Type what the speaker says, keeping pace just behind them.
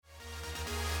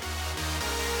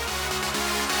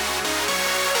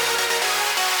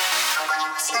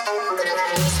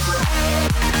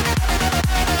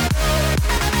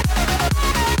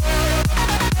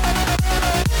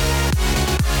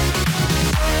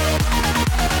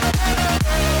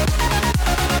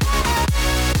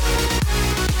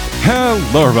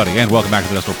Hello, everybody, and welcome back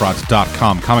to the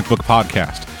DesperatProds.com comic book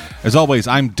podcast. As always,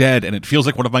 I'm dead, and it feels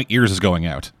like one of my ears is going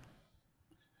out.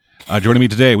 Joining me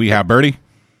today, we have Birdie.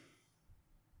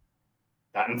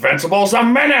 That Invincible's a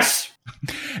menace!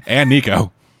 And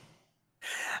Nico.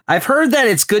 I've heard that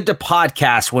it's good to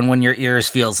podcast when your ears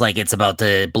feels like it's about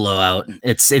to blow out.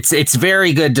 It's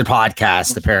very good to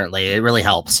podcast, apparently. It really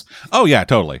helps. Oh, yeah,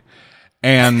 totally.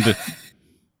 And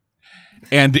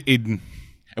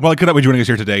I could not be joining us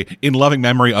here today. In loving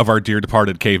memory of our dear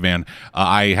departed caveman,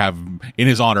 I have, in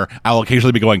his honor, I'll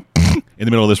occasionally be going in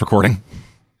the middle of this recording.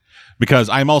 Because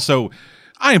I am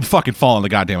fucking falling the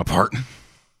goddamn apart.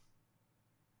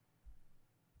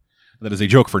 That is a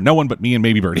joke for no one but me and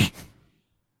maybe Birdie.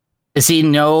 Is he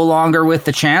no longer with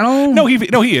the channel? No,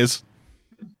 he is.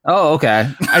 Oh, okay.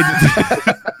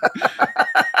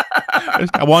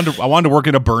 I wanted to work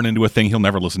in a burn into a thing he'll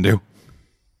never listen to.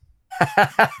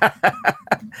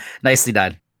 Nicely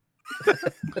done.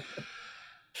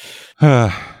 Where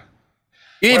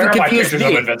are my pictures of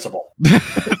Invincible?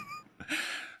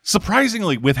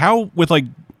 Surprisingly, with how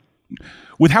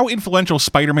influential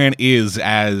Spider-Man is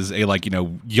as a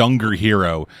younger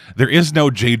hero, there is no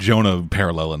J. Jonah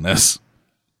parallel in this.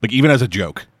 Like, even as a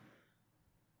joke.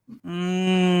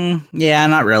 Yeah,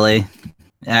 not really.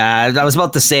 I was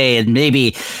about to say, and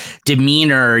maybe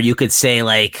demeanor, you could say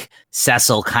like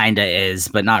Cecil kind of is,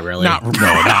 but not really. Not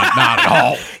at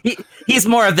all. He's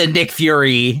more of the Nick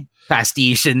Fury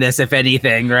pastiche in this, if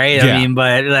anything, right?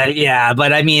 Yeah.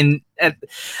 I mean,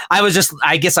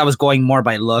 I guess I was going more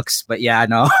by looks, but yeah,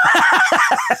 no.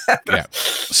 Yeah.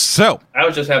 So I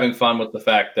was just having fun with the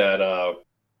fact that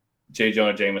J.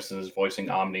 Jonah Jameson is voicing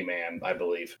Omni-Man, I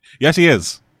believe. yes, he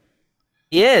is.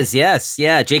 He is, yes.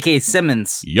 Yeah, J.K.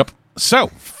 Simmons. Yep. So,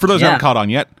 for those who haven't caught on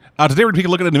yet, today we're taking a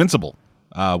look at Invincible,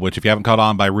 which if you haven't caught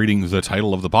on by reading the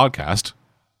title of the podcast,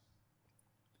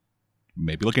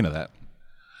 maybe look into that.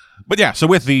 But yeah, so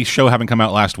with the show having come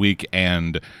out last week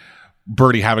and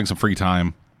Birdie having some free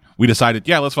time, we decided,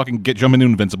 let's fucking jump into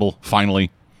Invincible,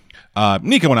 finally.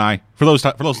 Nico and I, for those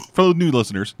new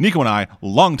listeners, Nico and I,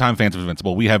 longtime fans of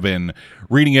Invincible, we have been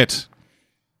reading it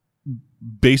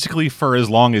basically for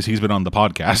as long as he's been on the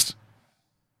podcast.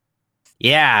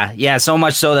 Yeah, so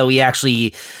much so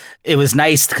that it was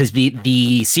nice because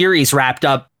the series wrapped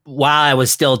up while I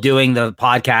was still doing the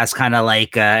podcast, kind of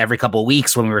like every couple of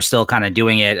weeks when we were still kind of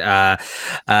doing it.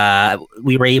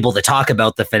 We were able to talk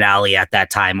about the finale at that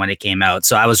time when it came out.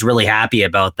 So I was really happy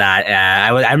about that.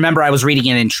 I remember I was reading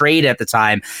it in trade at the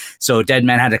time. So Dead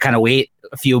Man had to kind of wait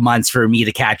a few months for me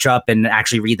to catch up and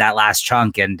actually read that last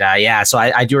chunk. And so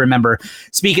I do remember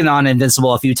speaking on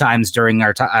Invincible a few times during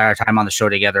our time on the show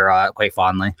together quite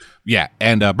fondly. Yeah,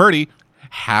 and Birdie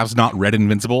has not read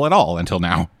Invincible at all until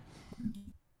now.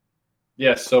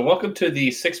 Yes, so welcome to the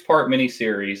 6-part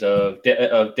miniseries of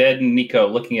Dead and Nico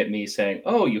looking at me saying,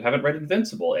 "Oh, you haven't read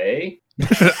Invincible, eh?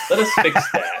 Let us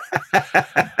fix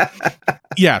that."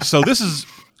 Yeah, so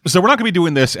we're not going to be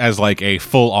doing this as like a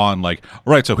full-on so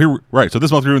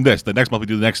this month we're doing this, the next month we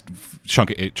do the next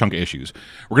chunk of issues.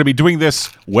 We're going to be doing this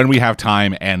when we have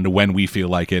time and when we feel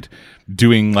like it,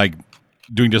 doing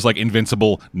just like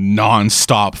Invincible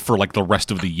non-stop for like the rest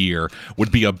of the year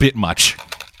would be a bit much.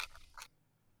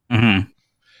 Mm-hmm.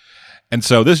 And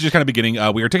so this is just kind of beginning.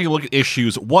 We are taking a look at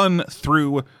issues 1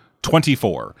 through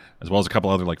 24, as well as a couple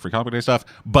other like free comic day stuff.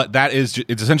 But it's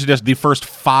essentially just the first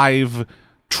 5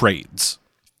 trades.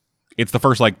 It's the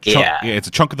first chunk. Yeah, it's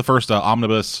a chunk of the first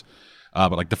omnibus,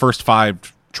 but like the first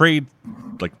 5 trade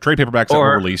paperbacks that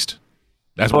were released.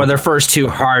 Or their first 2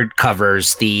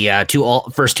 hardcovers, the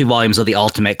first 2 volumes of the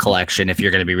Ultimate Collection, if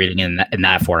you're going to be reading in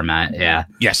that format. Yeah.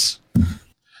 Yes.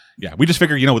 Yeah, we just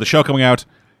figured, with the show coming out,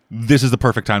 this is the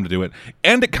perfect time to do it.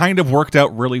 And it kind of worked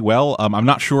out really well. I'm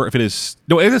not sure if it is...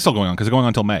 No, it is still going on, because it's going on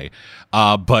until May.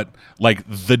 But,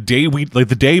 the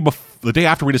day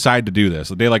after we decided to do this,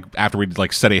 the day, after we,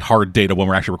 set a hard date of when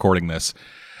we're actually recording this,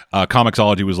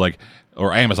 Comixology was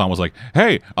or Amazon was like,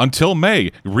 hey, until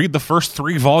May, read the first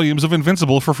 3 volumes of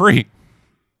Invincible for free.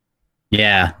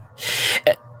 Yeah.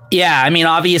 Yeah, I mean,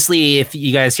 obviously, if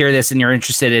you guys hear this and you're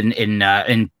interested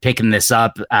in picking this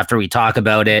up after we talk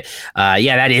about it,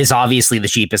 that is obviously the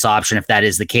cheapest option if that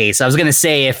is the case. I was going to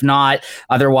say, if not,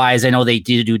 otherwise, I know they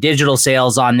do digital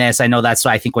sales on this. I know that's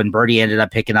why I think when Birdie ended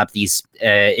up picking up these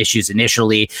issues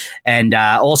initially. And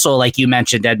also, like you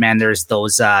mentioned, Deadman, there's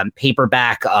those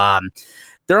paperback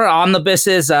they're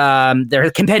omnibuses. They're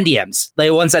compendiums,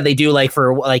 like ones that they do like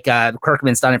for like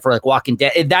Kirkman's done it for like Walking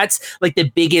Dead. That's like the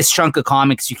biggest chunk of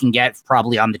comics you can get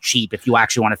probably on the cheap if you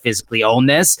actually want to physically own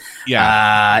this.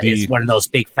 It's one of those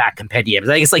big fat compendiums.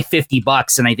 I think it's like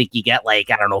 $50, and I think you get like,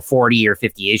 I don't know, 40 or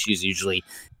 50 issues usually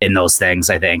in those things,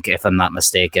 I think, if I'm not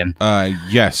mistaken.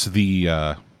 Yes,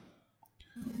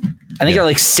 I think they're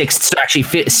like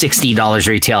 $60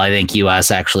 retail, I think, US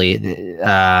actually.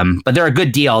 But they're a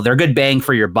good deal. They're a good bang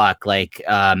for your buck. Like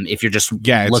if you're just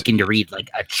looking to read like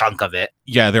a chunk of it.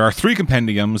 Yeah, there are 3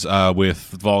 compendiums with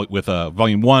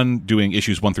volume 1 doing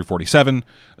issues 1 through 47,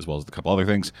 as well as a couple other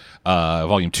things.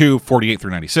 Volume 2, 48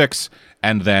 through 96,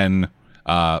 and then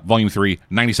volume 3,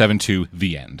 97 to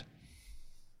the end.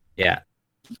 Yeah.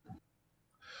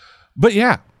 But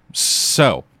yeah,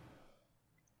 so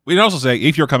we'd also say,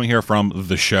 if you're coming here from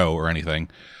the show or anything,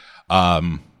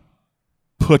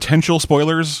 potential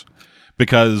spoilers,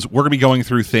 because we're going to be going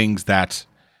through things that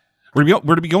we're going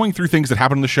to be going through things that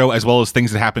happen in the show, as well as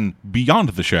things that happen beyond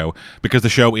the show, because the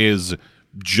show is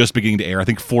just beginning to air. I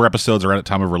think 4 episodes are at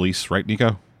time of release, right,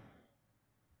 Nico?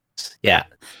 Yeah.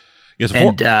 Yes,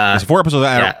 4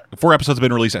 episodes. 4 episodes have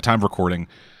been released at time of recording.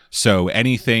 So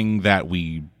anything that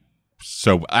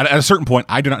at a certain point,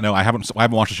 I do not know. I haven't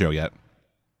watched the show yet.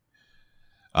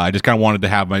 I just kind of wanted to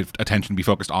have my attention be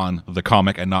focused on the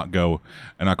comic and not go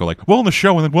like, well, in the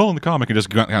show and then well in the comic, and just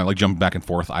kind of like jump back and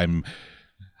forth. I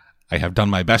have done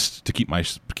my best to keep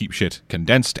shit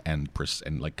condensed and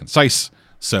like concise.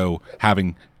 So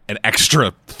having an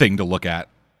extra thing to look at.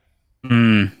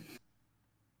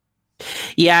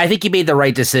 Yeah, I think you made the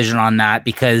right decision on that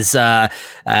because, to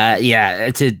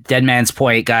Deadman's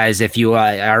point, guys, if you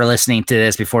are listening to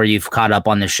this before you've caught up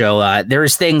on the show,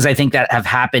 there's things I think that have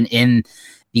happened in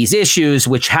these issues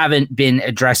which haven't been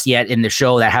addressed yet in the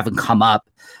show, that haven't come up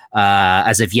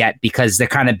as of yet, because they're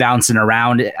kind of bouncing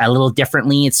around a little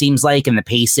differently, it seems like, in the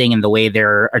pacing and the way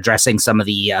they're addressing some of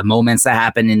the moments that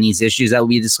happen in these issues that we'll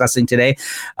be discussing today.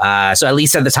 So at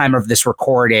least at the time of this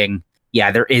recording, yeah,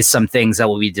 there is some things that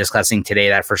we'll be discussing today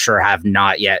that for sure have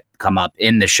not yet come up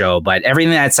in the show, but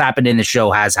everything that's happened in the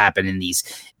show has happened in these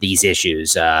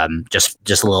issues. Just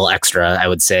a little extra, I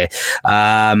would say.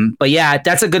 But yeah,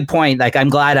 that's a good point. Like, I'm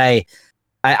glad I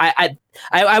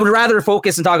would rather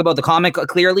focus and talk about the comic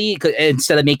clearly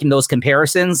instead of making those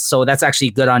comparisons. So that's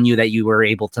actually good on you that you were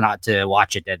able to not to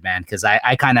watch it, Dead Man, because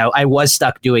I was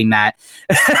stuck doing that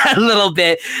a little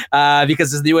bit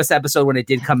because the newest episode, when it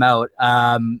did come out,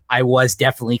 I was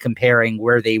definitely comparing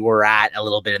where they were at a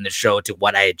little bit in the show to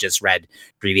what I had just read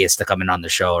previous to coming on the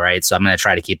show, right? So I'm going to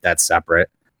try to keep that separate.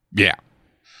 Yeah.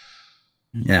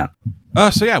 Yeah.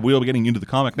 So yeah, we'll be getting into the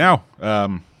comic now.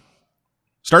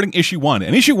 Starting issue 1.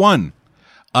 And issue 1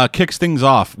 kicks things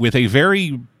off with a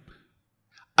very,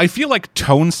 I feel like,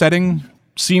 tone-setting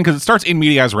scene, because it starts in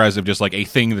medias res of just like a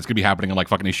thing that's going to be happening in like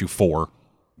fucking issue 4.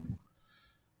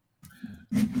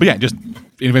 But yeah, just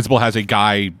Invincible has a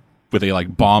guy with a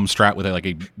like bomb strap, with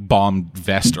a bomb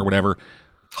vest or whatever,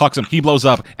 hucks him, he blows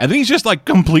up, and then he's just like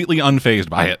completely unfazed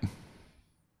by it.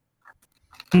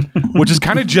 Which is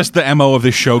kind of just the MO of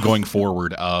this show going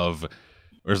forward, or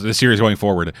the series going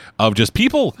forward, of just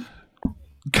people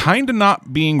kind of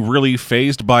not being really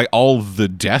fazed by all the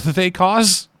death they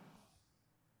cause.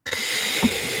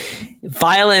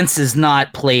 Violence is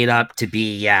not played up to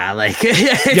be,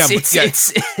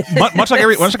 it's much like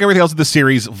everything else in the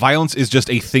series, violence is just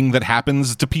a thing that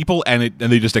happens to people, and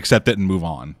they just accept it and move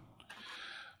on.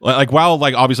 Like, while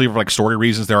like obviously for like story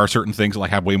reasons there are certain things that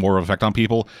like have way more of an effect on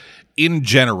people, in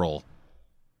general,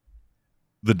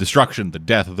 the destruction, the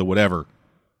death, the whatever,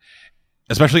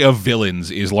 especially of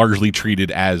villains, is largely treated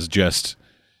as just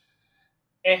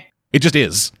it just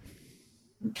is.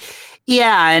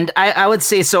 Yeah, and I would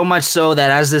say so much so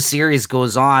that as the series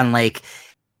goes on, like,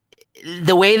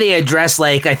 the way they address,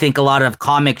 like, I think a lot of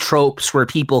comic tropes where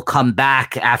people come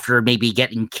back after maybe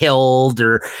getting killed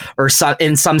or some,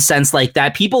 in some sense like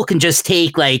that, people can just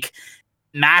take like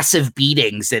massive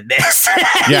beatings in this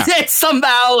and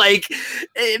somehow like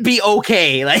be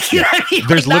okay. Like, you know what I mean?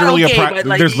 There's like, literally okay,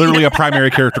 there's literally a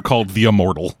primary character called the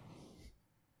Immortal.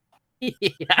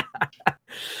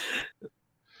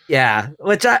 Yeah,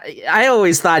 which I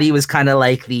always thought he was kind of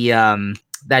like the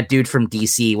that dude from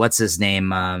DC. What's his name?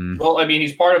 Well, I mean,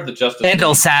 he's part of the Justice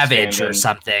Vandal Savage or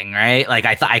something, right? Like,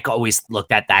 I always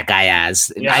looked at that guy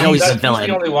as. Yeah, I know he's a villain. He's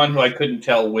the only one who I couldn't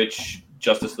tell which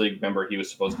Justice League member he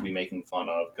was supposed to be making fun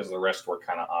of, because the rest were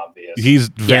kind of obvious.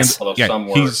 Some were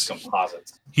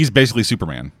composites. He's basically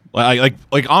Superman. Like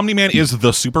Omni-Man is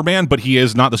the Superman, but he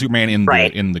is not the Superman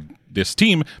in this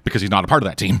team, because he's not a part of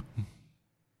that team.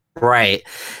 Right.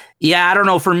 Yeah, I don't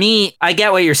know. For me, I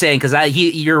get what you're saying because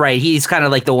you're right. He's kind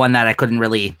of like the one that I couldn't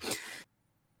really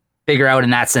figure out in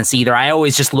that sense either. I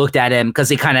always just looked at him because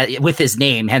he kind of, with his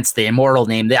name, hence the immortal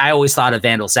name, I always thought of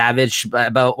Vandal Savage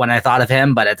about when I thought of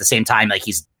him, but at the same time, like,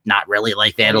 he's not really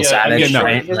like Vandal Savage.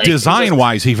 Right? Like,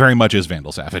 design-wise, he very much is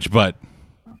Vandal Savage, but...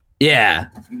 Yeah,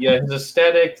 his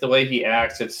aesthetic, the way he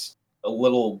acts, it's a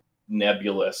little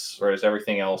nebulous, whereas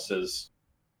everything else is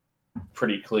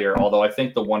pretty clear. Although I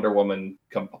think the Wonder Woman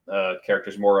character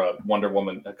is more a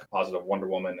composite of Wonder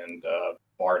Woman and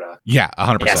Barda. Yeah,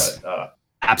 100%. Yes.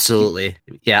 Absolutely.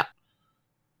 Yeah.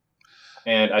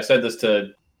 And I said this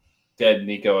to Dead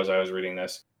Nico as I was reading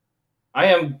this. I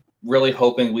am really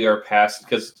hoping we are past,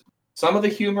 because some of the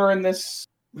humor in this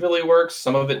really works,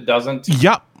 some of it doesn't.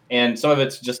 Yep. And some of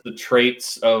it's just the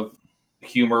traits of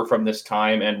humor from this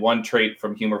time. And one trait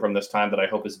from humor from this time that I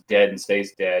hope is dead and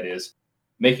stays dead is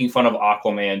making fun of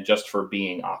Aquaman just for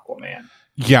being Aquaman.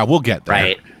 Yeah, we'll get there.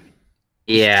 Right.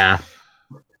 Yeah.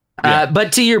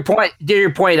 But to your point,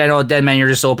 I know, Deadman, you're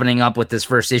just opening up with this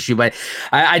first issue, but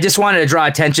I just wanted to draw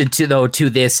attention to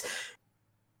this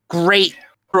great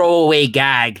throwaway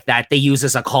gag that they use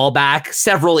as a callback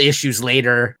several issues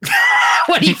later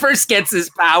when he first gets his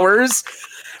powers.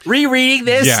 Rereading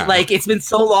this, like, it's been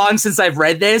so long since I've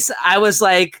read this. I was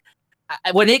like,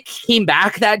 when it came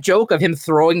back, that joke of him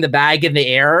throwing the bag in the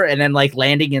air and then like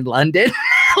landing in London,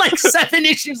 like 7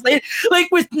 issues later, like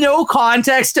with no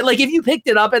context. Like, if you picked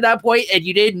it up at that point and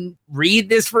you didn't read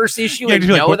this first issue and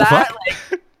know like, that,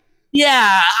 like,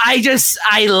 yeah,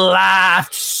 I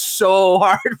laughed so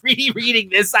hard reading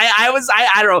this. I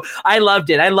don't know. I loved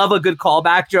it. I love a good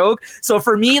callback joke. So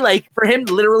for me, like, for him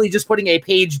literally just putting a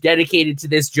page dedicated to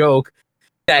this joke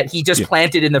that he just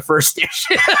planted in the first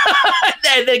issue,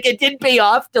 and like, it didn't pay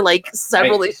off to like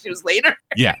several issues later.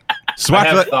 Yeah. So I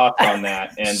have thoughts on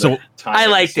that, and the time I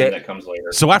liked it. That comes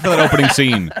later. So after that opening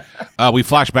scene, we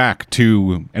flash back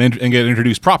to and get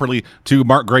introduced properly to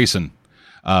Mark Grayson,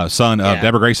 son of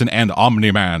Deborah Grayson and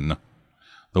Omni-Man,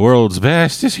 the world's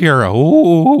bestest hero.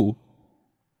 Ooh.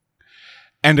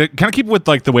 And to kind of keep with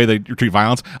like the way they treat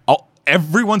violence,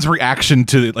 everyone's reaction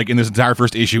to, like, in this entire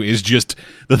first issue is just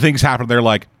the things happen. They're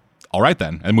like, all right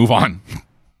then, and move on.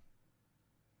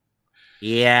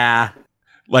 Yeah.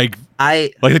 Like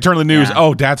they turn on the news.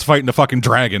 Oh, Dad's fighting a fucking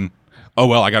dragon. Oh,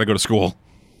 well, I got to go to school.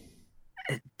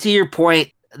 To your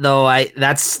point, though,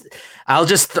 I'll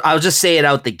just say it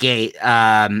out the gate.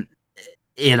 I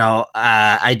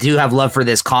do have love for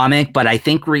this comic, but I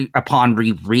think upon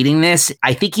rereading this,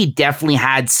 I think he definitely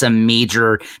had some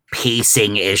major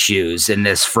pacing issues in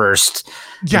this first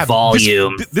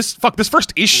volume. This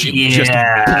first issue just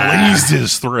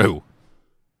blazes through.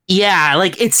 Yeah,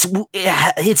 like it's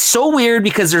so weird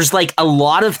because there's like a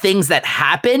lot of things that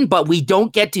happen, but we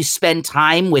don't get to spend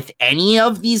time with any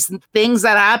of these things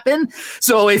that happen.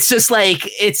 So it's just like,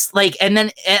 and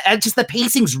then just the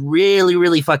pacing's really,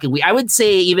 really fucking weird. I would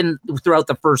say even throughout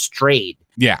the first trade.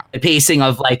 Yeah. The pacing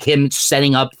of like him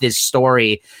setting up this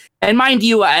story. And mind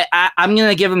you, I'm going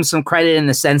to give him some credit in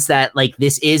the sense that like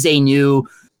this is a new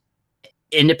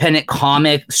independent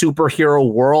comic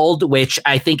superhero world, which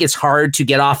I think is hard to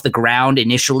get off the ground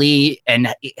initially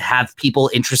and have people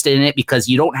interested in it because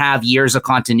you don't have years of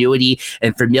continuity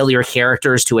and familiar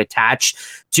characters to attach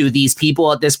to these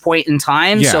people at this point in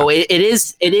time. Yeah. So it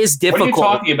is difficult. What are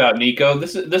you talking about, Nico?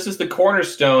 This is the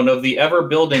cornerstone of the ever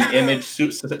building image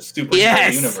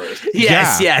superhero universe.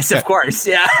 Yes, of course.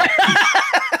 Yeah.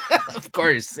 Of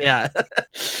course. Yeah.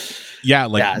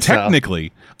 Yeah,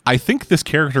 technically, I think this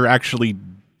character actually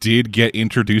did get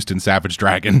introduced in Savage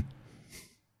Dragon.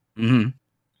 Mm-hmm.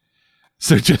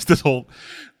 So just this whole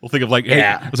thing of like, hey,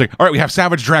 I was like, all right, we have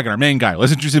Savage Dragon, our main guy.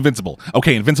 Let's introduce Invincible.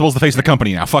 Okay, Invincible's the face of the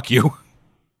company now. Fuck you.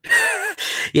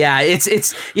 Yeah,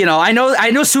 it's I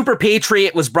know Super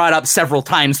Patriot was brought up several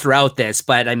times throughout this,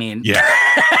 but I mean,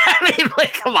 I mean,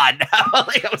 like, come on now.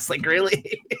 Like, I was like,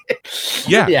 really?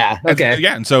 Yeah. Okay.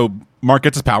 And so Mark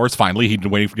gets his powers finally. He'd been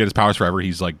waiting to get his powers forever.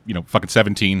 He's like, fucking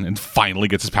 17 and finally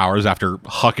gets his powers after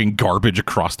hucking garbage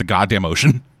across the goddamn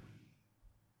ocean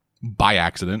by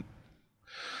accident.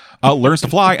 Learns to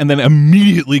fly and then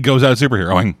immediately goes out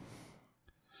superheroing.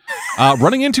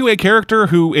 Running into a character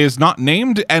who is not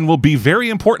named and will be very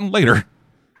important later.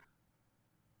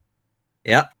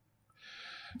 Yep.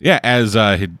 Yeah,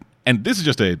 and this is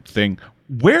just a thing.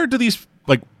 Where do these,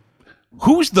 like,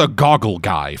 who's the goggle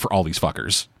guy for all these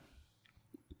fuckers?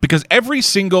 Because every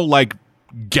single, like,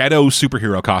 ghetto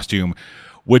superhero costume,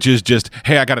 which is just,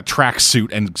 hey, I got a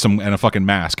tracksuit and a fucking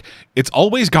mask, it's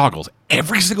always goggles.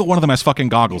 Every single one of them has fucking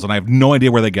goggles, and I have no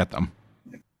idea where they get them.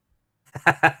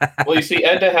 Well, you see,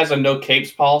 Edda has a no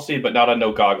capes policy, but not a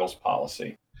no goggles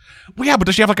policy. Well, yeah, but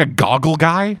does she have like a goggle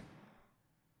guy?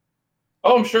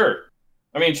 Oh, I'm sure.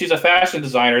 I mean, she's a fashion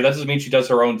designer. That doesn't mean she does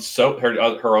her own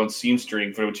her own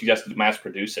seamstering for which she has to mass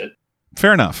produce it.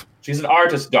 Fair enough. She's an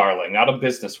artist, darling, not a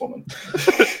businesswoman.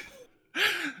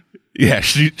 Yeah,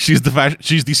 she's the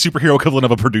superhero equivalent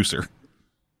of a producer.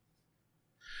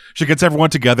 She gets everyone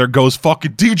together, goes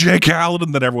fucking DJ Khaled,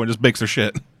 and then everyone just makes their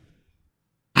shit.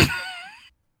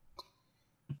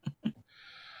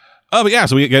 Oh, but yeah,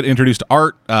 so we get introduced to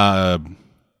Art.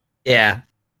 Yeah.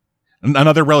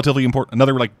 Another relatively important,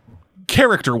 like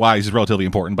character-wise is relatively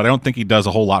important, but I don't think he does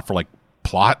a whole lot for like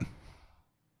plot.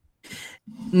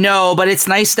 No, but it's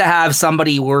nice to have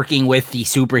somebody working with the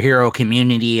superhero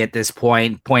community at this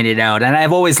point pointed out. And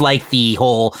I've always liked the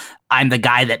whole I'm the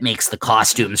guy that makes the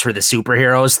costumes for the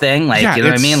superheroes thing. Like, yeah, you know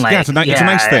what I mean? Like, yeah, it's a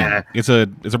nice thing. It's a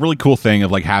really cool thing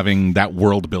of like having that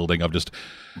world building of just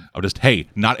hey,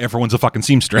 not everyone's a fucking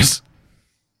seamstress.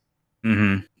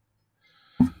 Mm-hmm.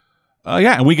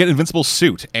 Yeah, and we get Invincible's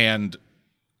suit, and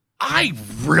I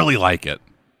really like it.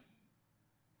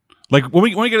 Like when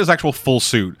we get his actual full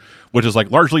suit, which is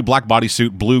like largely black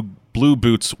bodysuit, blue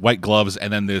boots, white gloves,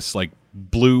 and then this like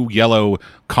blue yellow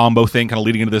combo thing, kind of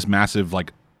leading into this massive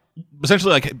like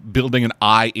essentially like building an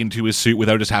eye into his suit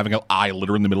without just having an eye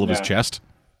literally in the middle of his chest.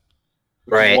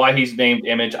 Right. Why he's named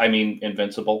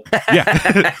Invincible.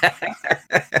 Yeah.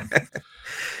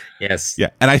 Yes. Yeah,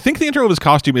 and I think the intro of his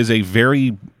costume is a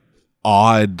very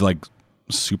odd like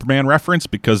Superman reference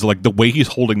because like the way he's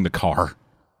holding the car.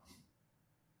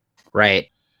 Right.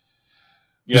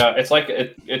 Yeah, it's like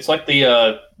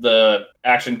the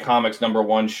Action Comics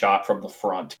 #1 shot from the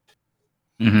front.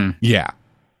 Mm-hmm. Yeah.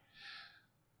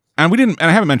 And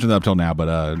I haven't mentioned that up till now,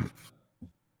 but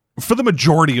for the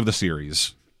majority of the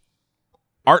series,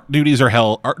 art duties are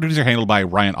handled by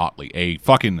Ryan Ottley, a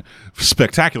fucking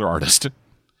spectacular artist.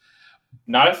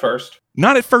 Not at first.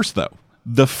 Not at first though.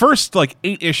 The first like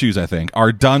 8 issues I think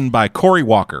are done by Cory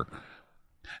Walker.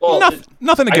 Well,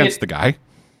 nothing against the guy.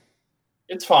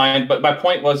 It's fine, but my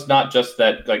point was not just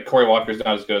that like Cory Walker's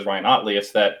not as good as Ryan Ottley.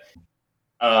 It's that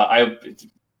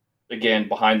again,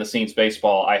 behind the scenes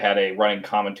baseball, I had a running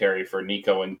commentary for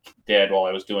Nico and Dead while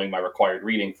I was doing my required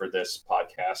reading for this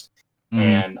podcast.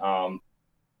 And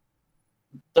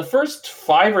the first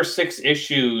 5 or 6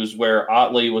 issues where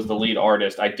Ottley was the lead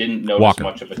artist, I didn't notice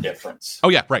much of a difference. Oh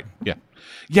yeah, right. Yeah.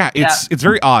 Yeah, it's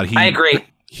very odd. I agree.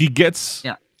 He gets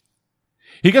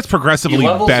progressively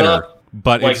better. Up,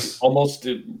 but like it's almost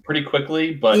pretty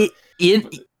quickly, but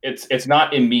it's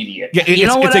not immediate. Yeah,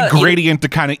 it's a gradient to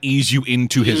kind of ease you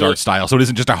into his art style, so it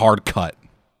isn't just a hard cut.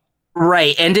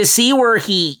 Right, and to see where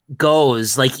he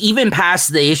goes, like even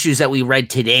past the issues that we read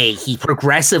today, he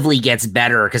progressively gets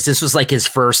better because this was like his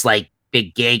first like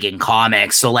big gig in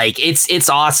comics. So like it's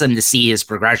awesome to see his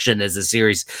progression as the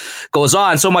series goes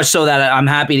on. So much so that I'm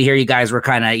happy to hear you guys were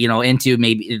kind of into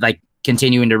maybe like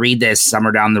continuing to read this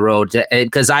somewhere down the road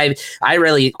because I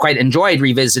really quite enjoyed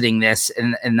revisiting this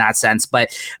in that sense,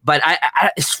 but I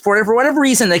for whatever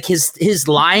reason like his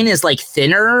line is like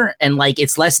thinner and like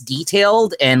it's less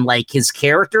detailed and like his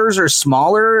characters are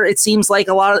smaller. It seems like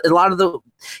a lot of the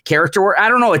character work. I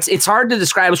don't know. It's hard to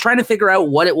describe. I was trying to figure out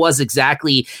what it was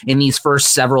exactly in these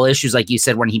first several issues, like you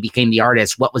said, when he became the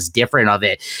artist, what was different of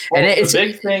it. Well, and the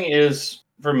big thing is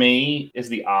for me is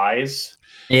the eyes.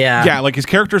 Yeah, like his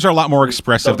characters are a lot more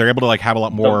expressive. They're able to like have a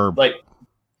lot more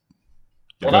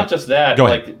not just that.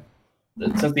 Like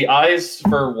since the eyes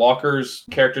for Walker's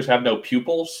characters have no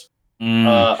pupils,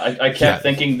 I kept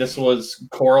thinking this was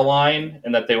Coraline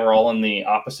and that they were all in the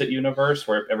opposite universe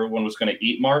where everyone was going to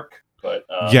eat Mark. But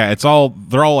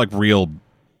they're all like real,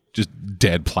 just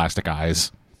dead plastic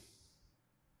eyes.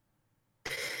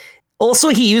 Also,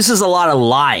 he uses a lot of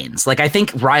lines. Like I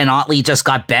think Ryan Ottley just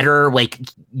got better, like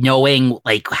knowing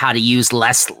like how to use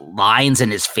less lines in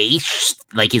his face,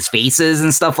 like his faces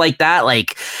and stuff like that.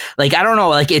 Like I don't know.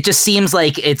 Like it just seems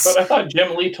like it's. But I thought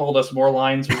Jim Lee told us more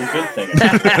lines was a good thing.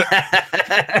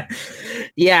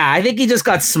 Yeah, I think he just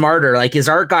got smarter. Like his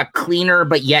art got cleaner,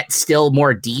 but yet still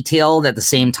more detailed at the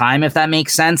same time. If that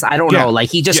makes sense, I don't know.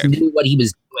 Like he just knew what he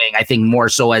was doing. I think more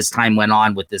so as time went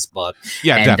on with this book.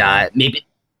 Yeah, and definitely. Maybe.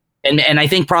 And I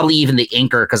think probably even the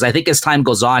inker, because I think as time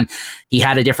goes on, he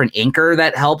had a different inker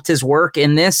that helped his work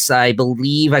in this. I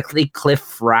think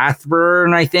Cliff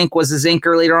Rathburn, I think, was his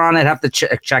inker later on. I'd have to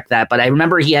check that. But I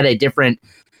remember he had a different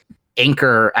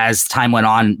inker as time went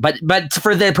on. But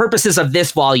for the purposes of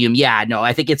this volume,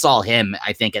 I think it's all him,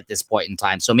 I think, at this point in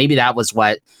time. So maybe that was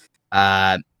what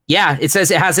Yeah, it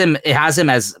says it has him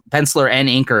as penciler and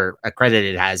inker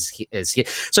accredited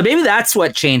so maybe that's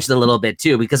what changed a little bit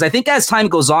too, because I think as time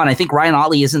goes on, I think Ryan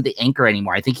Ottley isn't the inker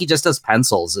anymore. I think he just does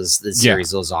pencils as the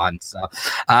series goes on. So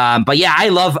but yeah, I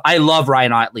love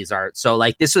Ryan Ottley's art. So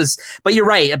like this was, but you're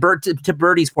right, to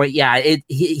Birdie's point, yeah,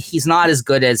 he's not as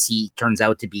good as he turns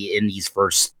out to be in these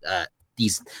first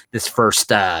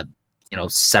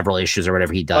several issues or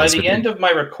whatever he does. By the end of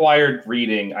my required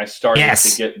reading, I started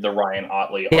to get the Ryan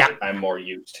Ottley art I'm more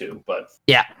used to. But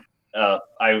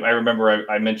I remember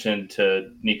I mentioned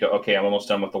to Nico, okay, I'm almost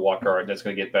done with the Walker art. That's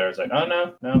going to get better. It's like, oh,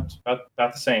 no, it's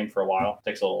about the same for a while. It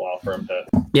takes a little while for him to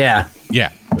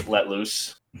let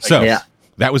loose. So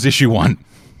that was issue 1.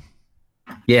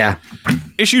 Yeah.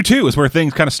 Issue 2 is where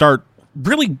things kind of start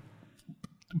really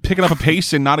picking up a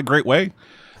pace in not a great way.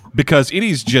 Because it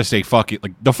is just a fucking,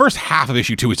 like, the first half of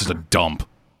issue 2 is just a dump.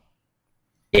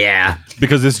 Yeah.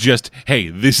 Because it's just, hey,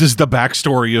 this is the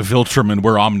backstory of Viltrum,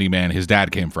 where Omni-Man, his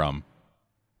dad, came from.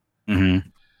 Mm-hmm.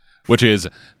 Which is,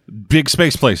 big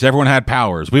space place, everyone had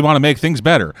powers. We want to make things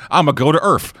better. I'm going to go to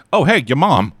Earth. Oh, hey, your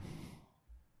mom.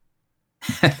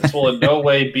 This will in no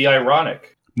way be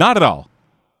ironic. Not at all.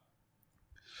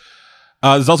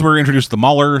 There's also where we introduced the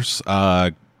Maulers,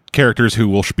 characters who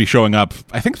will be showing up,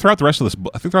 I think, throughout the rest of the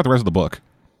book.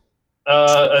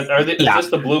 Is this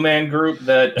the Blue Man group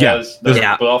that has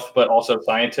the buff but also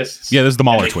scientists? Yeah, this is the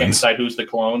Mauler twins. Can't decide who's the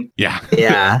clone. Yeah.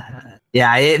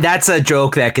 Yeah, that's a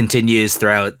joke that continues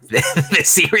throughout the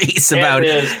series about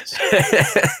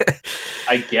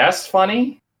I guess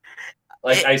funny.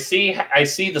 Like I see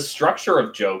the structure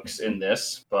of jokes in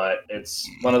this, but it's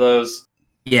one of those.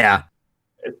 Yeah.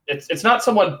 It's not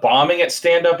someone bombing at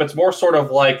stand up. It's more sort of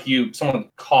like someone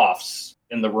coughs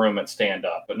in the room at stand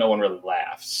up, but no one really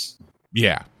laughs.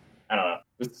 Yeah, I don't know.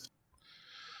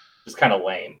 It's kind of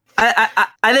lame.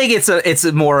 I think it's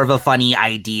a more of a funny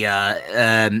idea.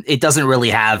 It doesn't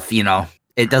really have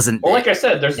it doesn't. Well, like I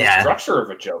said, there's the structure of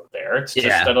a joke there. It's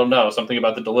just I don't know, something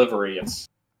about the delivery. It's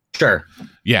sure.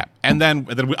 Yeah, and then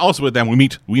we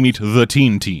meet the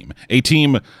teen team, a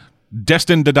team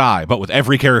destined to die, but with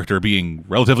every character being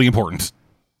relatively important.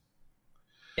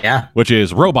 Yeah. Which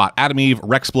is Robot, Atom Eve,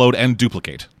 Rexplode, and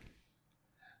Duplicate.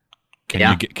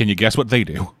 Can you guess what they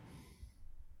do?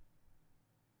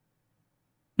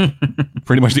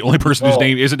 Pretty much the only person whose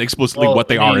name isn't explicitly what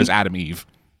they are is Atom Eve.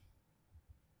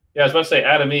 Yeah, I was about to say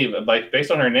Atom Eve. Like,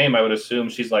 based on her name, I would assume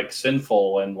she's like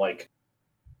sinful and like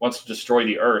wants to destroy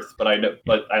the Earth. But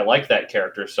I like that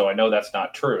character, so I know that's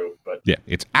not true. But yeah,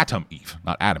 it's Atom Eve,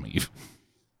 not Adam Eve.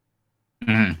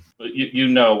 Mm-hmm. But you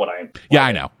know what I?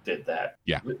 I know. Did that?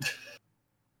 Yeah.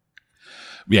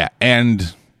 Yeah,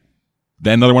 and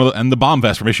then another one and the bomb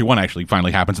vest from issue 1 actually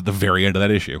finally happens at the very end of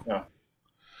that issue.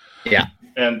 Yeah.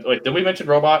 And like, did we mention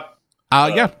Robot?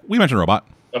 Yeah, we mentioned Robot.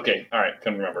 Okay, all right,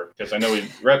 couldn't remember because I know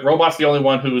Robot's the only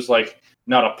one who's like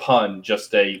not a pun,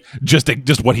 just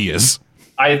what he is.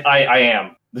 I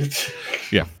am.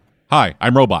 Yeah. Hi,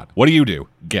 I'm Robot. What do you do?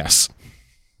 Guess.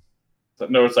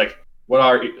 No, it's like, what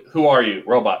are you? Who are you?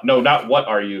 Robot. No, not what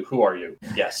are you? Who are you?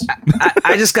 Yes.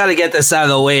 I just got to get this out of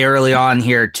the way early on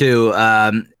here too.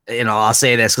 I'll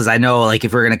say this because I know, like,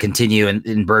 if we're going to continue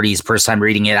in Birdie's first time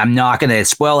reading it, I'm not going to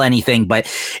spoil anything, but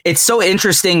it's so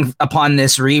interesting upon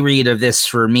this reread of this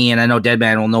for me, and I know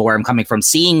Deadman will know where I'm coming from,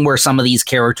 seeing where some of these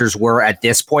characters were at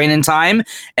this point in time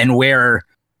and where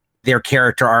their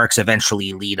character arcs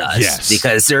eventually lead us. Yes.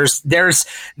 Because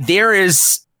there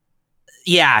is.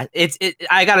 Yeah,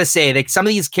 I gotta say, like, some of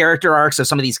these character arcs of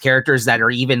some of these characters that are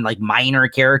even like minor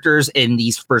characters in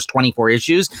these first 24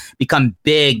 issues become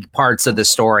big parts of the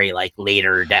story, like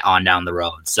later on down the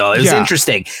road. So it was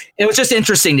interesting. It was just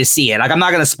interesting to see it. Like, I'm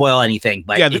not gonna spoil anything,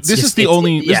 but this is the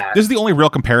only real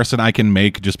comparison I can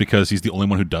make, just because he's the only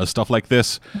one who does stuff like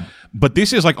this. But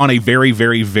this is like on a very,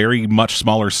 very, very much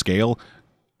smaller scale,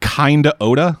 kinda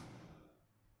Oda.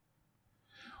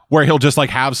 Where he'll just like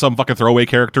have some fucking throwaway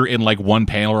character in like one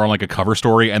panel or on like a cover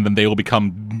story, and then they will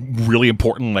become really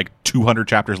important like 200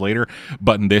 chapters later.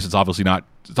 But in this, it's obviously not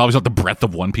the breadth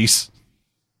of One Piece.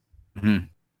 Mm-hmm.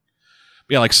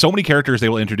 Yeah, like so many characters they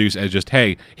will introduce as just,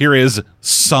 hey, here is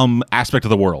some aspect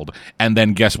of the world, and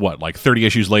then guess what? Like 30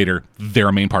 issues later, they're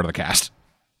a main part of the cast.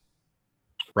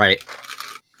 Right.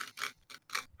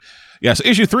 Yeah. So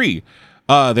issue 3,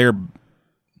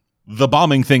 the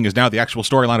bombing thing is now the actual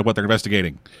storyline of what they're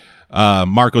investigating.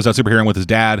 Mark goes out superheroing with his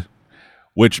dad,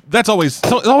 which it's always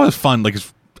fun. Like,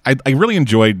 I really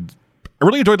enjoyed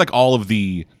like all of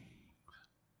the,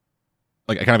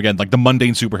 like, kind of, again, like the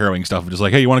mundane superheroing stuff. Just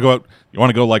like, hey, you want to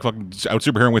go like fucking out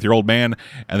superheroing with your old man,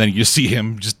 and then you see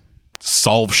him just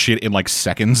solve shit in like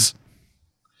seconds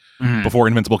before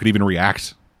Invincible could even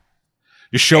react.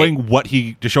 Just showing what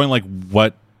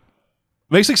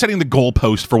basically setting the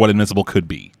goalpost for what Invincible could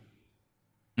be.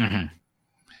 Mm-hmm.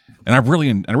 And I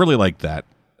really like that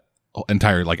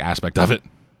entire like aspect of it.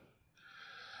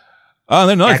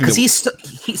 Then because he's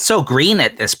so green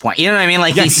at this point. You know what I mean?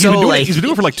 Like he's been doing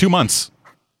it for like 2 months.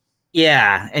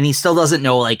 Yeah, and he still doesn't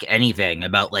know like anything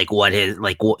about like what his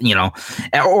like you know,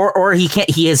 or he can't.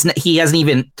 He hasn't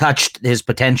even touched his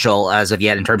potential as of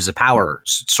yet in terms of power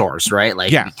source, right?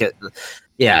 Like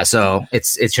yeah. So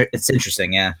it's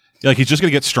interesting. Yeah, like he's just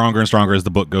gonna get stronger and stronger as the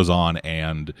book goes on,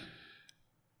 and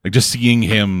like just seeing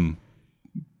him,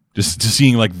 just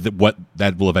seeing like what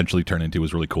that will eventually turn into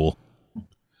is really cool.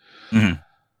 Mm-hmm.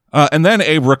 And then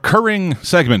a recurring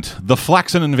segment, the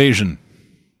Flaxen Invasion.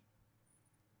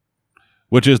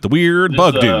 Which is the weird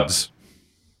bug dudes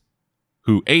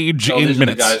who age in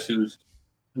minutes. The guys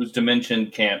whose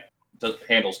dimension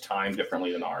handles time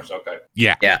differently than ours. Okay.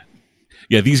 Yeah.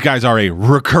 These guys are a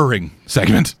recurring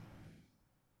segment.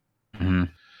 Mm-hmm.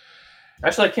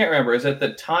 Actually, I can't remember. Is it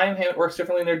that time works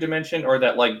differently in their dimension, or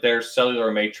that like their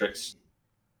cellular matrix,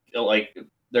 like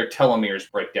their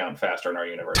telomeres break down faster in our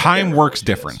universe? Time works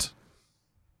different.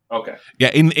 Okay. Yeah,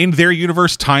 in their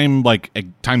universe, time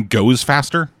goes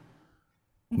faster.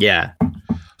 Yeah.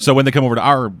 So when they come over to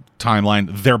our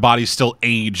timeline, their bodies still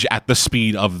age at the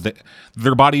speed of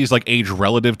their bodies like age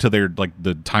relative to their like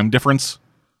the time difference.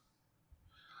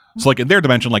 So like in their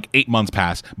dimension, like 8 months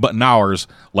pass, but in ours,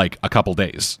 like a couple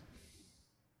days.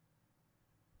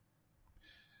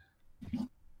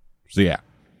 So yeah.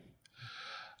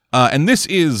 And this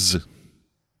is,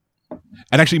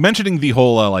 and actually mentioning the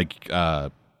whole like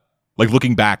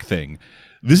looking back thing.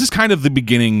 This is kind of the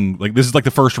beginning, like this is like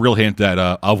the first real hint that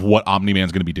of what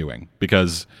Omni-Man's going to be doing,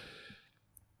 because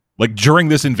like during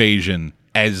this invasion,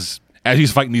 as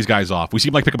he's fighting these guys off, we see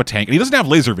him like pick up a tank, and he doesn't have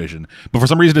laser vision, but for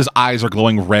some reason his eyes are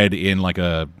glowing red in like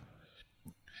a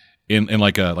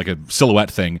silhouette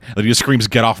thing. That he just screams,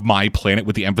 "Get off my planet!"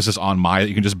 with the emphasis on "my" that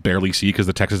you can just barely see because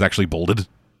the text is actually bolded,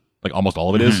 like almost all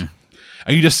of it is,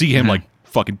 and you just see him like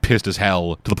fucking pissed as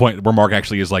hell to the point where Mark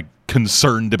actually is like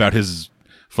concerned about his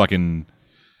fucking.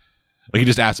 Like he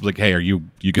just asks him, like, "Hey, are you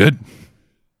good?"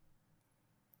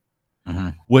 Mm-hmm.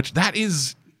 Which that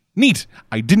is neat.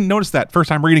 I didn't notice that first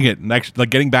time reading it, and actually, like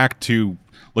getting back to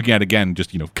looking at it again,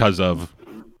 just because of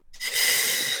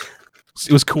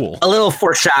it was cool. A little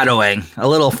foreshadowing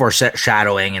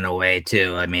in a way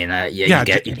too. I mean, you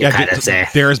kind of say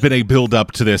there has been a build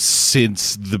up to this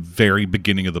since the very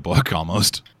beginning of the book,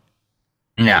 almost.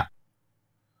 Yeah.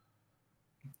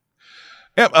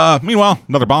 Yep. Meanwhile,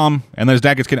 another bomb, and then his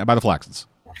dad gets kidnapped by the Flaxens.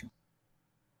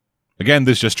 Again,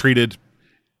 this just treated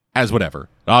as whatever.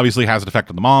 It obviously has an effect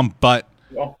on the mom, but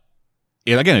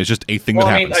it's just a thing that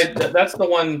happens. That's the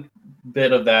one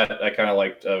bit of that I kind of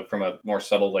liked from a more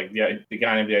subtle, like the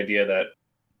kind of the idea that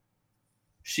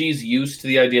she's used to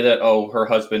the idea that her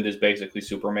husband is basically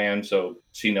Superman, so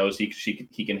she knows he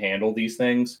can handle these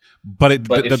things. But it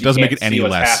doesn't make it any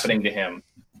less what's happening to him.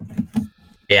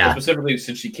 Yeah. So specifically,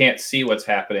 since she can't see what's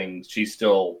happening, she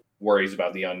still worries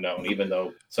about the unknown, even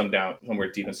though somewhere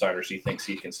deep inside her, she thinks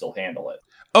he can still handle it.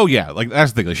 Oh yeah, like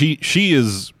that's the thing. She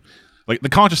is like the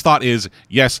conscious thought is,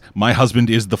 yes, my husband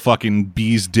is the fucking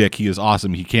bee's dick. He is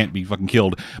awesome. He can't be fucking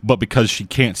killed. But because she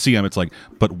can't see him, it's like,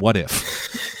 but what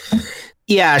if?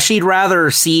 Yeah, she'd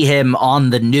rather see him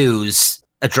on the news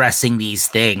addressing these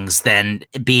things than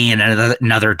being in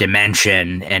another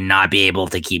dimension and not be able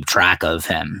to keep track of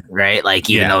him, right? Like,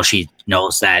 even though she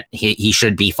knows that he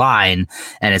should be fine,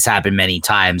 and it's happened many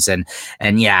times, and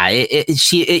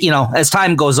as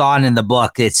time goes on in the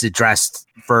book, it's addressed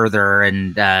further,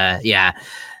 and it's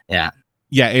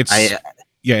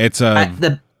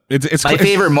my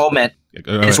favorite moment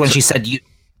is when she said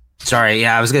Sorry,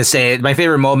 yeah, I was gonna say my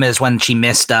favorite moment is when she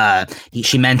missed.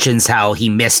 She mentions how he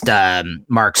missed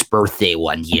Mark's birthday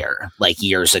one year, like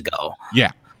years ago. Yeah,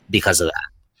 because of that.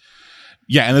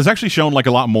 Yeah, and it's actually shown like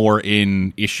a lot more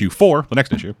in issue 4, the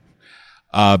next issue,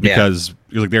 because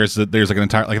like there's like an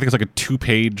entire, like I think it's like a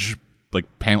 2-page like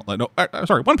panel. No,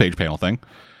 sorry, 1-page panel thing.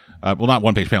 Well, not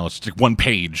 1-page panel. It's just 1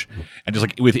 page, and just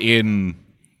like within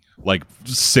like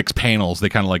 6 panels, they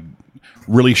kind of like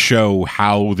really show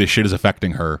how this shit is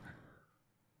affecting her.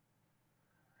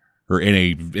 Or in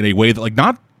a way that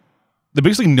that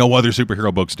basically no other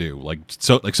superhero books do. Like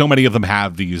so many of them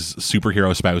have these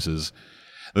superhero spouses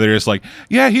that are just like,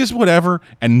 yeah, he's whatever,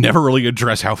 and never really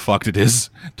address how fucked it is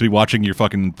to be watching your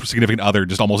fucking significant other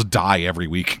just almost die every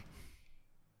week.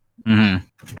 Mm-hmm.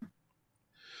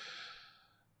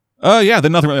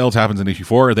 Then nothing really else happens in issue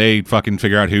 4. They fucking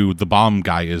figure out who the bomb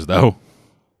guy is, though.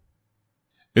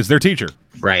 It's their teacher.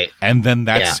 Right. And then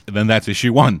that's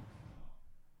issue 1.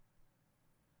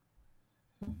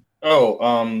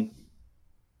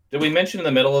 Did we mention in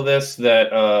the middle of this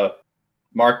that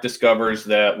Mark discovers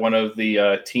that one of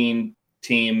the team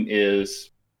is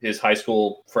his high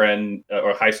school friend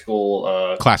or high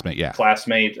school classmate? Yeah,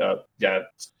 classmate.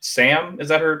 Sam, is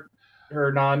that her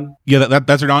non? Yeah,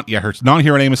 that's her non. Yeah, her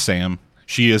non-hero name is Sam.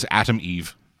 She is Atom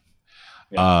Eve.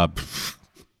 Yeah.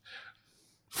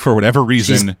 For whatever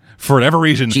reason,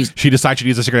 she decides she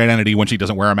needs a secret identity when she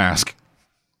doesn't wear a mask.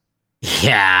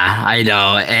 Yeah, I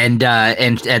know. And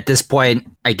at this point,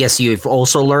 I guess you've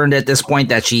also learned at this point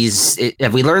that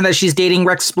have we learned that she's dating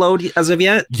Rex Splode as of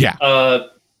yet? Yeah.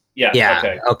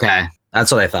 Yeah. Okay. That's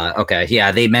what I thought. Okay.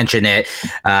 Yeah. They mention it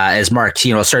as Mark,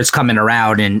 starts coming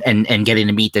around and getting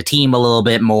to meet the team a little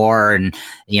bit more. And,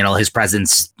 his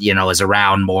presence, is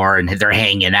around more and they're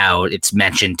hanging out. It's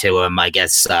mentioned to him, I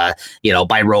guess,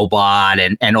 by Robot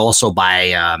and also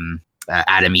by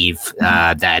Atom Eve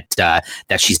that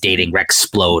she's dating Rex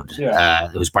Splode,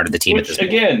 who's part of the team. Which,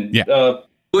 again,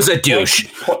 who's a douche.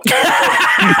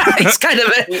 he's kind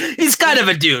of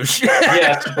a douche.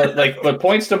 Yes, but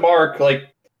points to Mark,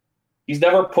 he's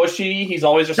never pushy. He's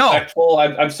always respectful. No.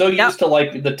 I'm so used to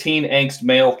the teen angst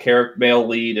male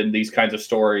lead in these kinds of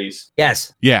stories.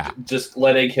 Yes. Yeah. Just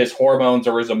letting his hormones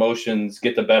or his emotions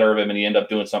get the better of him, and he end up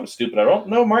doing something stupid. I don't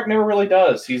know. Mark never really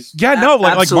does.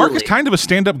 Like Mark is kind of a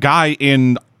stand-up guy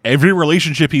in every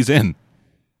relationship he's in.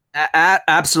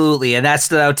 Absolutely, and that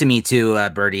stood out to me too,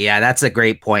 Birdie. Yeah, that's a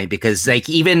great point because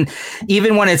even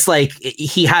when it's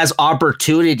he has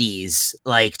opportunities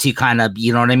to kind of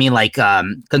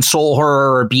console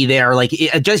her or be there,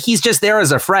 he's just there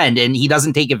as a friend and he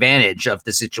doesn't take advantage of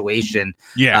the situation.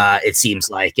 Yeah, it seems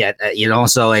like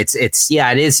So it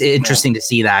is interesting to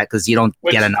see that because you don't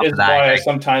get enough of that. Why I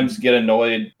sometimes get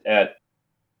annoyed at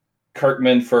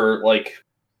Kirkman for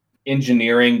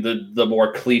engineering the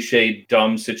more cliche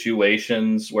dumb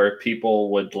situations where people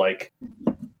would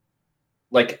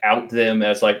out them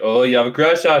as oh, you have a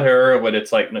crush on her, but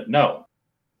it's no,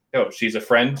 she's a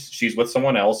friend, she's with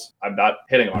someone else, I'm not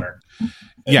hitting on her.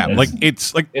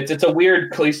 It's a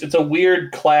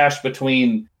weird clash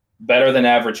between better than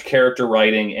average character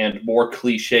writing and more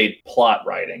cliched plot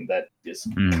writing that is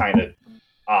kind of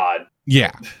odd.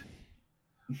 Yeah.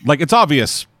 It's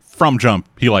obvious from jump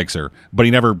he likes her, but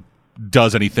he never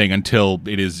does anything until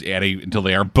until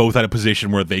they are both at a position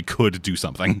where they could do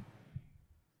something.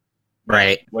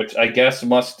 Right. Which I guess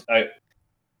I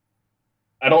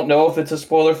don't know if it's a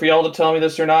spoiler for y'all to tell me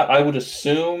this or not. I would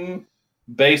assume,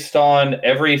 based on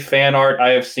every fan art I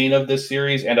have seen of this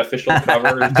series and official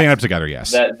covers, they end up together,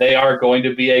 yes, that they are going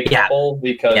to be a couple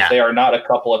because they are not a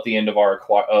couple at the end of our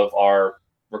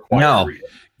required reading.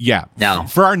 Yeah. No.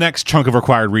 For our next chunk of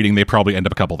required reading, they probably end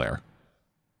up a couple there.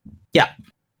 Yeah.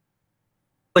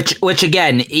 Which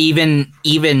again, even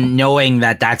knowing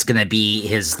that that's going to be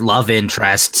his love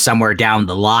interest somewhere down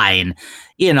the line,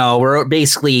 we're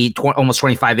basically almost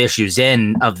 25 issues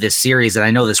in of this series, and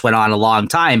I know this went on a long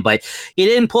time, but he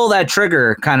didn't pull that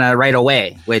trigger kind of right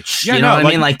away. Which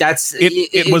that's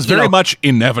it was very much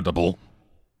inevitable.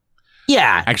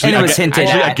 Yeah, actually, and it was hinted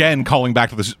at. Again, calling back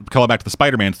to the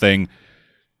Spider-Man thing.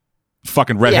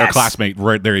 Fucking red hair classmate,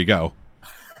 right there you go.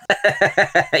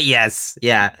 Yes,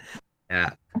 yeah.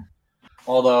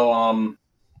 Although,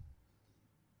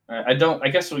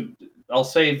 I'll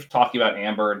save talking about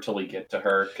Amber until we get to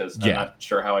her because I'm not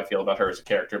sure how I feel about her as a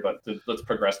character. But let's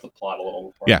progress the plot a little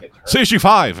before I get to her. So issue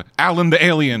 5, Alan the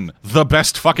Alien, the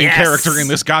best fucking character in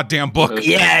this goddamn book.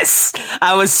 Yes,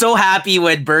 I was so happy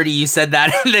when Birdie you said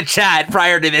that in the chat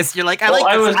prior to this. You're like, I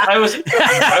was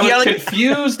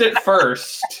confused at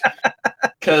first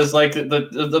because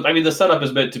the setup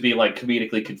is meant to be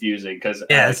comedically confusing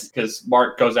because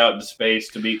Mark goes out into space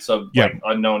to meet some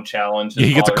unknown challenge. Yeah,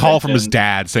 he gets a call from his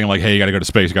dad saying hey, you got to go to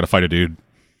space, you got to fight a dude.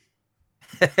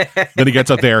 Then he gets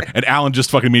up there, and Alan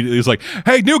just fucking immediately is like,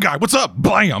 "Hey, new guy, what's up?"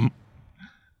 Blam.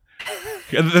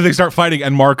 And then they start fighting,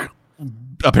 and Mark,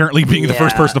 apparently being the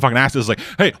first person to fucking ask this, is like,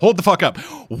 "Hey, hold the fuck up!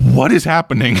 What is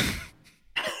happening?"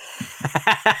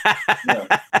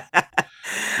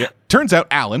 Turns out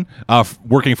Alan,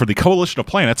 working for the Coalition of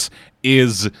Planets,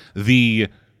 is the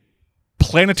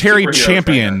planetary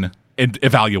champion and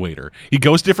evaluator. He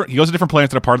goes to different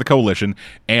planets that are part of the Coalition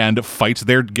and fights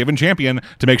their given champion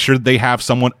to make sure that they have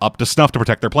someone up to snuff to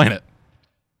protect their planet.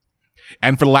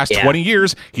 And for the last 20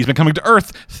 years, he's been coming to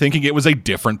Earth thinking it was a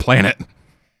different planet.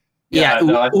 Yeah,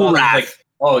 no, I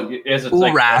thought is it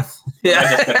Urath? Yeah.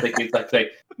 I just kept thinking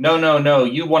no,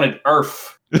 you wanted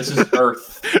Earth. This is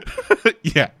Earth.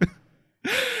 Yeah.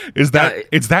 It's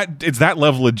that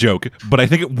level of joke, but I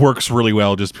think it works really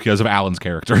well just because of Alan's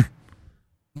character.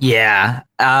 Yeah.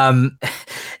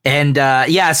 And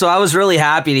so I was really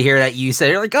happy to hear that you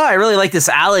said, you're like, oh, I really like this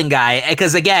Alan guy.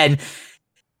 Because again,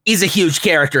 he's a huge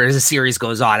character as the series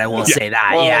goes on. I will say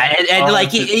that. Well, and like,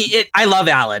 I love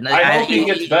Alan. I hope he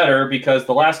gets better, because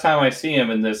the last time I see him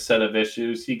in this set of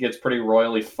issues, he gets pretty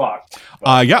royally fucked.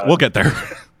 But, we'll get there.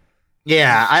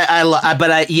 Yeah,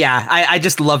 I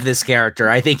just love this character.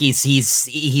 I think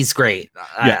he's great.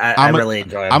 I really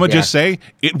enjoy him. I'm gonna just say,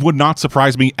 it would not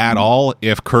surprise me at all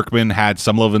if Kirkman had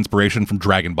some level of inspiration from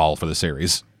Dragon Ball for the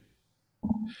series.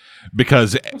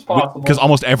 Because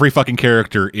almost every fucking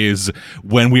character is,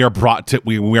 when we are brought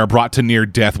to near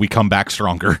death, we come back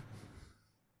stronger.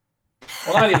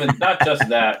 Well, not just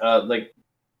that. Like,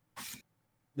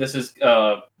 this is,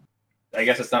 I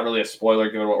guess it's not really a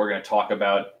spoiler given what we're going to talk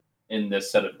about in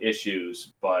this set of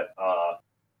issues, but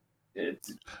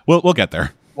we'll get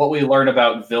there. What we learn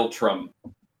about Viltrum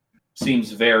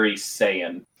seems very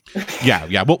Saiyan.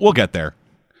 Yeah, we'll get there.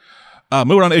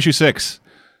 Moving on to issue 6.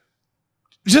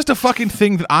 Just a fucking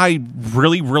thing that I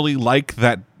really, really like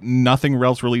that nothing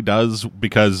else really does,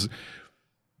 because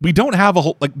we don't have a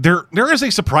whole, like, there is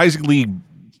a surprisingly,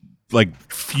 like,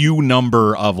 few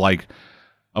number of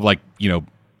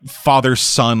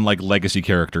father-son, like, legacy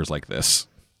characters like this.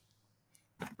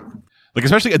 Like,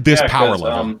 especially at this power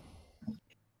level.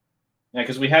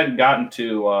 Because we hadn't gotten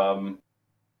to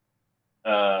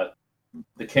the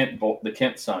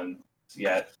Kent son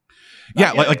yet.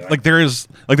 There's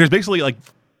basically, like,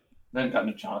 then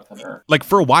gotten to Jonathan Earth. Like,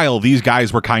 for a while, these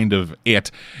guys were kind of it,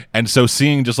 and so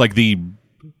seeing just the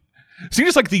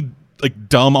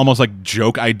dumb, almost like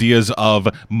joke ideas of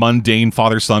mundane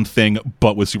father-son thing,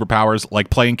 but with superpowers, like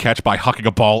playing catch by hucking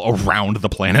a ball around the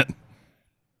planet.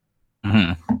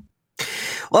 Mm-hmm.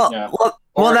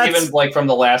 Or that's even like from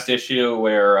the last issue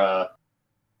where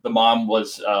the mom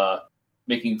was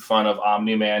making fun of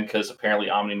Omni-Man because apparently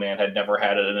Omni-Man had never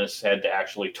had it in his head to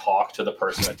actually talk to the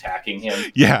person attacking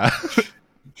him. Yeah.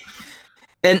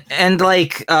 and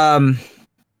like what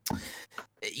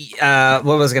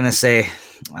was I gonna say?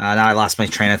 Now I lost my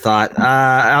train of thought.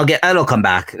 It'll come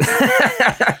back.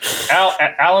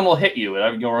 Alan will hit you,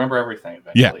 and you'll remember everything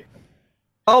eventually. Yeah.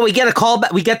 Oh, we get a call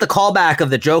back. We get the callback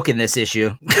of the joke in this issue.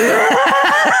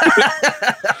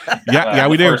 Yeah,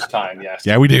 we do. First time, yes.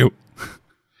 Yeah, we do.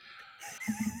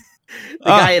 The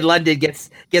guy in London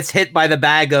gets hit by the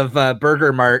bag of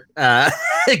Burger Mart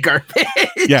garbage.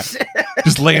 Yeah,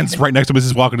 just lands right next to him as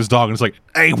he's walking his dog, and it's like,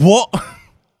 "Hey, what?"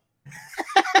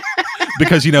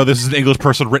 Because this is an English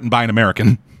person written by an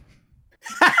American.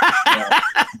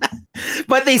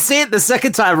 But they say it the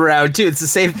second time around too. It's the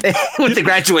same thing with the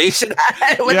graduation.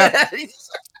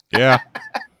 Yeah.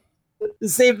 The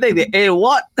same thing. Hey,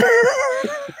 what?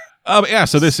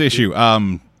 So this issue,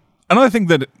 another thing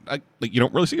that you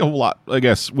don't really see a whole lot, I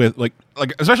guess, with like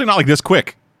especially not like this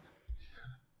quick.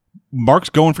 Mark's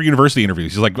going for university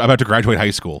interviews. He's like about to graduate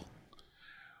high school,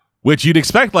 which you'd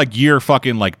expect like year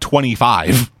fucking like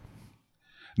 25,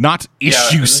 not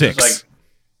issue 6.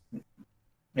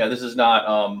 This is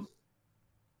not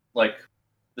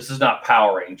this is not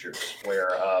Power Rangers where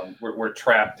we're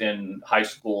trapped in high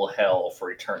school hell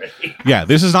for eternity. Yeah,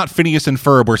 this is not Phineas and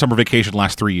Ferb where summer vacation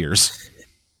lasts 3 years.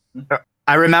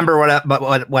 I remember what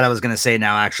I was going to say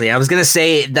now, actually. I was going to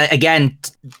say that, again,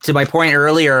 to my point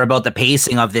earlier about the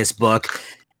pacing of this book,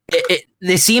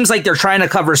 it seems like they're trying to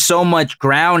cover so much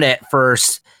ground at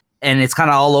first, and it's kind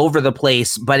of all over the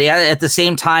place. But at the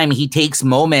same time, he takes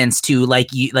moments to, like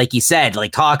you said,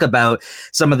 like talk about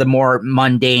some of the more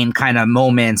mundane kind of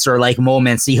moments, or like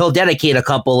moments. He'll dedicate a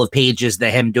couple of pages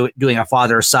to him doing a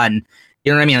father-son,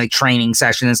 you know what I mean, like training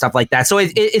session and stuff like that. So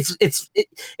it's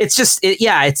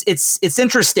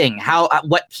interesting how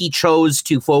what he chose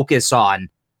to focus on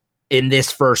in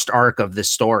this first arc of the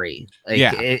story.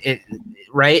 Like,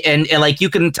 right. And like, you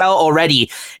can tell already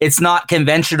it's not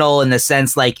conventional in the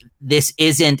sense, like, this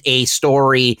isn't a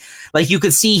story. Like, you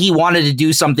could see he wanted to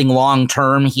do something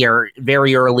long-term here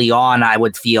very early on, I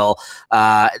would feel,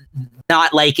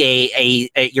 not like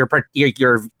your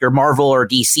Marvel or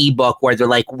DC book where they're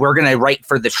like, we're going to write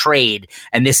for the trade,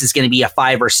 and this is going to be a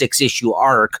 5 or 6 issue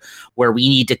arc where we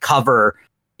need to cover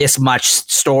this much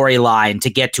storyline to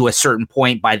get to a certain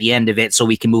point by the end of it so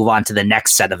we can move on to the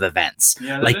next set of events.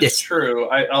 Yeah, that is true.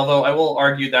 Although I will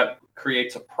argue that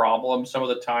creates a problem some of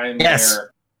the time. Yes.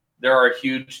 Where there are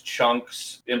huge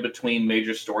chunks in between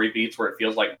major story beats where it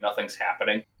feels like nothing's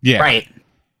happening. Yeah. Right.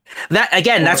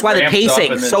 That's why the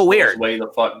pacing is so weird. Way the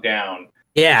fuck down.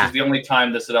 Yeah. Which is the only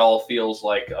time this at all feels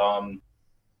like, because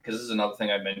this is another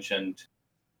thing I mentioned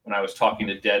when I was talking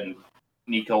to Dead and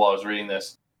Nico while I was reading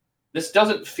this. This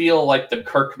doesn't feel like the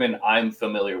Kirkman I'm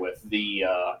familiar with. The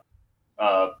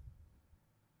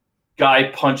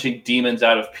guy punching demons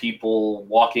out of people,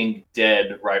 Walking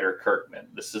Dead writer Kirkman.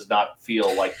 This does not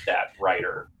feel like that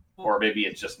writer, or maybe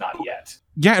it's just not yet.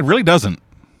 Yeah, it really doesn't.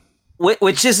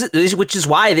 Which is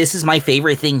why this is my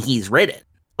favorite thing he's written.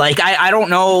 Like, I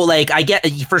don't know, like, I get,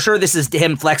 for sure this is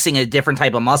him flexing a different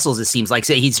type of muscles, it seems like.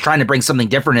 So he's trying to bring something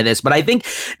different to this, but I think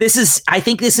this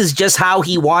is just how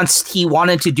he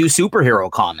wanted to do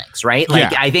superhero comics, right?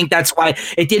 Like, yeah. I think that's why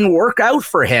it didn't work out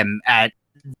for him at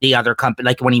the other company,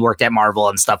 like when he worked at Marvel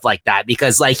and stuff like that,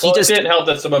 because, like, it didn't help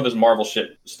that some of his Marvel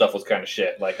stuff was kind of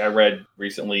shit. Like, I read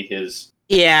recently his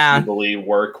Jubilee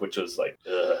work, which was like,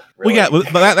 really? Well, yeah,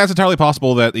 but that's entirely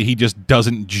possible that he just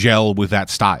doesn't gel with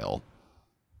that style.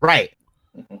 Right.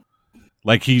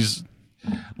 Like he's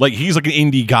like an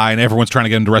indie guy and everyone's trying to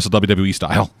get him to wrestle WWE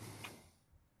style.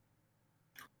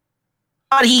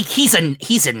 But he's a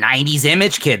 90s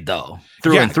Image kid though.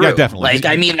 Through and through. Yeah, definitely. Like,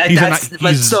 I mean,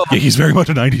 he's very much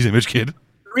a 90s Image kid.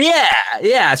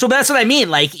 Yeah. So that's what I mean.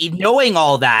 Like, knowing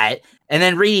all that and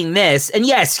then reading this, and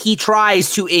yes, he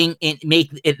tries to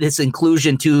make this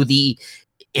inclusion to the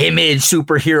Image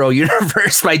superhero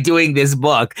universe by doing this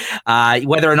book,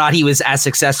 whether or not he was as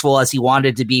successful as he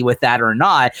wanted to be with that or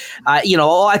not,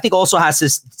 I think also has to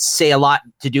say a lot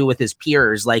to do with his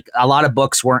peers. Like, a lot of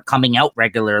books weren't coming out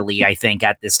regularly, I think,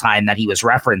 at this time that he was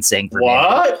referencing. For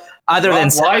what? Him. Other than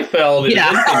Liefeld is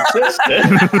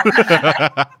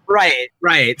inconsistent.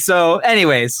 Right. So,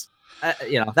 anyways.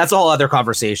 That's a whole other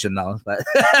conversation, though. But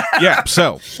yeah,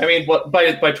 so I mean,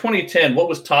 by 2010, what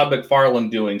was Todd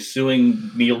McFarlane doing? Suing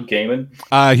Neil Gaiman?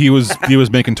 He was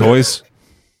making toys.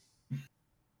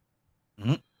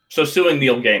 So suing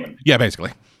Neil Gaiman. Yeah,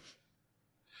 basically.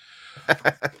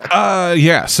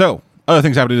 Yeah. So other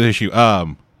things happened in this issue.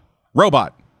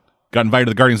 Robot got invited to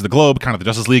the Guardians of the Globe, kind of the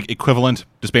Justice League equivalent.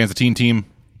 Disbands the teen team.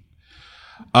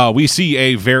 We see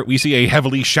a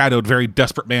heavily shadowed, very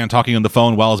desperate man talking on the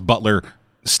phone while his butler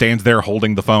stands there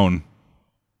holding the phone.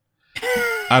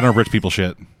 I don't know, rich people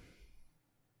shit.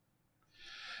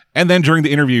 And then during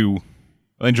the interview,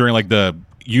 during like the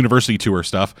university tour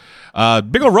stuff,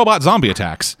 big old robot zombie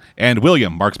attacks, and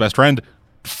William, Mark's best friend,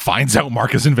 finds out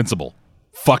Mark is invincible,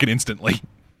 fucking instantly.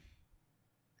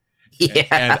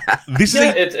 Yeah, and this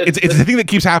it's the thing that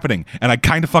keeps happening, and I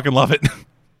kind of fucking love it.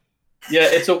 Yeah,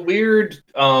 it's a weird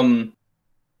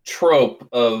trope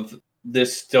of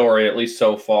this story, at least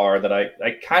so far, that I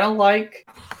kind of like.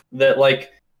 That,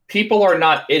 like, people are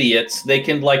not idiots. They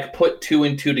can, like, put two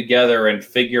and two together and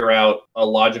figure out a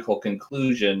logical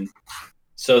conclusion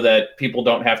so that people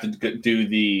don't have to do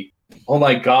the, oh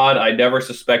my god, I never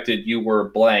suspected you were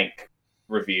blank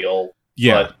reveal.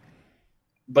 Yeah.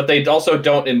 But they also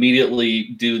don't immediately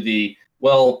do the,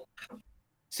 well,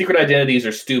 secret identities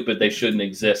are stupid, they shouldn't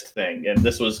exist thing. And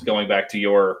this was going back to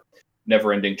your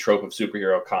never-ending trope of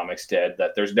superhero comics, Dead,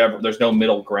 that there's no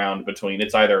middle ground between,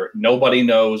 it's either nobody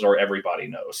knows or everybody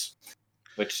knows,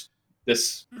 which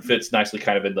this fits nicely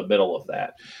kind of in the middle of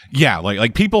that. Yeah,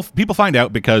 like people find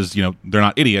out because, they're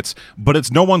not idiots, but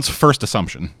it's no one's first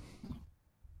assumption.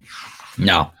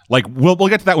 No. Like, we'll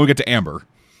get to that when we get to Amber.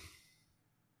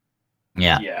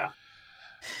 Yeah.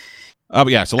 But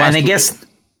yeah, so last and I guess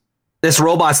this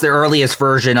robot's the earliest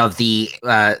version of the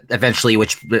eventually,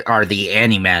 which are the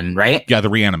Animen, right? Yeah, the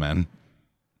Reanimen.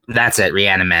 That's it,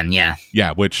 Reanimen. Yeah.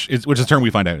 Yeah, which is a term we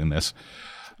find out in this.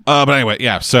 But anyway,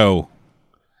 yeah. So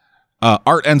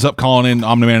Art ends up calling in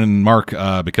Omni-Man and Mark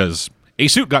because a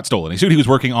suit got stolen. A suit he was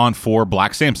working on for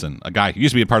Black Samson, a guy who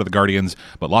used to be a part of the Guardians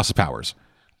but lost his powers.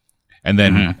 And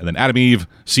then Adam Eve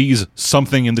sees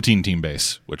something in the Teen Team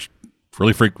base, which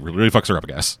really fucks her up,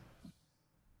 I guess.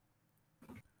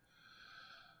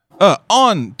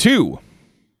 On to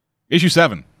issue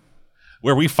 7,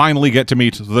 where we finally get to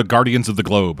meet the Guardians of the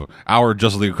Globe, our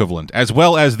Justice League equivalent, as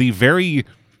well as the very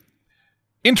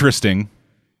interesting,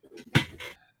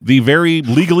 the very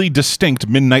legally distinct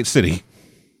Midnight City.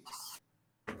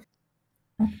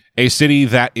 A city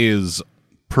that is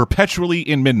perpetually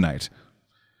in midnight,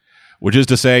 which is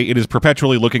to say it is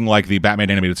perpetually looking like the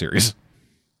Batman animated series.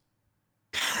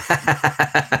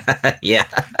 Yeah.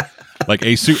 Like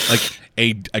a suit, like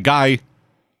a guy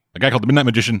called the Midnight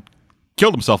Magician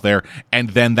killed himself there, and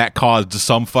then that caused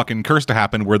some fucking curse to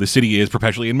happen where the city is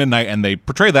perpetually in midnight, and they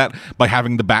portray that by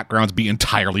having the backgrounds be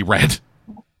entirely red.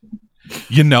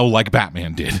 Like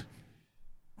Batman did.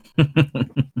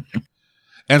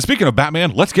 And speaking of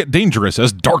Batman, let's get dangerous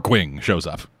as Darkwing shows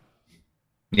up.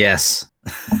 Yes.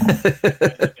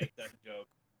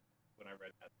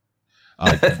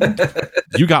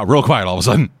 You got real quiet all of a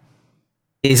sudden.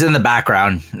 He's in the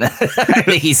background. I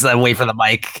think he's away from the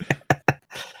mic.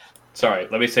 Sorry,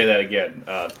 let me say that again.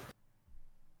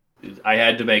 I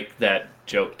had to make that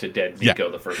joke to Dead Nico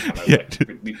the first time. I was Yeah. like,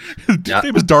 His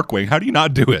name is Darkwing. How do you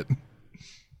not do it?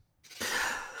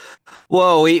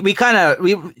 Whoa, we kind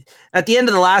of at the end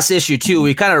of the last issue too,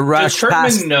 we kind of does rushed Kirkman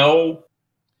past. know?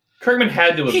 Kirkman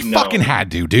had to have He known. fucking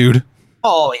had to, dude.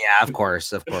 Oh yeah, of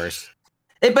course. But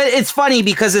it's funny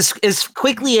because as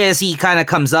quickly as he kind of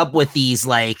comes up with these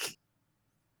like,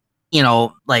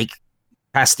 like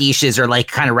pastiches or like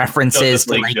kind of references Justice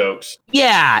to League like, jokes.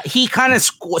 yeah, he kind of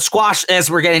squash as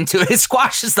we're getting to it,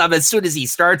 squashes them as soon as he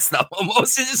starts them.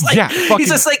 Almost, it's just like Yeah, he's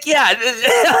just like,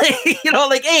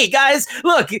 like, hey guys,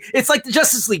 look, it's like the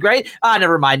Justice League, right?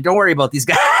 Never mind, don't worry about these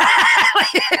guys.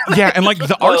 Yeah, and like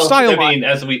the art style. I mean,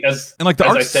 as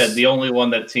I said, the only one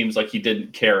that seems like he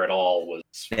didn't care at all was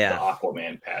the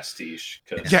Aquaman pastiche.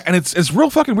 Yeah, and it's real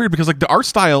fucking weird because like the art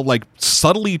style like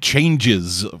subtly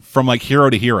changes from like hero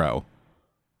to hero.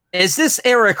 Is this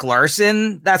Eric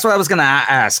Larson? That's what I was gonna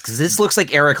ask. Because this looks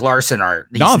like Eric Larson art.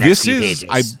 No, this is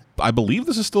I believe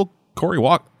this is still Cory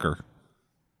Walker.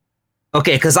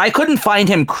 Okay, because I couldn't find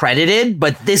him credited,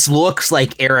 but this looks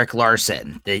like Eric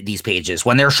Larson. These pages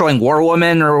when they're showing War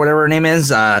Woman or whatever her name is,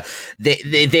 this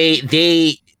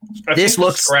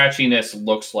looks scratchiness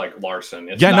looks like Larson.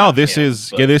 It's yeah, no, this him, is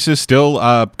this is still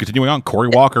continuing on Cory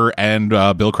Walker and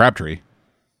Bill Crabtree.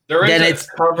 There is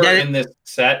a cover in this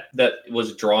set that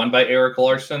was drawn by Eric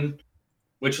Larson,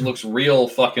 which looks real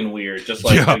fucking weird. Just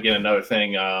like again another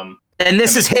thing. And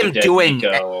this is him doing.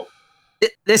 Nico.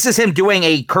 This is him doing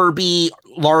a Kirby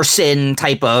Larson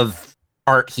type of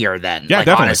art here. Then, yeah, like,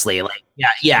 definitely. Honestly, like,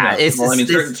 yeah. It's, well, I mean,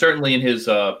 certainly in his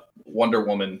Wonder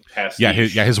Woman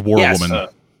pastiche. Yeah, his War Woman.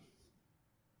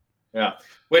 Yeah.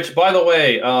 Which, by the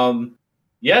way,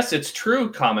 yes, it's true,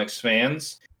 comics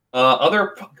fans.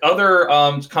 Other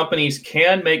companies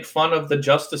can make fun of the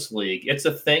Justice League. It's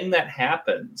a thing that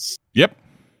happens. Yep.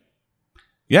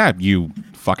 Yeah, you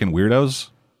fucking weirdos.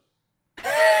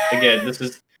 Again,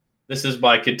 this is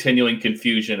my continuing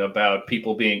confusion about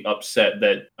people being upset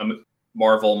that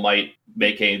Marvel might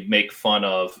make fun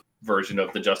of version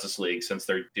of the Justice League since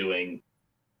they're doing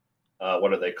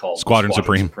what are they called? Squadron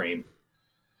Supreme.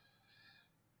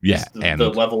 Yeah, and the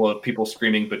level of people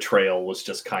screaming betrayal was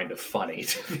just kind of funny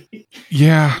to me.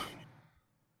 Yeah,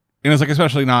 and it's like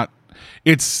especially not.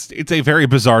 It's a very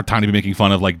bizarre time to be making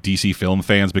fun of like DC film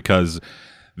fans because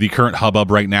the current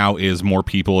hubbub right now is more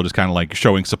people just kind of like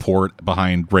showing support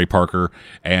behind Ray Parker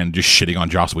and just shitting on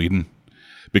Joss Whedon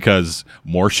because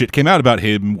more shit came out about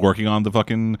him working on the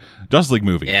fucking Justice League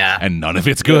movie. Yeah, and none of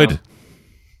it's good.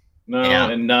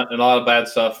 And a lot of bad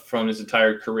stuff from his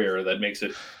entire career that makes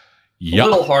it. A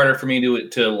little harder for me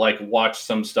to like watch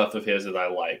some stuff of his that I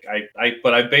like.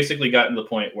 But I've basically gotten to the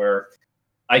point where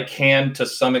I can, to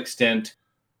some extent,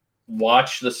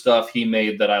 watch the stuff he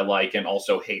made that I like and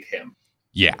also hate him.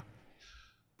 Yeah.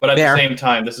 But at the same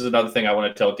time, this is another thing I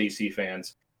want to tell DC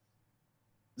fans.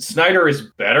 Snyder is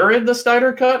better in the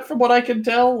Snyder Cut, from what I can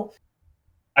tell.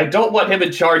 I don't want him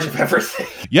in charge of everything.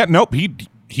 Yeah, nope.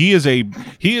 He is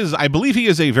I believe he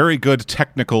is a very good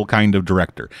technical kind of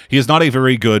director. He is not a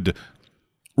very good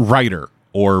writer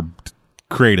or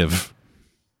creative.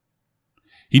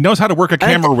 He knows how to work a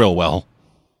camera real well.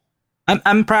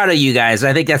 I'm proud of you guys.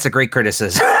 I think that's a great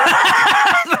criticism.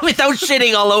 Without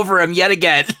shitting all over him yet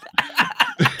again.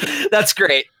 That's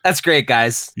great. That's great,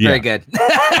 guys. Yeah. Very good.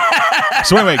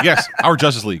 So anyway, yes, our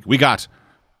Justice League. We got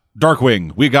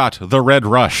Darkwing. We got the Red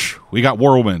Rush. We got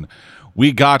War Woman.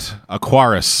 We got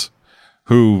Aquarius,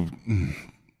 who...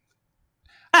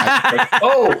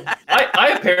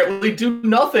 I apparently do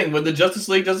nothing when the Justice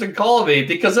League doesn't call me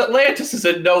because Atlantis is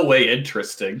in no way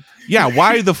interesting. Yeah,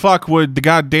 why the fuck would the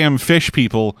goddamn fish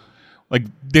people... Like,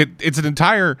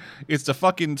 it's a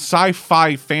fucking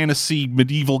sci-fi fantasy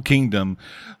medieval kingdom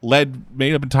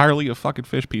made up entirely of fucking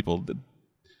fish people.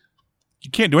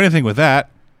 You can't do anything with that.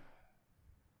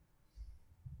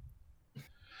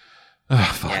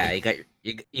 Fuck. Yeah,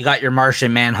 you got your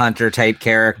Martian Manhunter type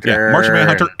character. Yeah, Martian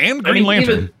Manhunter and Green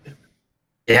Lantern.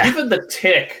 Even the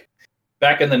Tick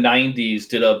back in the 90s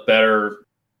did a better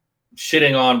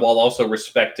shitting on while also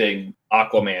respecting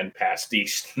Aquaman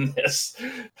pastiche than this.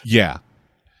 Yeah.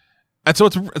 And so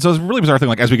it's a really bizarre thing,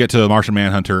 like as we get to Martian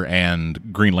Manhunter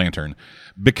and Green Lantern,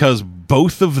 because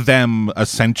both of them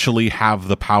essentially have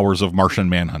the powers of Martian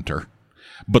Manhunter,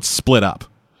 but split up.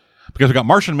 Because we got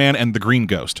Martian Man and the Green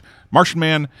Ghost. Martian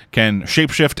Man can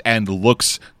shapeshift and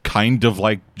looks kind of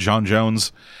like John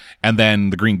Jones, and then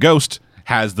the Green Ghost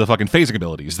has the fucking phasing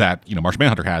abilities that Martian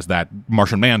Manhunter has that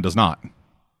Martian Man does not.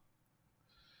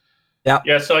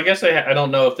 Yeah. So I guess I don't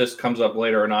know if this comes up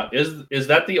later or not. Is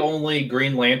that the only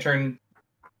Green Lantern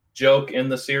joke in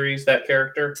the series? That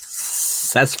character?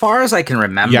 as far as I can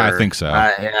remember. Yeah, I think so.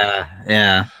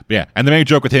 Yeah. Yeah, and the main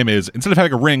joke with him is instead of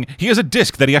having a ring, he has a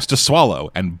disc that he has to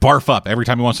swallow and barf up every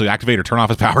time he wants to activate or turn off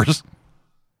his powers.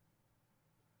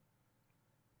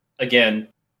 Again,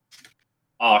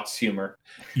 Ox humor.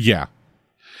 Yeah.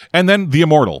 And then the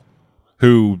Immortal,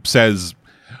 who says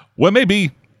what may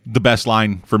be the best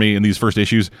line for me in these first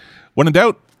issues: when in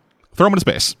doubt, throw him into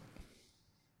space.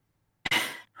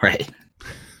 Right.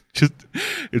 Just,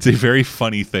 it's a very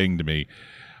funny thing to me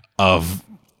of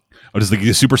just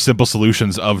the super simple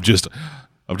solutions of just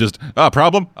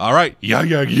problem. All right. Yeah.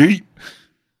 Yeet.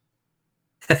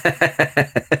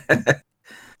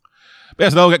 Yeah,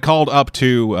 so they'll get called up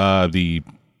to the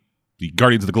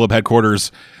Guardians of the Globe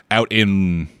headquarters out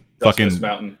in Dustless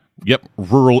Mountain. Yep,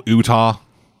 rural Utah.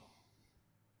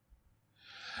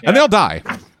 Yeah. And they'll die.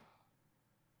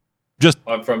 Just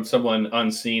from someone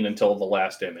unseen until the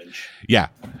last image. Yeah.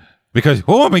 Because,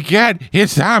 oh my God,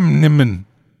 it's Omni-Man.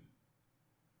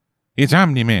 It's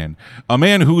Omni-Man. A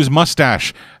man whose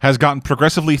mustache has gotten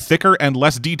progressively thicker and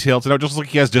less detailed, so now it just looks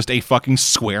like he has just a fucking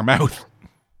square mouth.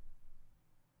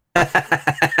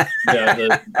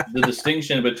 Yeah, the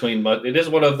distinction between it is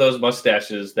one of those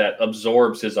mustaches that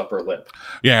absorbs his upper lip.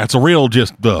 Yeah, it's a real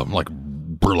just like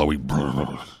burlowy.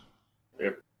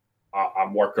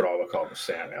 I'm working on the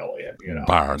Sam Elliott. You know,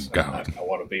 By God. I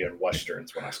want to be in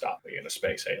westerns when I stop being a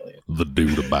space alien. The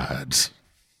dude abides.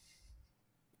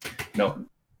 No,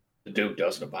 the dude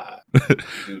doesn't abide. The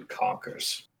dude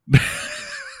conquers.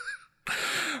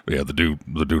 Yeah, the dude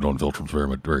on Viltrum's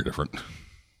very different.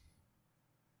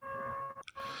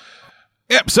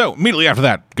 Yep, so immediately after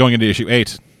that, going into issue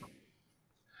 8,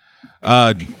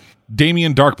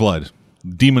 Damian Darkblood,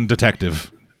 Demon Detective.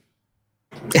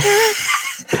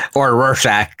 Or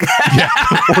Rorschach.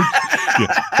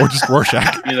 Or just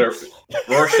Rorschach. Either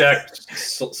Rorschach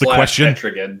 / question.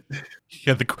 Etrigan.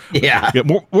 Yeah,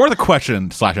 more the question /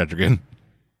 Etrigan.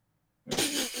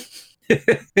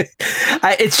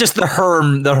 It's just the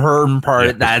Herm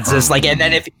part that's just like, and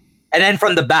then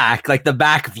from the back, like the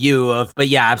back view of, but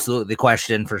yeah, absolutely the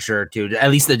question for sure too.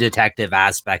 At least the detective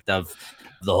aspect of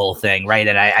the whole thing, right?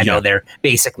 And I know they're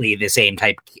basically the same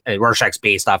type. Rorschach's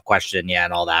based off question,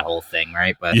 and all that whole thing,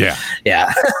 right? But yeah.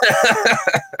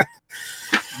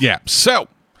 Yeah. So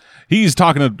he's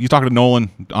talking to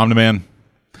Nolan, Omni-Man,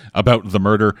 about the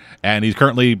murder, and he's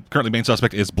currently main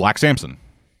suspect is Black Samson.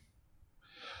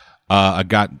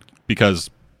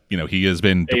 Because he has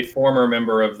been a former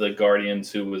member of the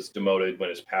Guardians who was demoted when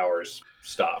his powers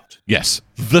stopped. Yes,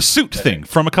 the suit thing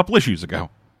from a couple issues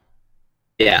ago.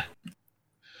 Yeah.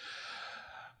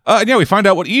 We find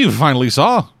out what Eve finally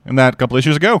saw in that couple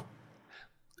issues ago.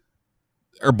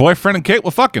 Her boyfriend and Kate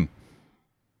were fucking.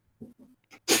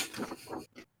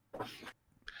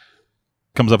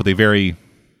 Comes up with a very,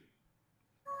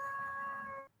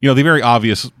 the very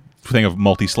obvious thing of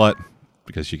multi-slut,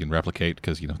 because she can replicate,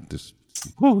 because, this,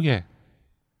 yeah.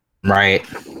 Right.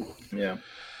 Yeah.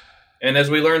 And as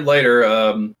we learned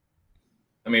later,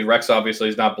 Rex obviously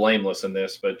is not blameless in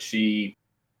this, but she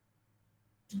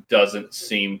doesn't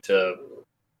seem to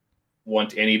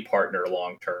want any partner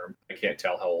long term. I can't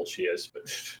tell how old she is, but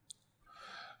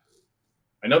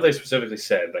I know they specifically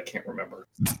said, but I can't remember.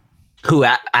 Who,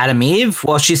 Adam Eve?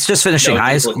 Well, she's just finishing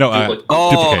high school.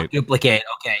 Duplicate.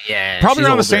 Okay, yeah. Probably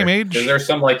around the same age. Is there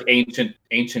some like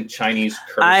ancient Chinese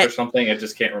curse or something? I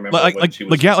just can't remember.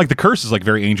 Like the curse is like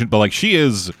very ancient, but like she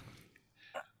was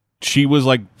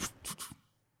like,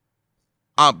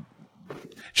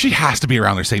 she has to be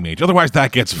around their same age. Otherwise,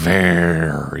 that gets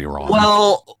very wrong.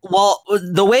 Well,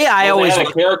 the way I always had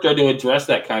a character to address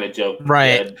that kind of joke,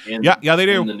 right? Yeah, they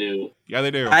do. They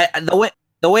do.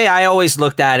 The way I always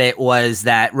looked at it was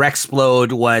that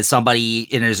Rexplode was somebody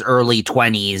in his early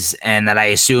 20s, and that I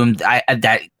assumed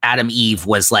that Adam Eve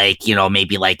was like,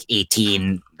 maybe like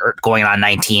 18 or going on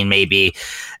 19, maybe,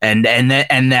 and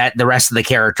that the rest of the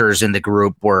characters in the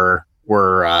group were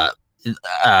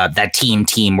that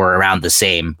team were around the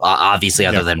same, obviously,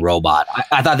 other than Robot.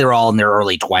 I thought they were all in their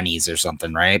early 20s or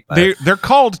something, right? But they're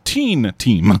called Teen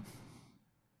Team.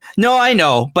 No, I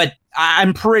know, but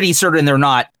I'm pretty certain they're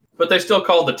not. But they still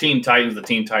call the Teen Titans in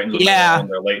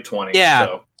their late 20s. Yeah.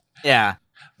 So. Yeah.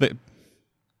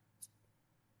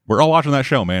 We're all watching that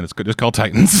show, man. It's just called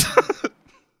Titans.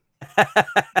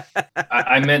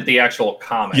 I meant the actual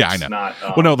comics. Yeah, I know. Not,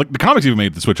 the comics even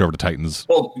made the switch over to Titans.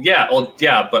 Well, yeah,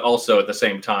 but also at the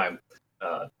same time,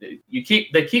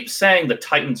 they keep saying the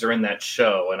Titans are in that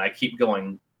show, and I keep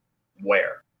going,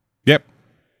 where? Yep.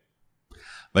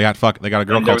 They got a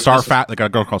girl called Starfire. They got a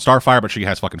girl called Starfire, but she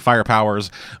has fucking fire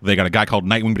powers. They got a guy called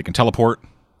Nightwing, but he can teleport.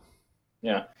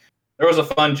 Yeah, there was a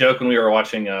fun joke when we were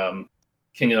watching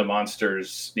King of the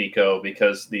Monsters, Nico,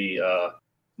 because the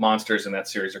monsters in that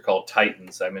series are called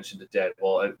Titans. I mentioned it dead.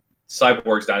 Well,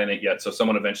 Cyborg's not in it yet, so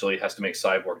someone eventually has to make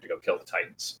Cyborg to go kill the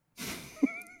Titans.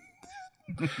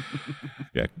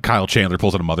 Yeah, Kyle Chandler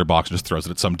pulls out a mother box and just throws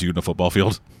it at some dude in a football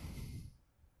field.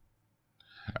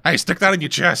 Hey, stick that in your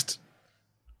chest.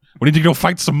 We need to go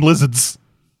fight some lizards.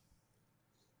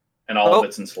 And all of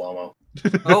it's in slow-mo.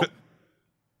 Oh.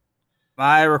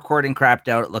 My recording crapped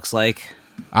out, it looks like.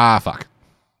 Ah, fuck.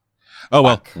 Oh,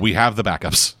 well, we have the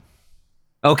backups.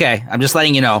 Okay, I'm just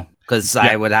letting you know, because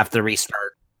I would have to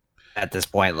restart at this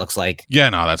point, it looks like. Yeah,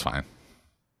 no, that's fine.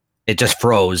 It just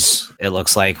froze, it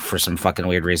looks like, for some fucking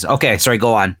weird reason. Okay, sorry,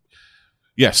 go on.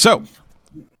 Yeah, so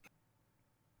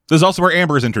this is also where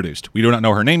Amber is introduced. We do not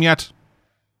know her name yet.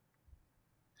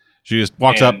 She just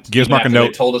walks up, gives Mark a note,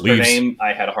 they told us leaves. her name.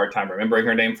 I had a hard time remembering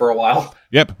her name for a while.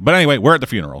 Yep, but anyway, we're at the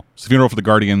funeral. It's the funeral for the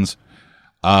Guardians,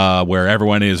 where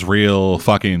everyone is real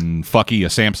fucking fucky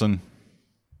as Samson.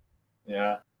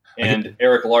 Yeah, and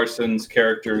Eric Larson's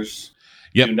characters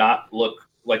do not look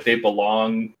like they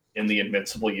belong in the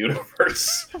Invincible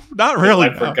universe. Not really.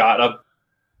 I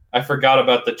forgot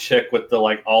about the chick with the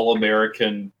like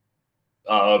all-American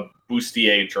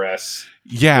bustier dress.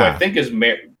 Yeah, who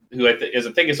I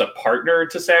think is a partner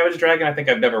to Savage Dragon. I think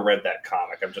I've never read that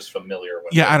comic. I'm just familiar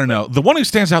with it. I don't know. The one who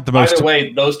stands out the most. Either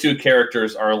way, those two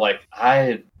characters are like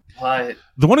The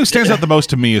one who stands out the most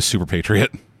to me is Super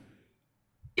Patriot.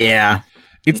 Yeah.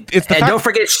 It's the and don't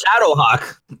forget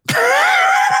Shadowhawk.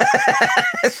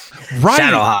 Right.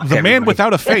 Shadowhawk, the man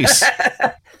without a face.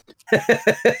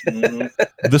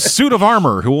 The suit of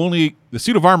armor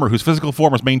whose physical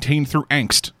form is maintained through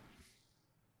angst.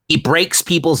 He breaks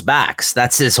people's backs.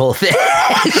 That's his whole thing.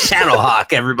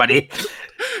 Shadowhawk, everybody.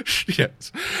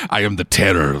 Yes. I am the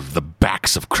terror of the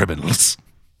backs of criminals.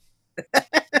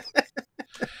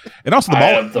 And also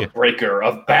I am the breaker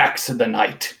of backs in the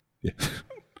night. Yeah.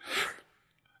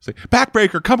 It's like,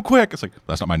 Backbreaker, come quick. It's like,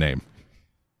 that's not my name.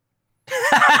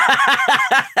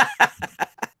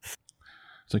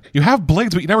 It's like, you have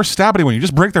blades, but you never stab anyone. You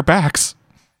just break their backs.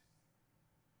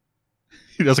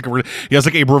 He has like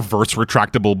a reverse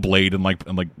retractable blade and he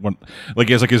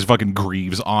has like his fucking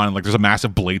greaves on, and like there's a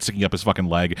massive blade sticking up his fucking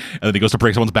leg, and then he goes to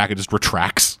break someone's back and just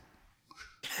retracts.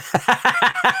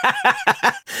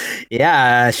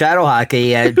 Yeah,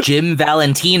 Shadowhawk, Jim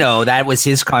Valentino, that was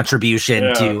his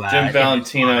contribution to Jim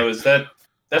Valentino.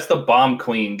 That's the Bomb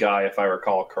Queen guy, if I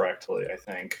recall correctly, I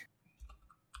think.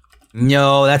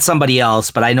 No, that's somebody else,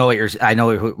 but I know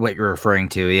what you're referring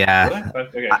to. Yeah.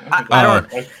 Really? Okay. I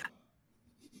don't.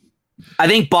 I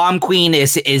think Bomb Queen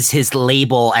is his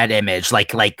label at Image,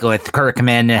 like with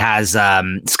Kirkman it has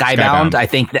Skybound.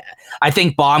 I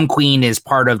think Bomb Queen is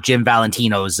part of Jim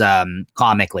Valentino's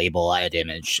comic label at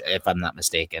Image, if I'm not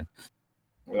mistaken.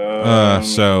 We have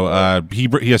Shadow.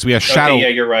 Okay, yeah,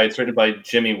 you're right. It's written by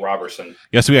Jimmy Robertson.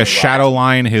 Yes, we have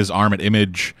Shadowline, his arm at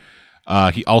Image.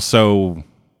 He also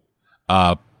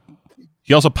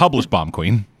published Bomb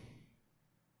Queen.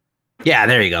 Yeah,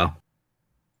 there you go.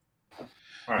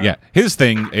 Right. Yeah, his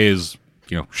thing is,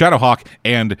 Shadowhawk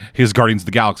and his Guardians of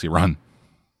the Galaxy run.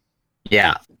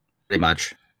 Yeah, pretty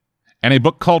much. And a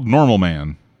book called Normal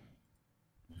Man,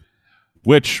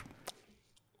 which,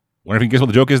 wonder if you can guess what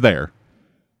the joke is there.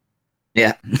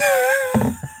 Yeah.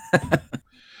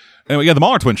 Anyway, the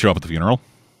Mauler twins show up at the funeral.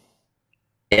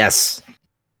 Yes.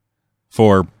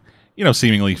 For,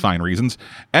 seemingly fine reasons.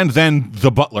 And then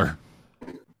the butler.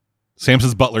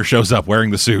 Samson's butler shows up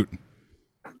wearing the suit.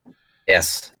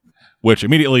 Yes. Which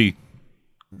immediately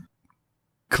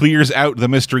clears out the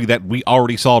mystery that we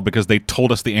already solved because they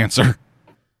told us the answer.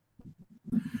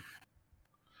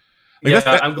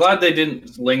 I'm glad they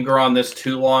didn't linger on this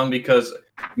too long, because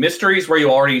mysteries where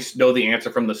you already know the answer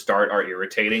from the start are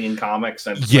irritating in comics.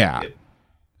 And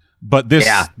but this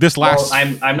last.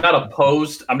 Well, I'm not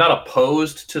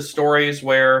opposed to stories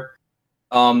where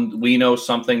we know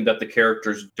something that the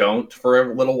characters don't for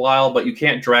a little while, but you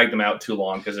can't drag them out too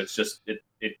long because it's just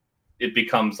it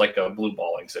becomes like a blue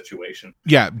balling situation.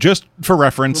 Yeah, just for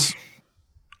reference,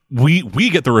 we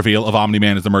get the reveal of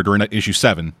Omni-Man as the murderer in issue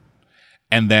 7,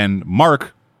 and then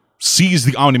Mark sees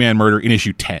the Omni-Man murder in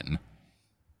issue 10.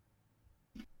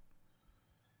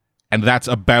 And that's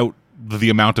about the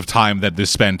amount of time that is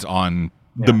spent on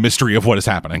the mystery of what is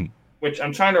happening. Which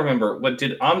I'm trying to remember. What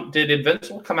did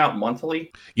Invincible come out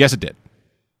monthly? Yes, it did.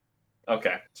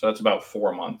 Okay, so that's about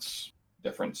 4 months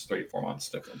difference, 3-4 months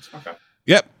difference. Okay.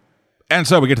 Yep. And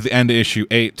so we get to the end of issue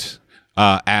 8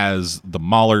 as the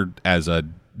Mauler, as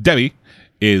Debbie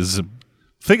is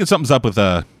thinking something's up with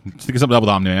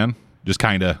Omni-Man, just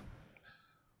kind of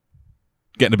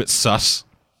getting a bit sus.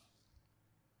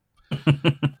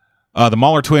 The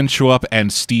Mauler twins show up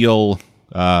and steal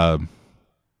the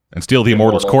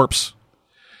Immortal's corpse.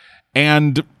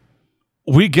 And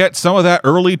we get some of that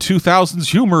early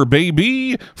 2000s humor,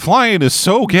 baby. Flying is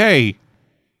so gay.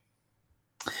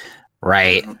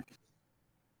 Right.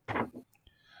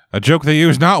 A joke they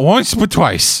use not once, but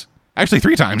twice. Actually,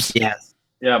 3 times. Yes.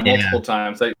 Yeah, multiple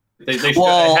times. They should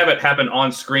have it happen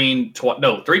on screen.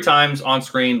 3 times on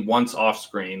screen, once off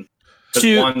screen.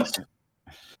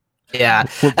 Yeah.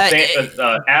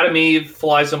 Adam Eve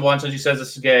flies him once and she says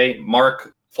this is gay.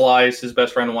 Mark flies his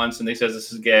best friend once and he says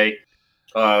this is gay.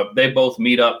 They both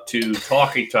meet up to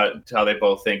talk how they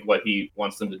both think what he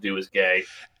wants them to do is gay.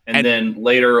 And then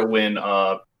later when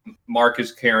Mark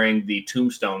is carrying the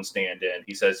tombstone stand-in,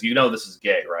 he says, "You know this is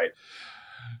gay, right?"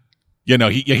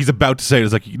 He's about to say it.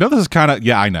 It's like, this is kind of,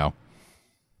 I know.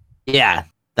 Yeah,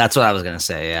 that's what I was going to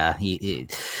say. Yeah.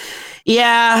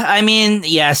 Yeah, I mean,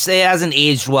 yes, it hasn't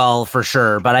aged well for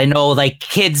sure, but I know like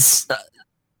kids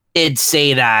did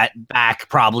say that back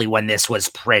probably when this was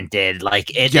printed,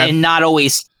 and not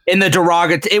always in the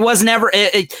derogatory. It was never.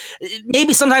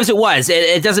 Maybe sometimes it was.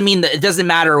 It doesn't mean that it doesn't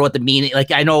matter what the meaning.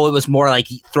 Like I know it was more like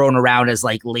thrown around as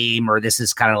like lame or this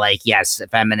is kind of like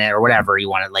effeminate or whatever you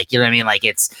want to like. You know what I mean? Like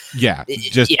it's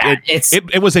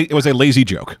it was a lazy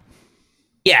joke.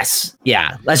 Yes.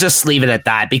 Yeah. Let's just leave it at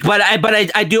that. But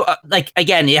I do like,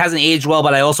 again, it hasn't aged well,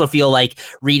 but I also feel like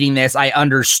reading this, I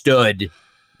understood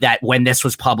that when this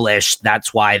was published,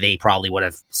 that's why they probably would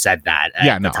have said that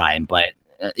at the time. But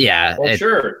Well,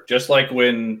 sure. Just like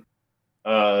when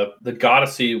the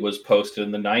Goddessy was posted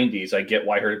in the 90s, I get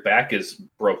why her back is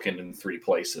broken in 3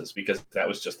 places because that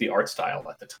was just the art style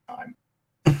at the time.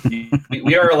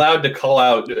 We are allowed to call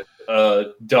out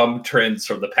dumb trends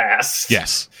from the past.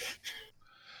 Yes.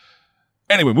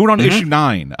 Anyway, moving on to issue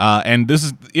 9, and this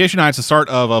is issue 9. It's the start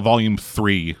of volume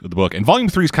 3 of the book, and volume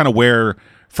 3 is kind of where,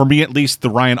 for me at least, the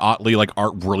Ryan Ottley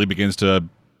art really begins to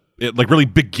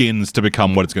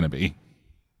become what it's going to be.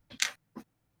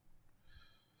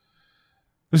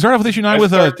 We start off with issue 9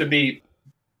 with a. Okay,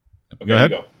 go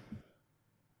ahead.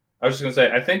 I was just going to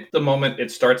say, I think the moment it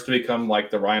starts to become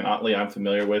like the Ryan Ottley I'm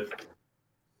familiar with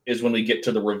is when we get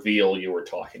to the reveal you were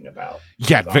talking about.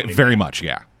 Yeah, very much.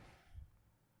 Yeah.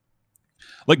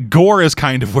 Like, gore is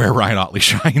kind of where Ryan Ottley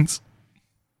shines.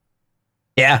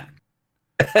 Yeah.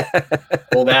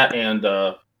 Well, that and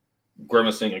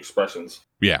grimacing expressions.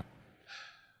 Yeah.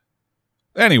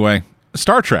 Anyway,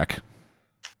 Star Trek.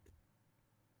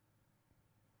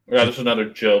 Yeah, this is another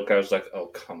joke. I was like, oh,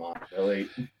 come on, really?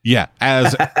 Yeah,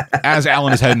 as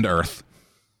Alan is heading to Earth.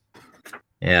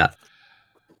 Yeah.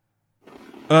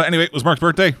 Anyway, it was Mark's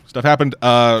birthday. Stuff happened.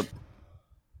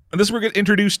 And this is where we get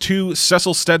introduced to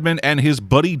Cecil Stedman and his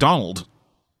buddy Donald.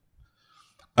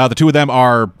 The two of them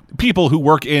are people who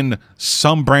work in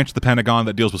some branch of the Pentagon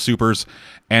that deals with supers,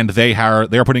 and they are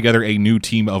putting together a new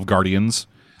team of Guardians,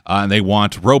 and they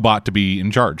want Robot to be in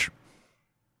charge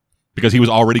because he was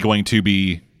already going to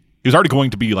be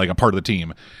like a part of the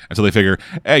team, and so they figure,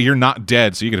 hey, you're not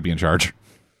dead, so you got to be in charge.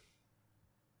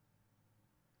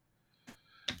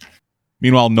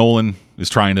 Meanwhile, Nolan is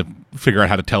trying to figure out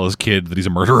how to tell his kid that he's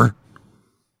a murderer.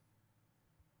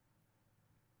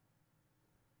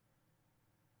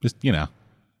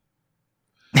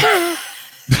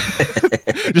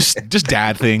 Just, just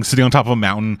dad things, sitting on top of a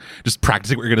mountain, just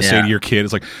practicing what you're going to say to your kid.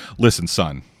 It's like, listen,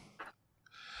 son,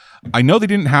 I know they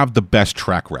didn't have the best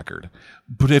track record,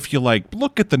 but if you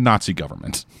look at the Nazi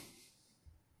government,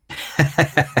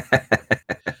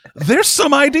 there's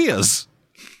some ideas.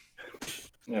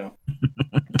 Yeah.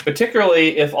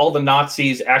 Particularly if all the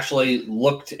Nazis actually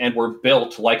looked and were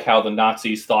built like how the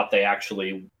Nazis thought they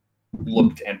actually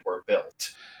looked and were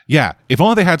built. Yeah, if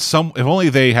only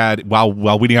they had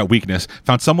while weeding out weakness,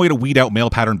 found some way to weed out male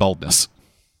pattern baldness.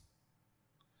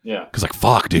 Yeah. Because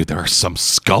fuck, dude, there are some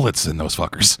skullets in those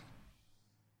fuckers.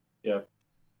 Yeah.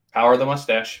 Power of the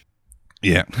mustache.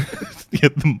 Yeah.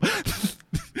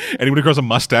 Anyone who grows a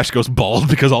mustache goes bald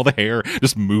because all the hair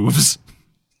just moves.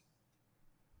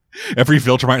 Every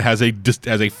Viltrumite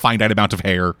has a finite amount of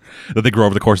hair that they grow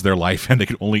over the course of their life, and they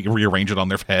can only rearrange it on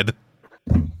their head.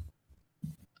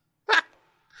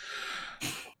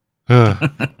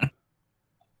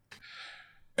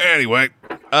 Anyway,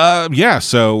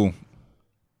 so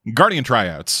Guardian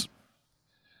tryouts.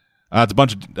 It's a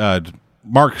bunch of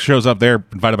Mark shows up there,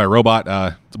 invited by Robot.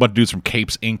 It's a bunch of dudes from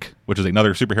Capes Inc., which is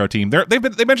another superhero team. They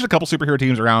mentioned a couple superhero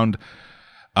teams around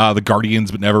the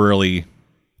Guardians, but never really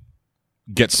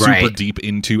get super deep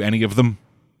into any of them.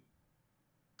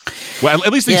 Well,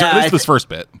 at least this first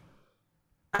bit.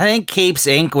 I think Capes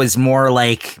Inc. was more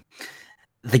like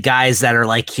the guys that are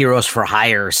like heroes for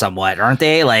hire somewhat, aren't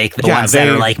they? Like the ones they,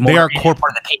 that are like more they are for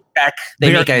the paycheck.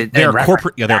 They are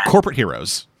corporate. Yeah, they're corporate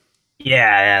heroes.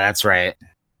 Yeah, that's right.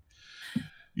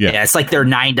 Yeah, it's like they're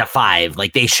 9 to 5.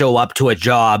 Like they show up to a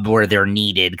job where they're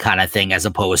needed, kind of thing, as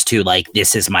opposed to like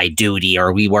this is my duty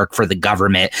or we work for the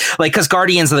government. Like because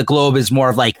Guardians of the Globe is more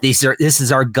of like this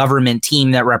is our government team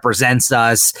that represents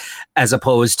us, as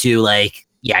opposed to like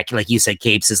like you said,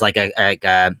 Capes is like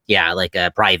a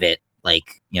private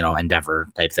endeavor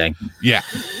type thing. Yeah.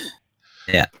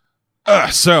 Yeah.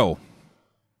 So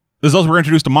this is also we're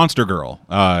introduced to Monster Girl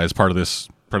as part of this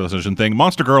decision thing.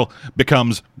 Monster Girl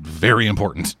becomes very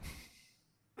important.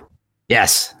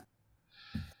 Yes.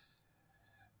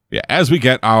 Yeah, as we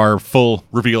get our full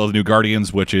reveal of the new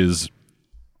Guardians, which is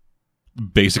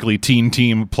basically Teen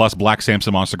Team plus Black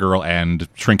Samson, Monster Girl, and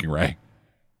Shrinking Ray.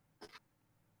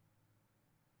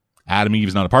 Adam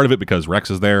Eve's not a part of it because Rex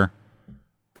is there.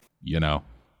 Yeah.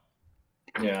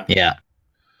 Yeah.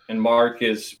 And Mark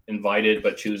is invited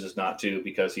but chooses not to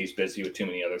because he's busy with too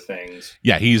many other things.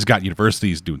 Yeah, he's got university,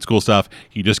 he's doing school stuff.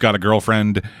 He just got a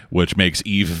girlfriend, which makes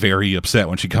Eve very upset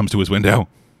when she comes to his window.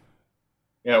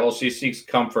 Yeah, well, she seeks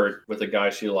comfort with a guy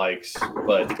she likes,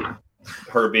 but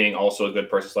her being also a good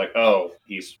person is like, oh,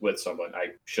 he's with someone.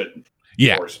 I shouldn't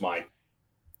force my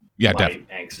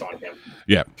angst on him.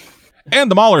 Yeah.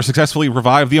 And the Mauler successfully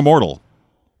revived the Immortal.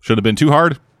 Should have been too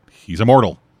hard. He's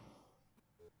immortal.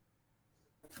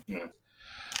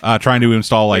 Trying to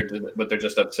install but they're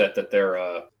just upset that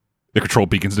their control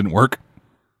beacons didn't work.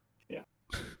 Yeah,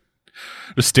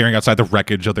 just staring outside the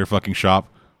wreckage of their fucking shop.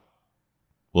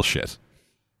 Well, shit.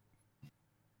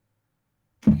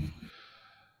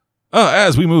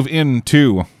 As we move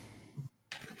into,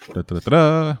 let's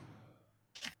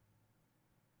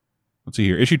see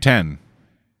here, issue 10.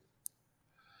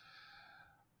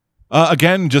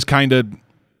 Again, just kind of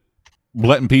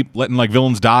letting like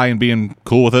villains die and being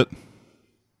cool with it.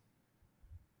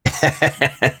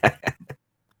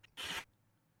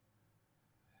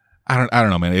 I don't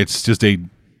know, man. It's just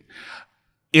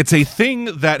it's a thing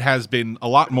that has been a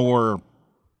lot more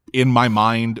in my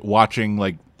mind watching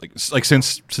like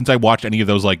since I watched any of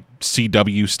those like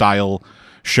CW style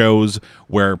shows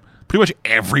where pretty much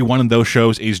everyone in those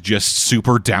shows is just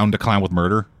super down to clown with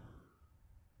murder.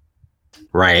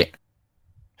 Right.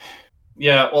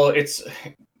 Yeah, well, it's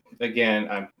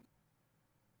again,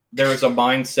 there was a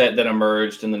mindset that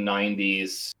emerged in the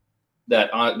 90s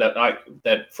that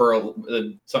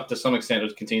to some extent it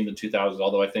was continued in the 2000s,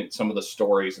 although I think some of the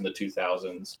stories in the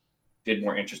 2000s did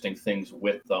more interesting things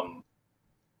with them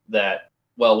that,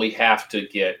 well, we have to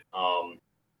get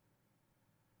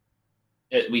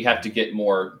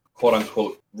more quote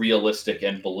unquote realistic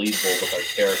and believable with our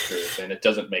characters, and it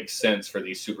doesn't make sense for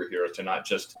these superheroes to not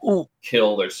just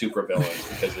kill their supervillains,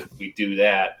 because if we do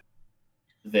that,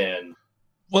 then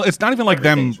it's not even like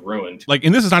them ruined. Like,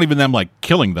 and this is not even them like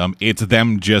killing them. It's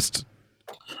them just.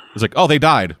 It's like, oh, they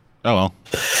died. Oh well.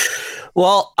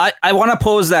 Well, I want to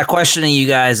pose that question to you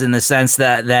guys in the sense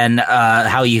that then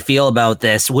how you feel about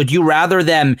this. Would you rather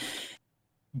them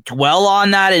dwell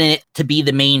on that and it to be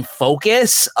the main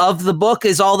focus of the book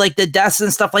is all like the deaths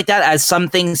and stuff like that, as some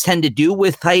things tend to do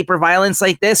with hyperviolence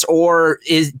like this, or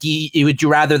would you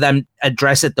rather them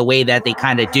address it the way that they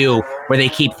kind of do, where they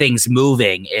keep things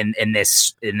moving in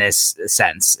this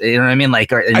sense? You know what I mean?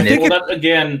 Like,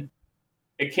 again,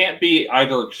 it can't be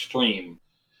either extreme,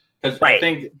 because I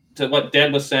think to what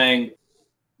Dad was saying,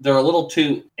 they're a little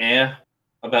too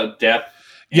about death.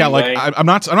 Yeah, anyway. like I'm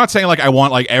not saying like I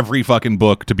want like every fucking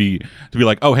book to be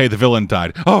like, oh hey, the villain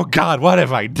died. Oh god, what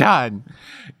have I done?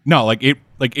 No, like it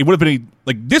would have been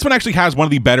like this one actually has one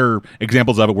of the better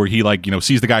examples of it, where he like, you know,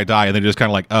 sees the guy die and then just kind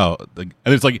of like, oh, like,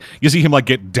 and it's like you see him like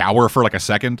get dour for like a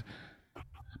second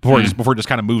before it just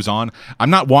kind of moves on. I'm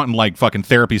not wanting like fucking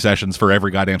therapy sessions for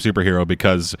every goddamn superhero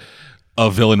because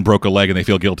a villain broke a leg and they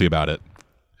feel guilty about it.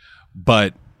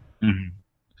 But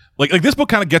like this book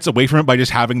kind of gets away from it by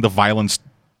just having the violence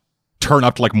turn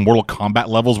up to like Mortal Kombat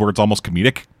levels where it's almost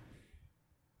comedic.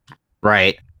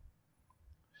 Right.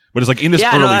 But it's like in this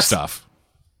early stuff.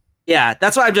 Yeah,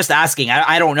 that's what I'm just asking.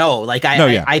 I don't know. Like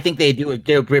I think they do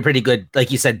a pretty good,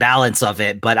 like you said, balance of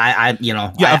it. But I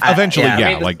eventually,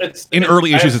 I mean, like in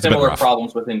early issues, it's a bit rough.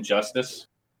 Problems with Injustice,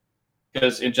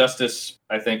 because Injustice,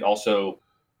 I think, also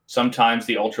sometimes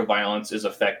the ultra violence is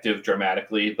effective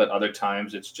dramatically, but other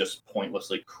times it's just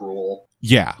pointlessly cruel.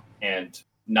 Yeah, and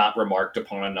not remarked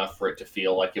upon enough for it to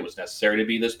feel like it was necessary to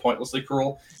be this pointlessly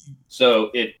cruel. So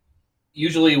it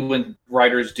usually, when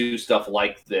writers do stuff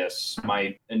like this,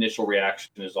 my initial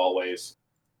reaction is always,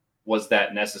 was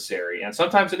that necessary? And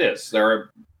sometimes it is. There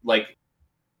are, like,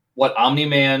 what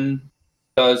Omni-Man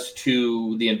does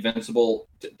to the Invincible,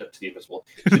 to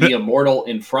the Immortal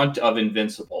in front of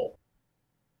Invincible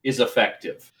is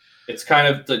effective. It's kind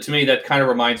of, to me, that kind of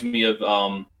reminds me of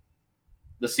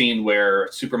the scene where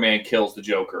Superman kills the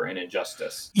Joker in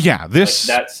Injustice. Yeah, this...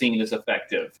 Like, that scene is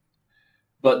effective.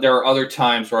 But there are other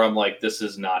times where I'm like, this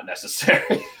is not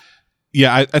necessary.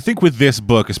 Yeah, I think with this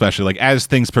book, especially, like, as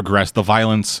things progress, the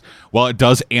violence, while it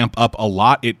does amp up a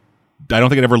lot, I don't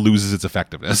think it ever loses its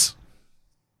effectiveness.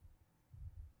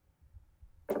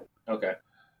 Okay.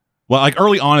 Well, like,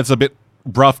 early on, it's a bit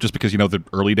rough just because, the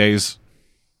early days.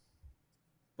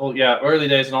 Well, yeah, early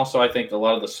days, and also I think a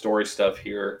lot of the story stuff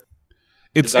here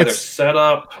is either set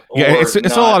up or it's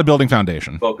a lot of building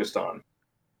foundation. Focused on.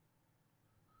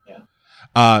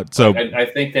 So I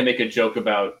think they make a joke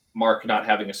about Mark not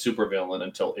having a supervillain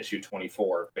until issue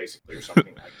 24, basically, or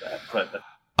something like that.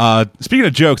 But speaking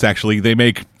of jokes, actually, they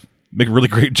make a really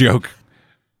great joke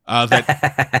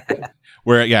that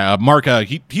where Mark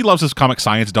he loves his Comic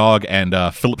Science dog, and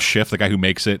Philip Schiff, the guy who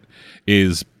makes it,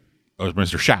 is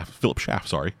Mr. Schaff, Philip Schaff,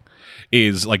 sorry,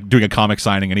 is like doing a comic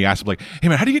signing, and he asks him like, "Hey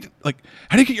man, how do you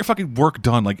get your fucking work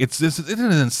done? Like it's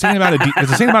an insane amount of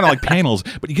it's the same amount of like panels,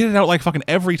 but you get it out like fucking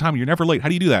every time. You're never late. How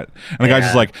do you do that?" And the guy's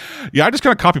just like, "Yeah, I just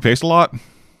kind of copy paste a lot."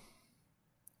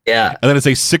 Yeah, and then it's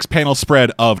a 6-panel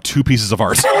spread of 2 pieces of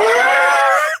art.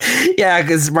 Yeah,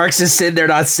 because Mark's just sitting there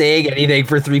not saying anything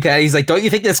for 3 panels. He's like, "Don't you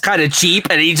think that's kind of cheap?"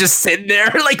 And he's just sitting there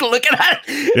like looking at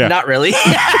it. Yeah. Not really.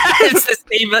 It's the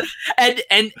same.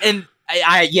 And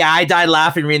I died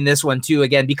laughing reading this one too,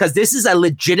 again, because this is a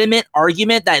legitimate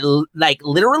argument that like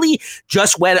literally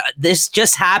this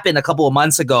just happened a couple of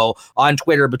months ago on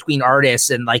Twitter between artists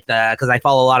and like because I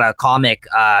follow a lot of comic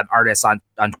artists on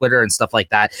Twitter and stuff like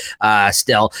that.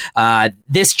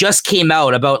 This just came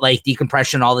out about like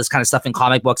decompression, all this kind of stuff in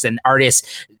comic books, and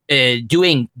artists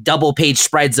doing double page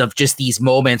spreads of just these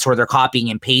moments where they're copying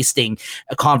and pasting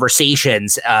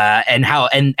conversations, and how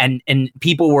and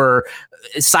people were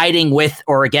siding with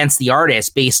or against the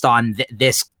artist based on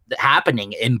this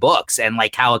happening in books, and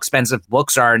like how expensive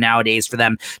books are nowadays for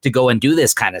them to go and do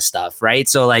this kind of stuff, right?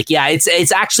 So like, yeah,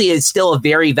 it's still a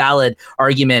very valid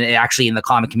argument actually in the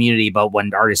comic community about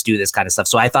when artists do this kind of stuff.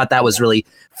 So I thought that was really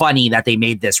funny that they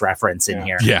made this reference in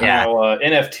here. Yeah. Now,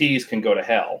 NFTs can go to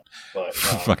hell, but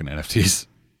fucking NFTs.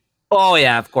 Oh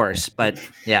yeah, of course, but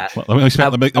yeah. Well, let me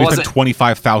spend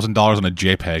 $25,000 on a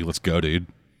JPEG. Let's go, dude.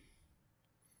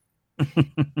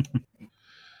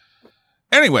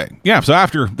 Anyway, yeah, so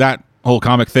after that whole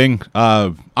comic thing,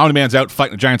 Omni-Man's out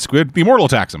fighting a giant squid. The Immortal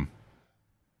attacks him.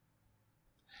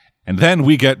 And then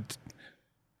we get...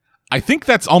 I think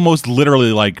that's almost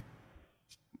literally like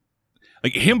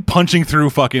him punching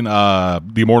through fucking the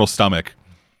Immortal's stomach.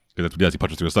 Because that's what he does. He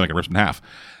punches through his stomach and rips it in half.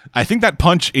 I think that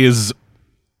punch is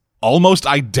almost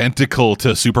identical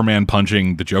to Superman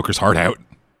punching the Joker's heart out.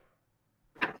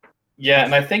 Yeah,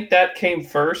 and I think that came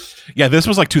first. Yeah, this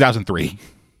was like 2003.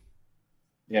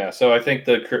 Yeah, so I think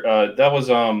that was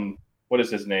what is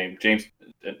his name? James,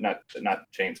 not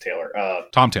James Taylor.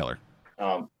 Tom Taylor.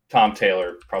 Tom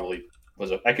Taylor probably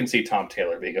was. I can see Tom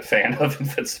Taylor being a fan of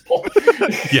Invincible.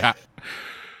 Yeah.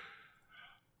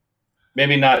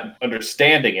 Maybe not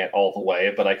understanding it all the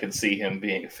way, but I can see him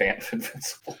being a fan of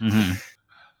Invincible. Mm-hmm.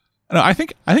 No, I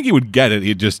think he would get it.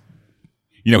 He just,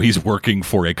 he's working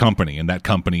for a company, and that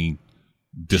company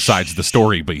decides the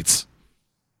story beats.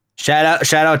 Shout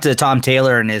out to Tom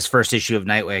Taylor in his first issue of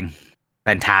Nightwing.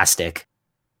 Fantastic.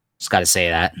 Just got to say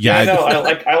that. Yeah, I know.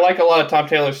 I like a lot of Tom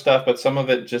Taylor stuff, but some of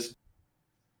it just.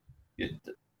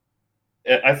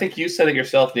 I think you said it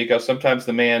yourself, Nico. Sometimes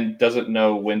the man doesn't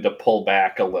know when to pull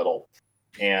back a little,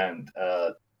 and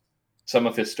some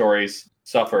of his stories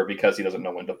suffer because he doesn't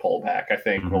know when to pull back. I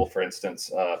think, well, for instance,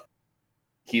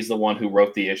 he's the one who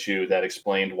wrote the issue that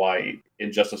explained why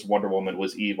Injustice Wonder Woman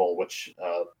was evil, which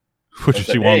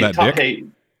she wanted that dick.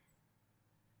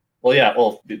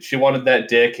 She wanted that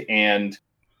dick, and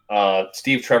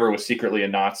Steve Trevor was secretly a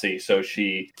Nazi, so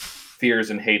she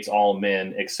fears and hates all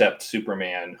men except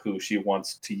Superman, who she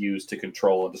wants to use to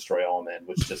control and destroy all men,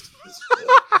 which just is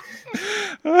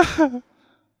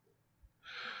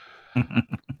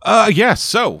yeah,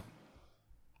 so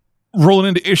rolling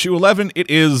into issue 11, we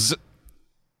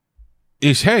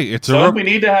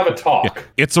need to have a talk. Yeah,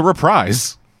 it's a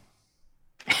reprise.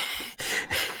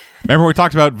 Remember we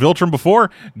talked about Viltrum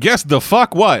before? Guess the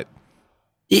fuck what?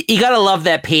 You gotta love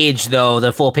that page, though,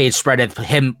 the full page spread of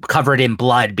him covered in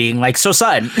blood, being like, "So,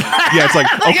 son." Yeah, it's like,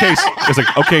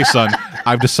 okay, son,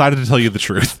 I've decided to tell you the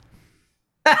truth.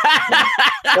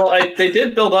 Well, they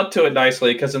did build up to it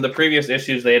nicely, because in the previous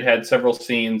issues they had several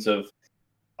scenes of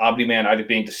Omni-Man either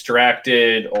being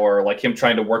distracted or like him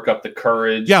trying to work up the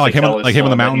courage. Yeah, like him in the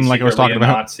that mountain, he's like I was secretly talking a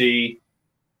about. Nazi.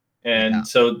 And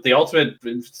so the ultimate,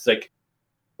 it's like,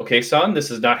 okay, son,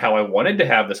 this is not how I wanted to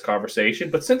have this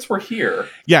conversation, but since we're here.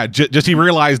 Yeah, just he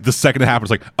realized the second it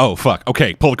happened, it's like, oh, fuck,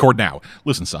 okay, pull the cord now.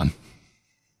 Listen, son.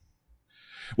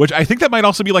 Which I think that might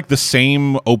also be like the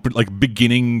same open, like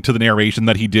beginning to the narration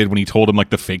that he did when he told him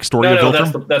like the fake story of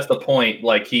Viltrum. That's the point.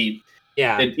 Like like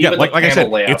I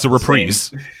said, it's a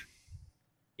reprise.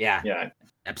 Yeah,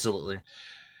 absolutely.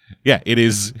 Yeah, it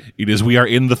is. We are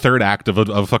in the third act of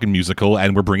a fucking musical,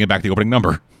 and we're bringing back the opening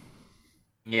number.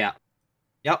 Yeah.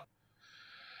 Yep.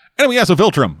 Anyway, yeah. So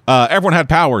Viltrum, everyone had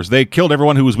powers. They killed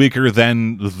everyone who was weaker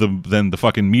than the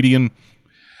fucking median,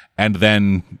 and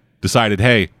then decided,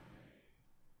 hey,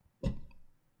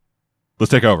 let's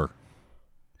take over.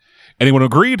 Anyone who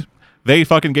agreed, they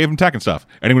fucking gave him tech and stuff.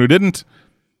 Anyone who didn't,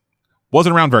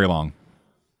 wasn't around very long.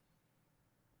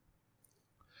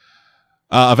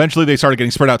 Eventually, they started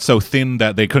getting spread out so thin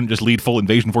that they couldn't just lead full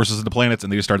invasion forces into planets,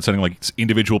 and they just started sending like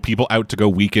individual people out to go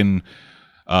weaken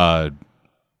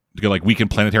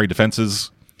planetary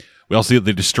defenses. We also see that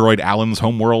they destroyed Alan's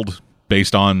homeworld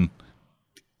based on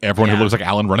everyone who looks like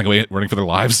Alan running for their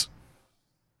lives.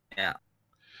 Yeah.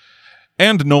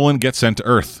 And Nolan gets sent to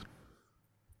Earth,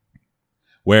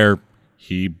 where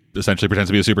he essentially pretends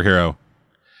to be a superhero,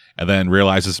 and then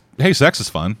realizes, hey, sex is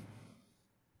fun.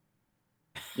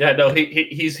 Yeah, no,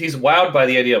 he's wowed by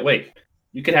the idea. Wait,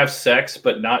 you can have sex,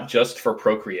 but not just for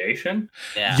procreation?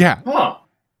 Yeah. Huh.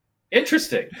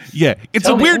 Interesting. Yeah, it's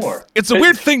Tell a me weird more. it's a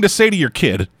weird thing to say to your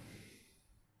kid.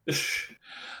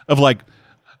 Of like,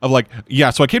 yeah,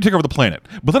 so I came to take over the planet,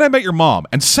 but then I met your mom,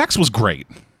 and sex was great.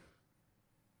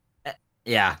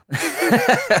 Yeah.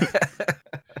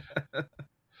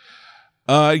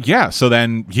 Yeah. So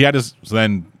then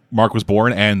Mark was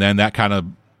born, and then that kind of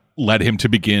led him to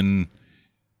begin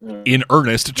in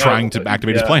earnest trying to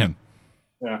activate his plan.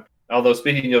 Yeah. Although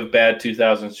speaking of bad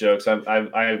 2000s jokes,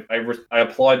 I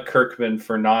applaud Kirkman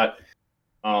for not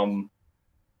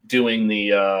doing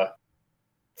the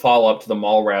follow up to the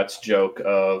Mallrats joke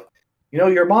of,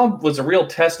 your mom was a real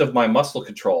test of my muscle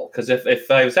control, because if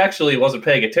I wasn't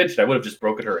paying attention, I would have just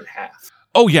broken her in half.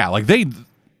 Oh yeah, like they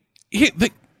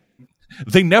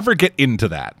never get into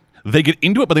that. They get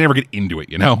into it, but they never get into it.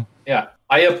 Yeah,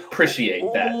 I appreciate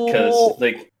that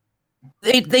because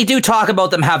they do talk about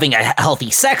them having a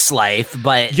healthy sex life,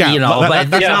 but that's what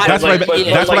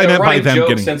I meant by them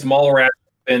getting. Since Mallrats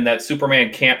and that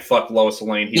Superman can't fuck Lois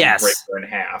Lane, he would break her in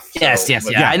half. So,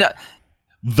 yeah, I know.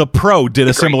 The Pro did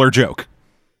a similar joke.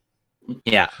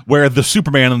 Yeah. Where the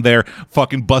Superman in there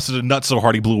fucking busted a nut so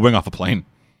hard he blew a wing off a plane.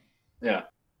 Yeah.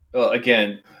 Well,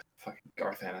 again, fucking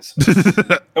Garth Ennis.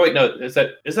 Oh wait, no, is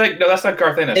that no? That's not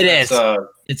Garth Ennis.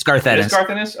 It's Garth Ennis. It's Garth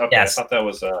Ennis. Okay, yes. I thought that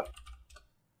was.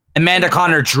 Amanda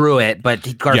Connor drew it,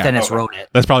 but Garth Ennis wrote it.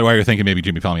 That's probably why you're thinking maybe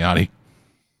Jimmy Palmiotti.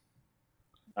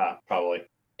 Probably.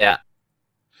 Yeah.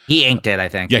 He inked it, I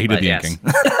think. Yeah, he did the inking.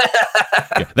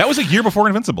 Yeah, that was a year before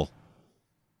Invincible.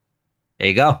 There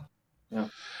you go.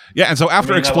 Yeah, and so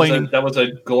after explaining... That was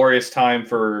a glorious time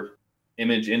for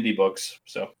Image indie books,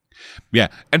 so... Yeah,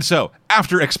 and so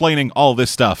after explaining all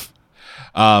this stuff,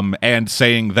 and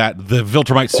saying that the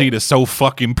Viltrumite seed is so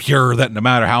fucking pure that no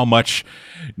matter how much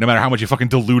you fucking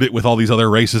dilute it with all these other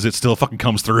races, it still fucking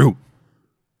comes through.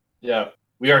 Yeah,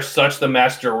 we are such the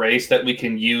master race that we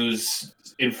can use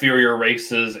inferior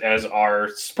races as our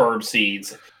sperm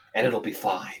seeds, and it'll be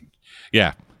fine.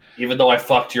 Yeah. Even though I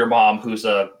fucked your mom, who's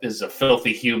is a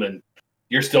filthy human,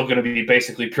 you're still going to be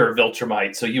basically pure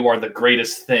Viltrumite, so you are the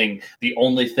greatest thing, the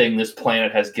only thing this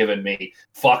planet has given me.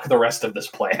 Fuck the rest of this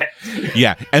planet.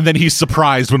 Yeah, and then he's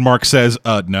surprised when Mark says,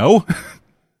 no.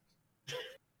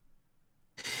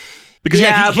 Because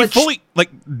he fully,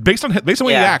 based on the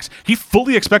way he acts, he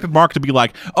fully expected Mark to be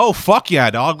like, oh, fuck yeah,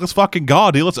 dog, let's fucking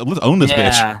go, dude, let's own this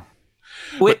bitch.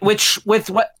 Which with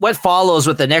what follows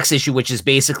with the next issue, which is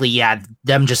basically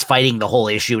them just fighting the whole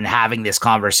issue and having this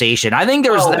conversation. I think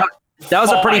there was that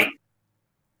was a pretty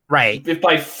right. If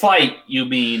by fight you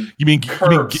mean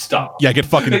curb stop. Yeah, get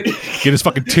his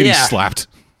fucking titties slapped.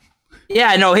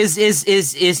 Yeah, no, he's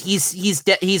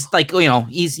like,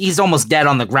 he's almost dead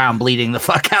on the ground, bleeding the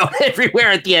fuck out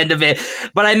everywhere at the end of it.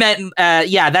 But I meant,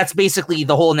 that's basically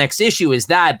the whole next issue is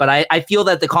that. But I feel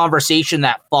that the conversation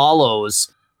that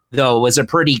follows, though, was a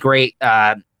pretty great,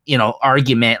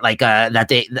 argument like that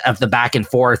they of the back and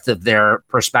forth of their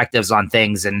perspectives on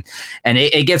things, and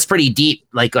it gets pretty deep,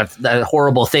 like the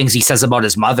horrible things he says about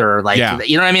his mother, like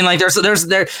you know what I mean, like there's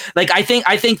like I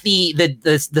think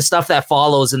the stuff that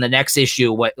follows in the next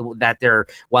issue,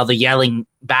 while they're yelling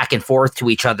back and forth to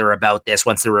each other about this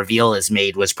once the reveal is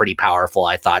made, was pretty powerful.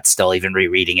 I thought, still even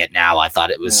rereading it now, I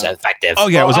thought it was effective. I'm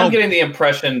getting the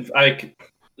impression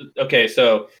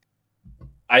so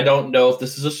I don't know if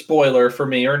this is a spoiler for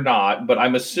me or not, but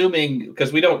I'm assuming,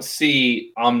 because we don't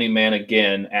see Omni-Man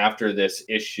again after this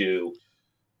issue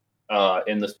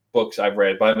in the books I've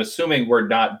read, but I'm assuming we're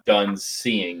not done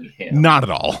seeing him. Not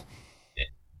at all.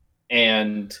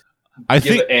 And I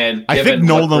think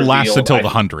Nolan lasts until the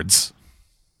hundreds.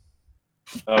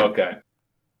 Okay.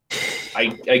 I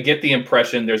get the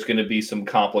impression there's going to be some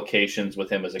complications with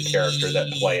him as a character that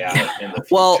play out in the future.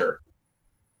 Well,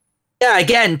 yeah,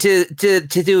 again, to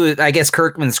do, I guess,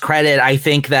 Kirkman's credit, I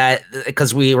think that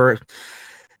because I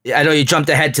know you jumped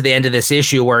ahead to the end of this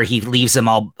issue where he leaves him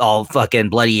all fucking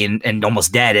bloody and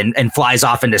almost dead and flies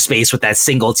off into space with that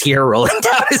single tear rolling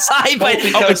down his eye. But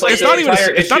it's not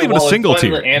even a single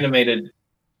tear. Animated.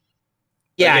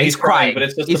 Yeah, he's crying, but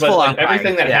it's just about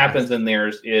everything that happens in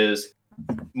there is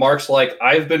Mark's like,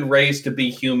 I've been raised to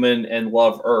be human and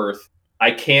love Earth.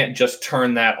 I can't just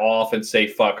turn that off and say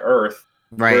fuck Earth.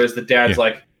 Right. Whereas the dad's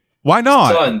like, why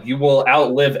not? Son, you will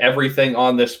outlive everything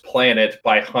on this planet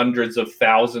by hundreds of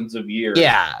thousands of years.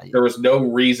 Yeah. There was no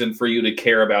reason for you to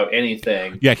care about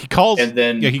anything. Yeah, he calls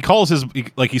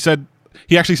he said,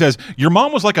 he actually says, your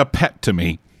mom was like a pet to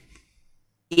me.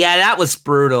 Yeah, that was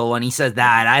brutal when he said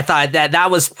that. I thought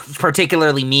that was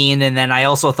particularly mean. And then I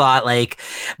also thought,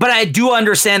 but I do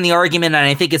understand the argument, and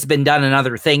I think it's been done in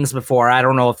other things before. I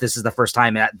don't know if this is the first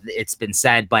time it's been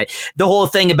said, but the whole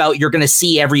thing about you're going to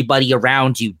see everybody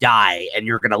around you die and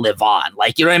you're going to live on.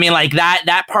 You know what I mean? Like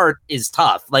that part is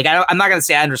tough. I'm not going to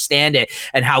say I understand it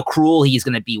and how cruel he's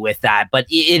going to be with that, but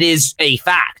it is a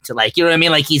fact. You know what I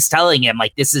mean? Like he's telling him,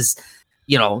 this is...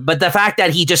 but the fact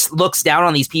that he just looks down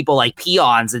on these people like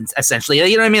peons, and essentially,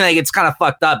 you know what I mean? Like it's kind of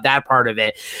fucked up, that part of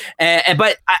it.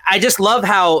 But I just love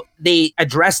how they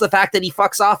address the fact that he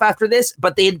fucks off after this,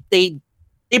 but they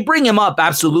bring him up,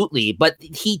 absolutely, but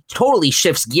he totally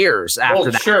shifts gears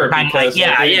after that. Sure, because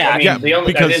I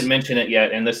because didn't mention it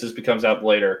yet, and this comes out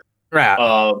later.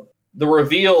 Right. The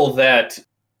reveal that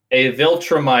a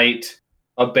Viltrumite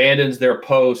abandons their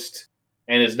post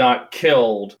and is not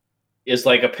killed is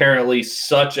apparently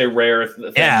such a rare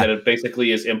thing that it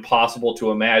basically is impossible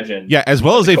to imagine. Yeah, as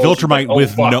well as a Viltrumite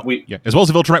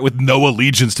with no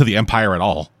allegiance to the Empire at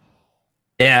all.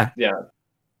 Yeah. Yeah.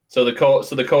 So the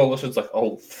coalition's like,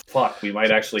 oh fuck, we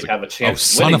might actually have a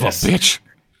chance. Oh, son of a bitch.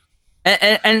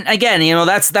 And again,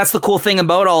 that's the cool thing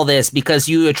about all this, because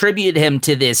you attribute him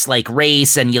to this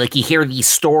race, and you hear these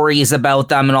stories about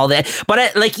them and all that.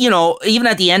 But even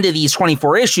at the end of these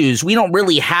 24 issues, we don't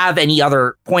really have any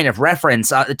other point of reference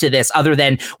to this other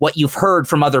than what you've heard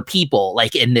from other people,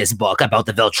 in this book about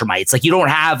the Viltrumites. You don't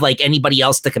have anybody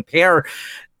else to compare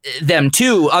them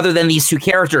to other than these two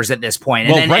characters at this point.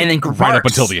 And right up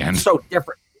until the end. So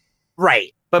different,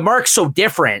 right? But Mark's so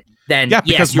different than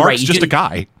because Mark's just a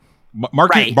guy.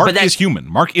 Mark is human.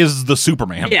 Mark is the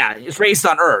Superman. Yeah, it's raised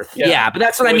on Earth. Yeah, but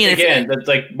that's what I mean. Again, that's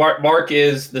Mark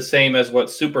is the same as what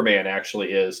Superman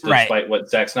actually is, despite what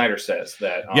Zack Snyder says.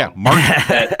 That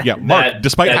Mark,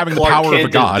 despite having the power of a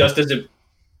god,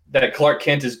 that Clark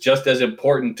Kent is just as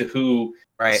important to who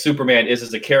Superman is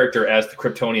as a character as the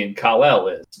Kryptonian Kal-El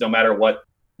is, no matter what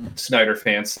Snyder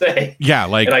fans say. Yeah,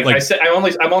 I'm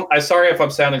sorry if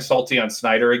I'm sounding salty on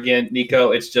Snyder again,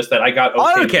 Nico. It's just that I got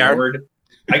boomered.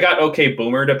 I got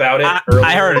boomered about it earlier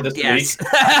I heard this week.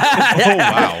 Oh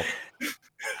wow!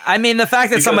 I mean, the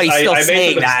fact that somebody's still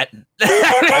saying that.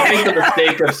 I made the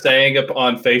mistake of saying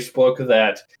on Facebook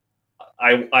that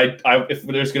I if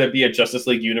there's going to be a Justice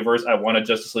League universe, I want a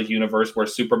Justice League universe where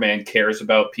Superman cares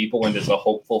about people and is a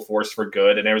hopeful force for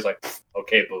good. And everyone's like,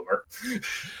 okay, boomer.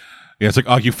 Yeah, it's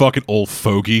oh, you fucking old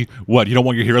fogey. What, you don't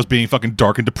want your heroes being fucking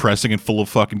dark and depressing and full of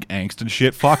fucking angst and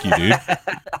shit? Fuck you, dude.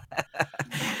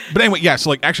 But anyway, yeah,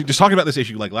 so actually just talking about this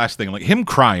issue, last thing, him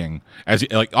crying as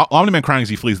Omni-Man crying as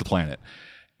he flees the planet,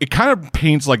 it kind of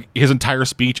paints his entire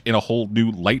speech in a whole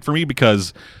new light for me,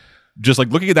 because just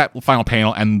looking at that final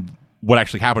panel and what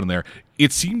actually happened in there,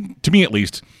 it seemed, to me at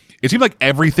least, it seemed like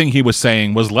everything he was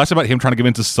saying was less about him trying to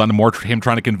convince his son and more him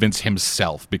trying to convince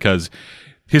himself, because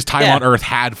his time on Earth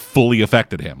had fully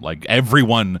affected him.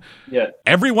 Everyone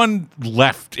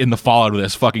left in the fallout of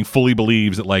this fucking fully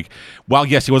believes that, while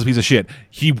yes, he was a piece of shit,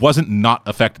 he wasn't not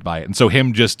affected by it. And so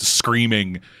him just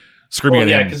screaming, screaming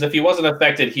at him. Because if he wasn't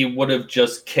affected, he would have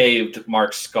just caved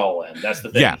Mark's skull in. That's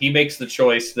the thing. Yeah. He makes the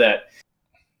choice that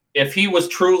if he was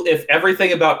true, if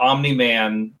everything about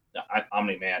Omni-Man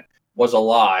was a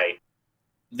lie,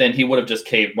 then he would have just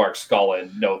caved Mark's skull in,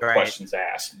 no questions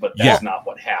asked. But that's not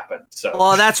what happened. So,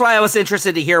 well, that's why I was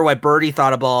interested to hear what Birdie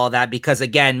thought about all that, because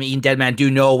again, me and Deadman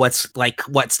do know what's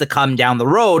to come down the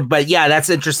road. But yeah, that's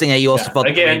interesting that you also felt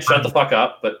again, shut the fuck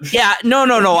up. But yeah, no,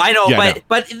 I know, Yeah,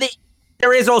 but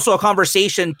there is also a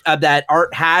conversation that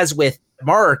Art has with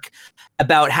Mark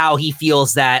about how he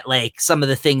feels that like some of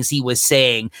the things he was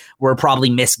saying were probably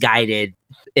misguided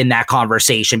in that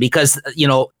conversation, because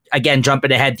again,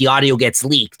 jumping ahead, the audio gets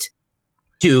leaked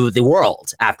to the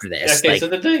world after this. Okay, so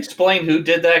did they explain who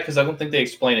did that? Because I don't think they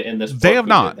explain it in this book. They have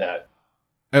not. That.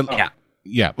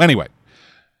 Yeah. Anyway,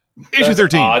 issue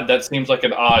 13. Odd. That seems like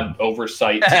an odd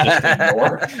oversight to just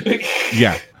ignore.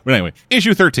 Yeah. But anyway,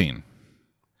 issue 13.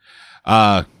 We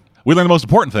learned the most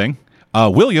important thing.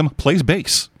 William plays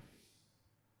bass.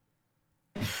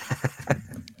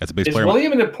 That's a bass player. Is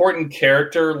William an important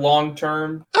character long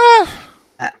term?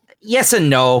 Yes and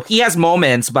no. He has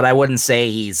moments, but I wouldn't say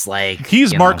he's like...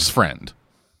 He's Mark's friend.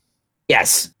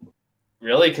 Yes.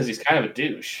 Really? Because he's kind of a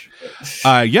douche.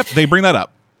 Yep, they bring that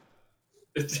up.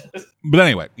 But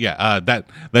anyway, that's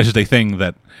just a thing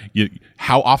that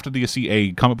how often do you see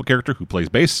a comic book character who plays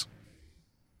bass?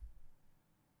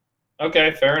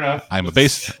 Okay, fair enough. I'm a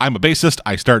bassist.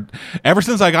 Ever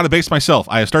since I got a bass myself,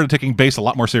 I started taking bass a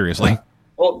lot more seriously.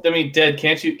 Well, I mean, Dead,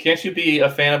 can't you be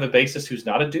a fan of a bassist who's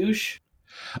not a douche?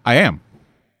 I am.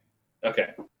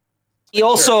 Okay. He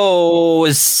also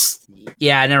is...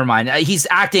 Yeah, never mind. He's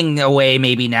acting away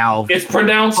maybe now. It's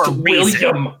pronounced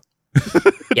William.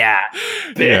 Yeah.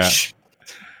 Bitch.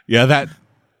 Yeah, that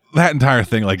entire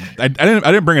thing, like I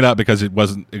didn't bring it up because it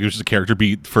was just a character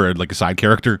beat for like a side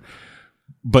character,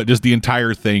 but just the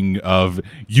entire thing of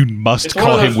you must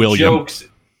call him William. Jokes.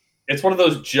 It's one of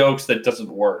those jokes that doesn't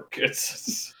work.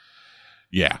 It's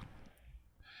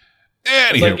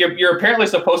Anywho. like you're apparently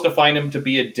supposed to find him to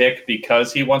be a dick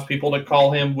because he wants people to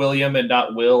call him William and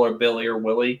not Will or Billy or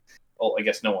Willie. Well, I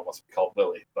guess no one wants to be called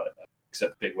Willie, but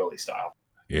except Big Willie style.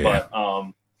 Yeah.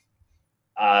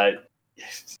 But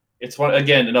it's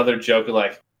another joke of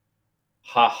like,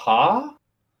 ha.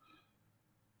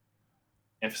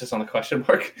 Emphasis on the question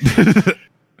mark.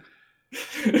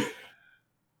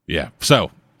 Yeah.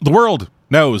 So the world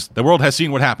has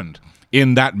seen what happened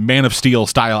in that Man of Steel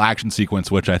style action sequence,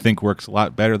 which I think works a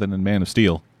lot better than in Man of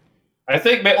Steel. I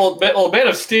think Man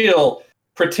of Steel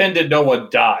pretended no one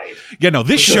died. Yeah, no,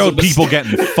 this showed people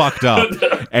getting fucked up,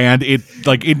 and it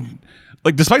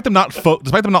despite them not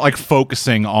like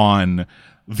focusing on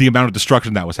the amount of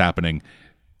destruction that was happening,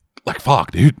 like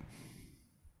fuck, dude.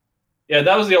 Yeah,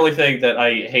 that was the only thing that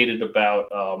I hated about.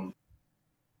 I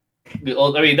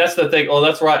mean, that's the thing. Oh,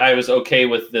 that's why I was okay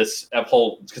with this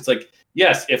whole. Because, like,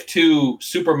 yes, if two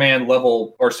Superman and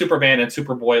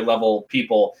Superboy level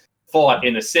people fought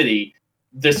in a city,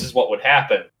 this is what would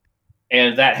happen,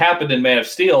 and that happened in Man of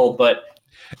Steel. But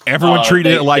everyone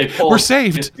treated it like we're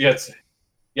saved.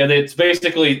 It's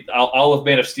basically all of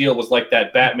Man of Steel was like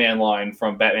that Batman line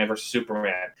from Batman vs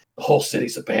Superman. The whole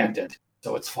city's abandoned,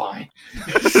 so it's fine.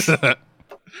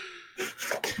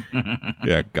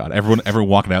 Yeah, God, everyone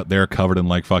walking out there covered in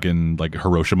like fucking like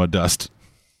Hiroshima dust.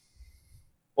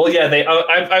 Well, yeah,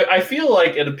 I feel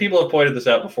like, and people have pointed this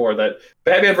out before, that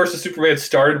Batman vs Superman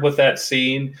started with that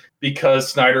scene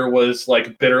because Snyder was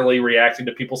like bitterly reacting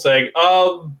to people saying,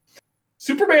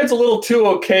 Superman's a little too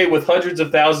okay with hundreds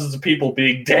of thousands of people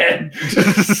being dead.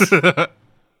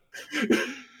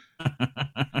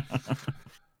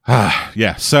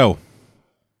 Yeah, so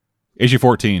issue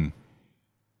 13.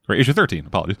 Or issue 13,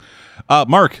 apologies.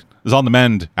 Mark is on the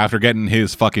mend after getting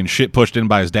his fucking shit pushed in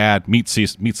by his dad. Meets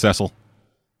Cecil.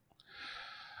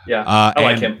 Yeah, I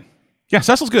like him. Yeah,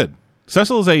 Cecil's good.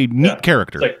 Cecil is a neat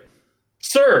character. It's like,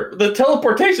 sir, the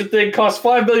teleportation thing costs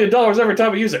 $5 million every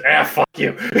time we use it. Fuck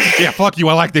you. Yeah, fuck you.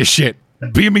 I like this shit.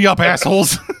 Beam me up,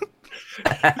 assholes.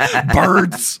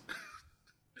 Birds.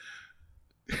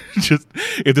 Just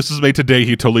if this was made today,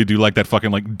 he'd totally do like that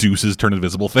fucking like Deuces turn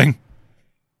invisible thing.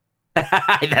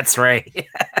 That's right.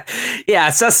 Yeah,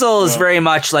 Cecil is very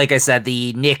much, like I said,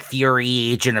 the Nick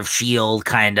Fury, Agent of S.H.I.E.L.D.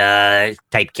 kind of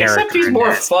type character. Except he's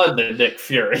more fun than Nick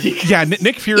Fury. Yeah,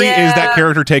 Nick Fury is that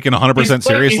character taken 100%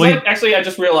 seriously. Actually, I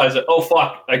just realized it. Oh,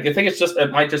 fuck. I think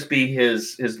it might just be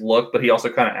his look, but he also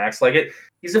kind of acts like it.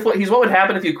 He's what would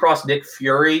happen if you cross Nick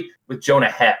Fury with Jonah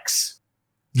Hex.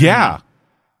 Yeah.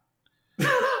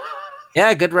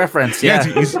 Yeah, good reference. Yeah,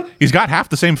 he's got half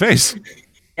the same face.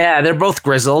 Yeah, they're both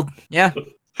grizzled. Yeah.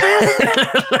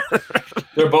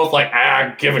 They're both like,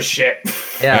 give a shit.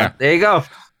 Yeah, there you go.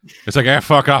 It's like,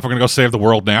 fuck off. We're going to go save the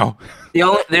world now. The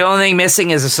only thing missing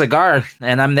is a cigar,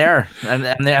 and I'm there.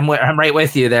 I'm right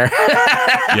with you there.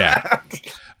 Yeah.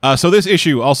 So this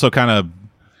issue also kind of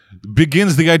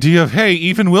begins the idea of, hey,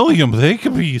 Eve and William, they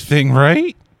could be a thing,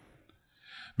 right?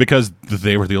 Because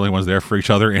they were the only ones there for each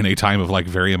other in a time of like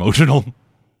very emotional.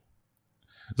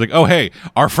 It's like, oh, hey,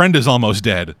 our friend is almost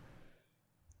dead.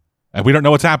 And we don't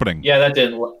know what's happening. Yeah, that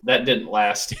didn't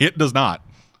last. It does not.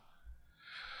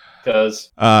 Because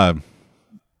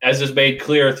as is made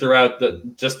clear throughout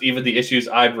even the issues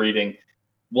I'm reading,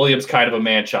 William's kind of a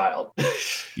man-child.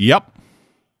 Yep.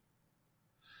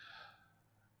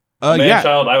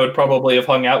 Man-child I would probably have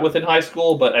hung out with in high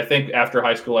school, but I think after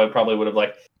high school I probably would have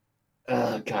like,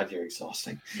 God, you're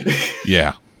exhausting.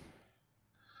 Yeah.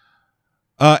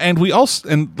 And we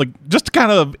also, just to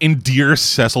kind of endear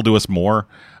Cecil to us more,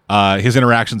 his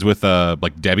interactions with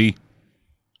like Debbie.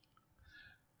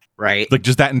 Right. Like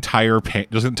just that entire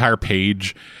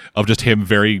page of just him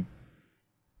very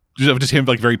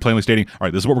plainly stating, all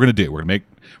right, this is what we're going to do.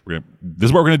 This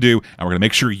is what we're going to do, and we're going to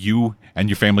make sure you and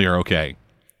your family are okay.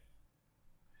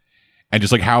 And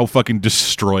just like how fucking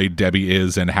destroyed Debbie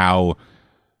is, and how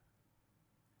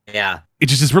it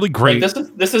just is really great. Like,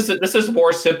 this is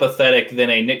more sympathetic than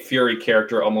a Nick Fury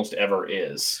character almost ever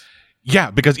is. Yeah,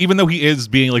 because even though he is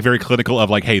being like very clinical of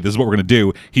like, hey, this is what we're going to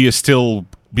do, he is still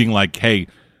being like, hey,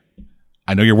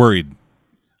 I know you're worried.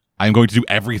 I'm going to do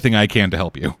everything I can to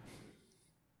help you.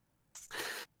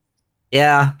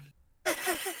 Yeah.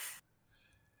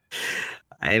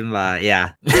 I'm,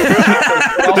 yeah.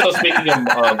 Also, speaking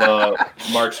of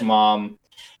Mark's mom,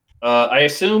 I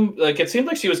assume, like, it seemed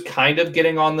like she was kind of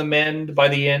getting on the mend by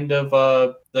the end of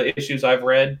the issues I've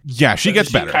read. Yeah, she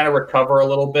gets better. Kind of recover a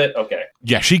little bit? Okay.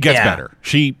 Yeah, she gets better.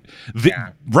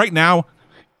 Right now,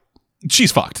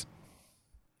 she's fucked.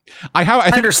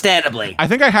 Understandably. I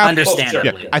think I have.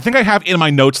 Understandably. Yeah, I think I have in my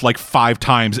notes like 5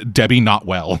 times Debbie not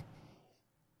well.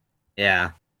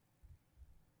 Yeah.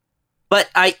 But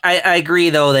I agree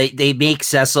though, they make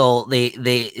Cecil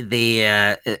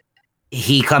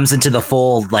he comes into the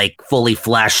fold like fully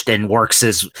fleshed and works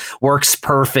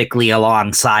perfectly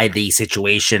alongside the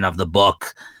situation of the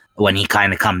book when he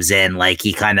kind of comes in. Like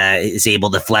he kind of is able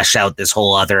to flesh out this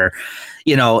whole other,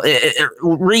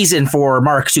 reason for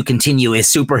Mark to continue his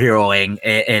superheroing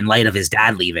in light of his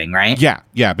dad leaving, right? Yeah,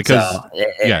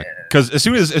 because as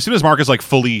soon as Mark is like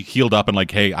fully healed up and like,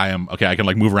 hey, I am okay, I can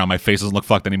like move around, my face doesn't look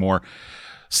fucked anymore.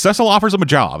 Cecil offers him a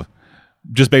job,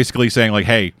 just basically saying like,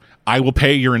 hey, I will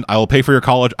pay for your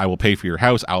college, I will pay for your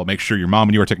house, I will make sure your mom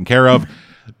and you are taken care of.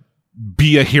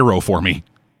 Be a hero for me.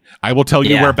 I will tell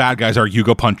you where bad guys are, you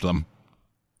go punch them.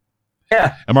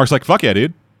 Yeah. And Mark's like, fuck yeah,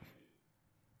 dude.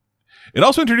 It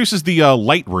also introduces the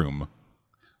Light Room,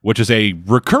 which is a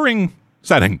recurring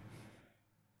setting.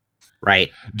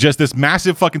 Right. Just this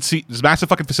massive fucking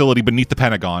facility beneath the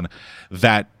Pentagon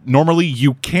that normally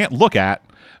you can't look at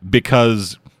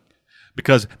because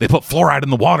they put fluoride in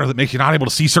the water that makes you not able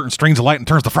to see certain streams of light and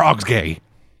turns the frogs gay.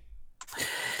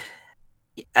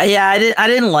 Yeah, I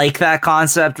didn't like that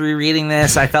concept rereading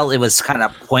this. I felt it was kind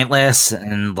of pointless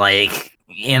and like,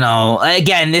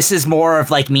 again, this is more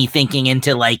of like me thinking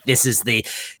into like this is the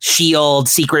SHIELD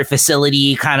secret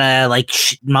facility kind of like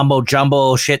mumbo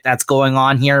jumbo shit that's going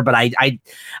on here. But I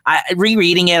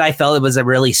rereading it, I felt it was a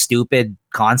really stupid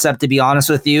concept, to be honest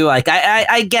with you. Like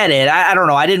I get it. I don't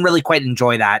know. I didn't really quite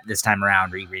enjoy that this time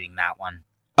around rereading that one.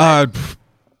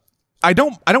 I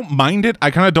don't mind it.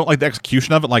 I kind of don't like the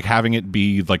execution of it, like having it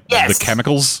be like the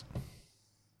chemicals.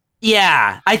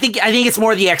 Yeah, I think it's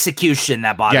more the execution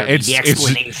that bothers me. The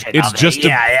explanation.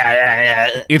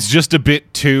 It's just a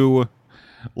bit too,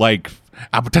 like,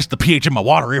 I test the pH in my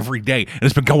water every day, and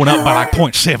it's been going up by like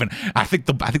 0.7. I think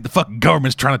the fucking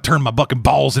government's trying to turn my fucking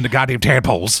balls into goddamn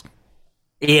tadpoles.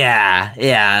 I'm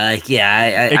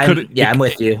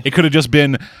with you. It could have just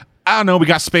been, I don't know, we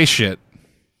got space shit.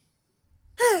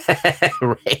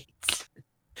 Right.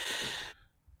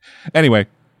 Anyway,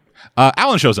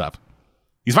 Alan shows up.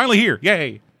 He's finally here.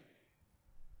 Yay.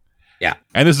 Yeah.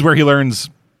 And this is where he learns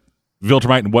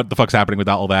Viltrumite and what the fuck's happening with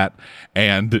all that.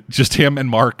 And just him and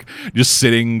Mark just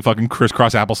sitting fucking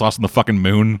crisscross applesauce on the fucking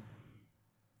moon.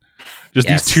 Just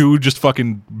these two just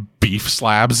fucking beef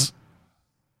slabs.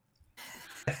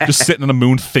 Just sitting on the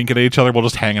moon thinking at each other while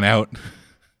just hanging out.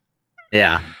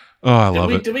 Yeah. Oh, I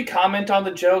love it. Did we comment on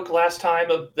the joke last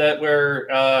time of that where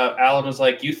Alan was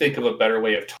like, you think of a better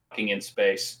way of talking in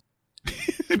space?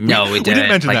 No, we didn't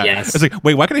mention that. Yes. It's like,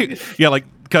 wait, why can he? Yeah, like,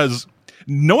 because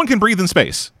no one can breathe in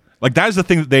space. Like, that is the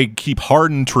thing that they keep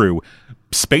hard and true.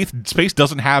 space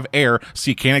doesn't have air,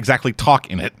 so you can't exactly talk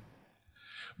in it.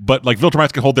 But like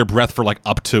Viltrumites can hold their breath for like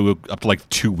up to like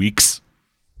 2 weeks.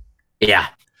 Yeah.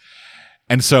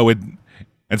 And so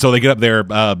they get up there,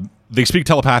 they speak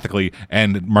telepathically,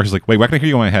 and Mark is like, wait, why can I hear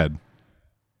you in my head?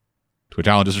 To which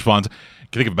Alan just responds, can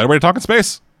you think of a better way to talk in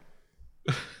space?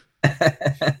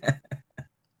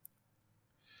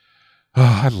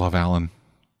 I love Alan.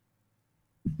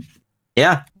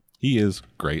 Yeah. He is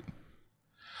great.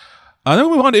 Then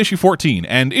we move on to issue 14.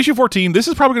 And issue 14, this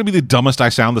is probably going to be the dumbest I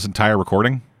sound this entire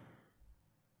recording.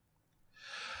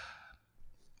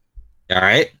 All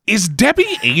right. Is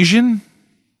Debbie Asian?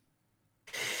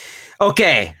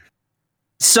 Okay.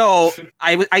 So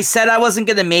I said I wasn't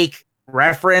going to make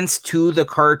reference to the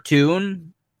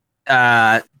cartoon,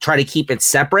 try to keep it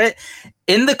separate.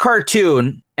 In the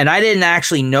cartoon, and I didn't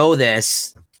actually know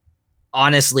this,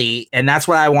 honestly, and that's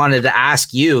what I wanted to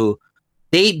ask you.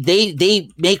 They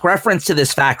make reference to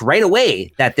this fact right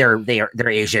away that they're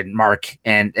Asian, Mark,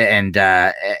 and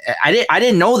I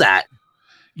didn't know that.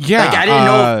 Yeah, like, I didn't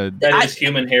know that his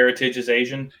human heritage is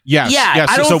Asian. Yes, yeah, yes.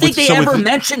 I don't think they ever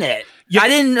mention it. Yeah. I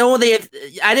didn't know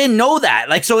that.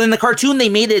 Like, so in the cartoon, they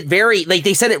made it very, like,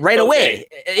 they said it right away.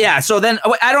 Yeah. So then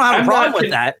I don't have a problem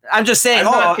with that. I'm just saying,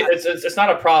 it's not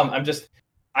a problem.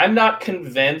 I'm not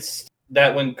convinced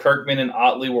that when Kirkman and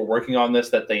Otley were working on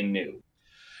this, that they knew.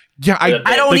 Yeah,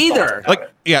 I don't either.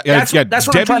 Like, that's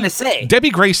what I'm trying to say. Debbie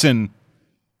Grayson,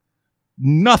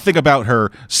 nothing about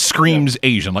her screams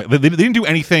Asian. Like, they didn't do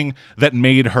anything that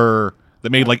made her,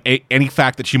 any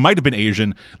fact that she might have been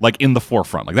Asian, like, in the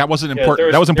forefront. Like, that wasn't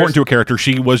important. That was important to a character.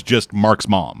 She was just Mark's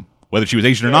mom, whether she was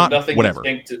Asian or not. Whatever.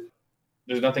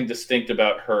 There's nothing distinct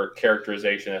about her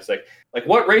characterization. It's like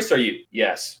what race are you?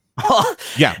 Yes.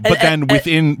 Yeah, but then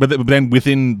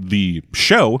within the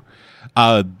show,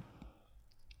 a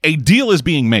deal is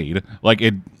being made,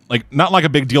 not like a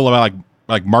big deal about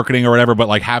like marketing or whatever, but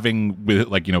like having with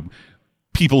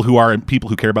people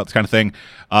who care about this kind of thing.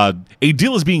 A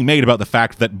deal is being made about the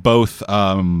fact that both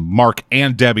Mark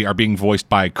and Debbie are being voiced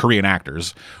by Korean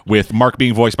actors, with Mark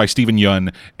being voiced by Steven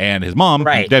Yeun and his mom,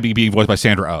 Debbie, being voiced by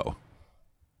Sandra Oh.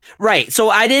 Right. So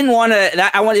I didn't want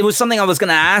to. It was something I was going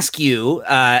to ask you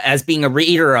as being a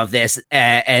reader of this,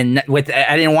 and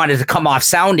I didn't want it to come off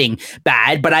sounding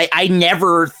bad, but I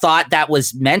never thought that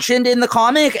was mentioned in the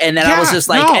comic, and then I was just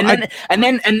like, and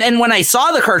then when I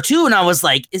saw the cartoon, I was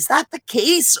like, is that the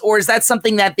case, or is that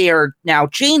something that they are now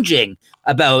changing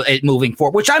about it moving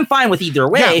forward? Which I'm fine with either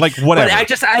way. Yeah, like whatever.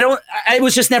 But it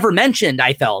was just never mentioned,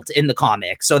 I felt, in the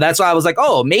comic, so that's why I was like,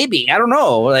 oh, maybe, I don't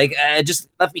know, like it just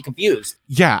left me confused.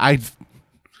 Yeah,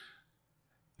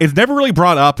 it's never really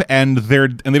brought up, and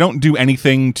they don't do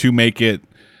anything to make it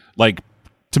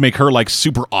to make her like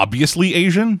super obviously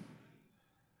Asian.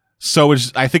 So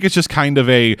I think it's just kind of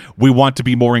we want to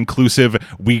be more inclusive.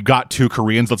 We got 2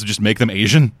 Koreans, let's just make them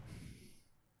Asian.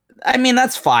 I mean,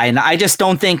 that's fine. I just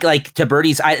don't think, like, to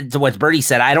what Bertie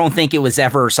said, I don't think it was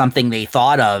ever something they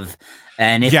thought of.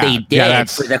 And if they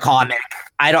did for the comic,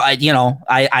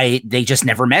 they just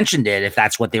never mentioned it, if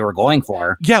that's what they were going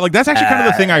for. Yeah, like, that's actually kind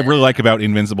of the thing I really like about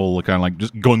Invincible, kind of like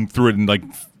just going through it and like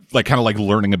kind of like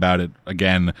learning about it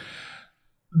again.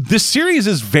 This series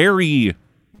is it's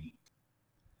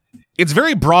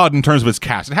very broad in terms of its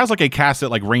cast. It has like a cast that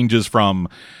like ranges from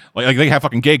like they have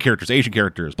fucking gay characters, Asian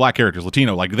characters, black characters,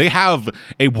 Latino. Like, they have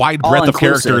a wide breadth of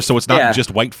characters, so it's not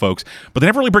just white folks. But they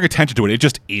never really bring attention to it. It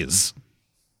just is.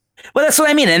 Well, that's what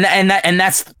I mean, and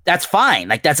that's fine.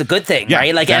 Like, that's a good thing,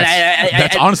 right? Like,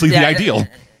 that's honestly the ideal.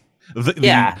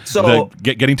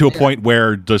 Getting to a point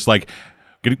where just like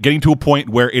getting to a point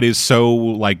where it is so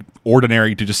like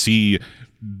ordinary to just see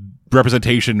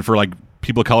representation for like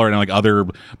people of color and like other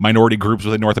minority groups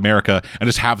within North America, and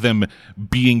just have them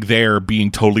being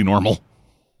totally normal.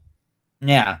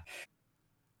 Yeah.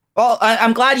 Well,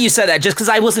 I'm glad you said that, just because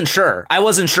I wasn't sure.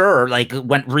 Like,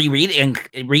 when rereading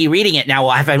it now,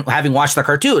 having watched the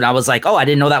cartoon, I was like, oh, I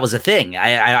didn't know that was a thing.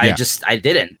 I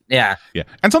didn't. Yeah. Yeah.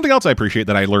 And something else I appreciate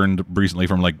that I learned recently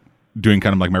from like doing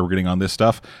kind of like my reading on this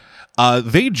stuff,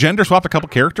 they gender swapped a couple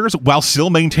characters while still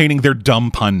maintaining their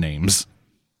dumb pun names.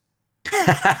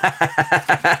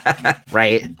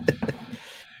 Right.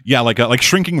 Yeah, like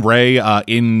Shrinking Ray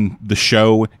in the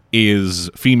show is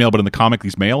female, but in the comic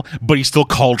he's male, but he's still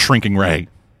called Shrinking Ray.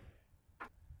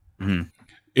 Mm-hmm.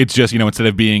 It's just, instead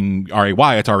of being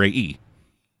R-A-Y, it's R-A-E.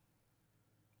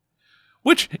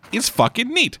 Which is fucking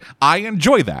neat. I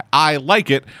enjoy that. I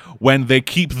like it when they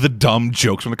keep the dumb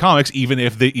jokes from the comics,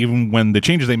 even when the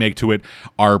changes they make to it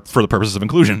are for the purposes of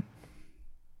inclusion.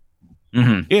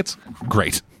 Mm-hmm. It's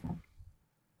great.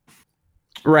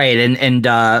 Right,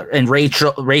 and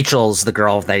Rachel's the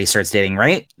girl that he starts dating,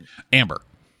 right?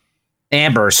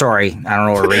 Amber, sorry. I don't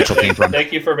know where Rachel came from.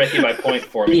 Thank you for making my point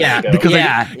for me. Yeah, because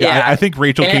yeah. I think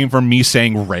Rachel came from me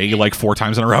saying Ray like 4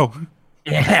 times in a row.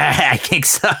 Yeah, I think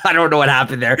so. I don't know what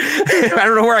happened there. I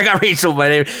don't know where I got Rachel,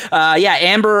 but yeah,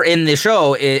 Amber in the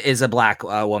show is a black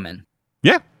woman.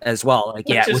 Yeah, as well. Like,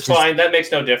 which is fine. That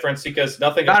makes no difference because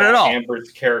nothing not about at all. Amber's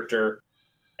character,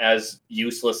 as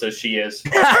useless as she is,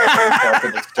 part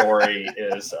of the story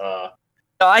is.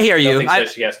 No, I hear you.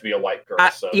 Says she has to be a white girl.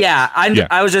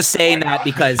 I was just saying that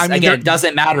because again, it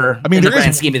doesn't matter. I mean, in the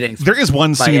grand scheme of things. There is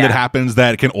one scene that happens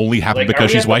that can only happen because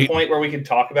she's white. Are we at the point where we can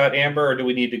talk about Amber, or do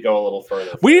we need to go a little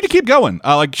further? We need to keep going.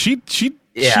 Like she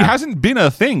hasn't been a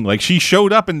thing. Like she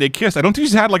showed up and they kissed. I don't think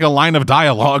she's had like a line of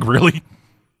dialogue really.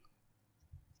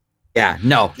 Yeah,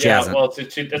 no, she hasn't. Well,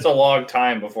 it's a long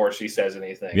time before she says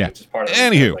anything. Yeah. Which is part of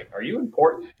Anywho, like, are you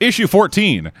important? Issue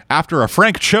 14. After a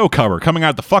Frank Cho cover coming out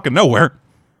of the fucking nowhere.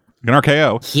 In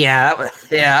RKO. Yeah.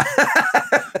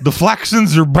 The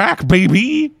Flaxons are back,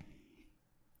 baby.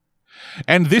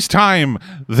 And this time,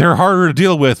 they're harder to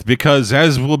deal with because,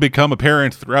 as will become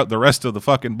apparent throughout the rest of the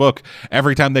fucking book,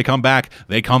 every time they come back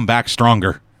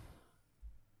stronger.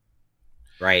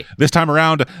 Right. This time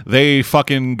around, they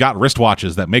fucking got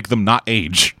wristwatches that make them not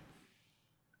age.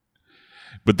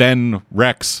 But then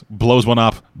Rex blows one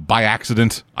up by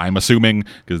accident, I'm assuming,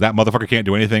 because that motherfucker can't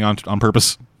do anything on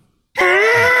purpose.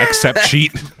 Except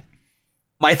cheat.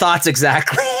 My thoughts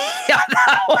exactly.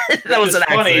 That was an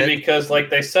funny accident. Because like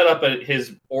they set up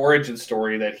his origin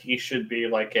story that he should be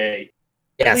like at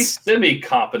least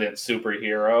semi-competent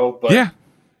superhero, but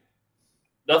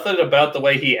nothing about the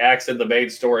way he acts in the main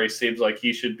story seems like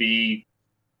he should be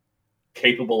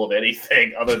capable of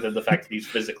anything other than the fact that he's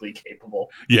physically capable.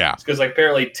 Yeah, because like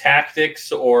apparently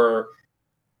tactics or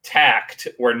tact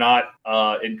were not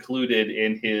included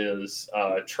in his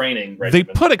training regimen.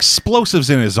 They put explosives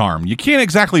in his arm. You can't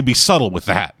exactly be subtle with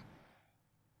that.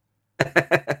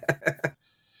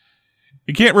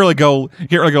 You can't really go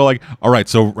like, all right,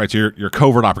 so you're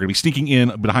covert operative. You're be sneaking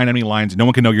in behind enemy lines. No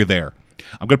one can know you're there.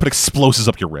 I'm going to put explosives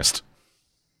up your wrist.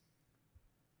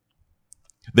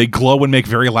 They glow and make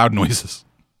very loud noises.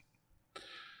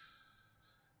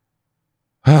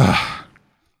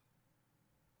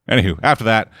 Anywho, after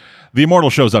that, the Immortal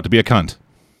shows up to be a cunt.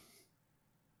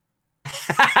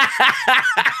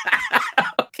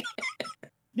 Okay.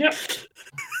 Yep.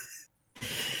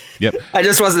 Yep. I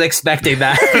just wasn't expecting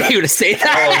that you to say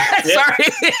that.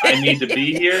 Sorry. I need to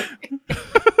be here.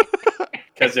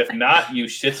 Because if not, you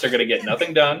shits are going to get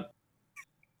nothing done.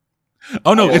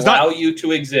 Oh no, it's not. Allow you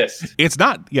to exist. It's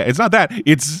not. Yeah, it's not that.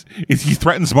 It's he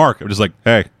threatens Mark. I'm just like,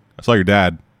 hey, I saw your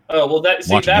dad. Oh well, that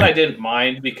I didn't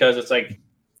mind because it's like,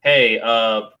 hey,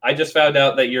 I just found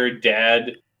out that your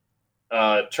dad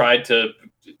tried to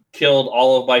killed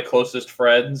all of my closest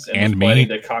friends and was planning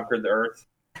to conquer the earth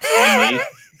and me.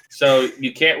 So I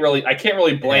can't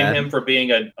really blame him for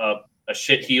being a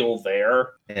shitheel there.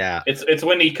 Yeah, it's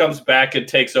when he comes back and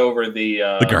takes over the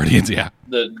Guardians. Yeah,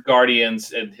 the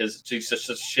Guardians and he's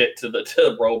just shit to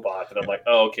the robot, and I'm like,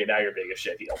 oh, okay, now you're being a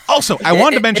shitheel. Also, I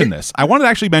wanted to mention this. I wanted to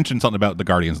actually mention something about the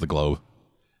Guardians of the Globe.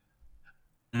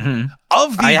 Mm-hmm.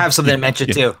 I have something to mention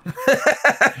too.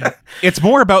 It's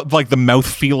more about like the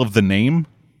mouthfeel of the name,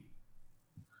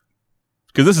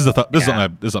 because this is something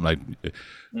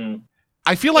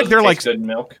I feel like they're like good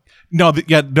milk. No,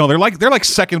 they're like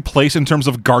second place in terms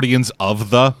of Guardians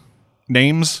of the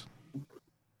names.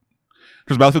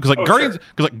 Because like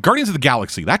Guardians of the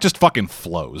Galaxy, that just fucking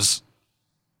flows.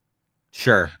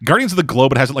 Sure. Guardians of the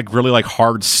Globe, it has like really like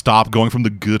hard stop going from the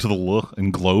G to the L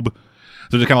in globe.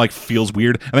 So it just kind of like feels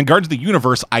weird. And then Guardians of the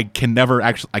Universe, I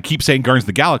keep saying Guardians of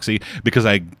the Galaxy because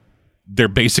they're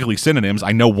basically synonyms.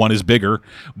 I know one is bigger,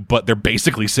 but they're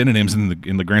basically synonyms in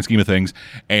the grand scheme of things.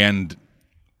 And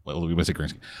we might say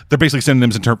grand scheme. They're basically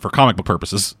synonyms for comic book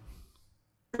purposes.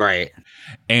 Right.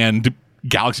 And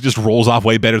Galaxy just rolls off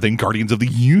way better than Guardians of the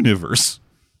Universe.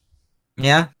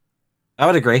 Yeah, I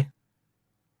would agree.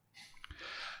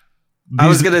 I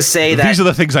was going to say that... These are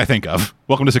the things I think of.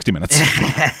 Welcome to 60 Minutes.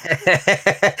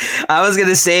 I was going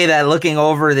to say that looking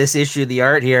over this issue, the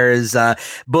art here is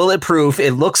Bulletproof.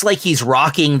 It looks like he's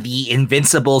rocking the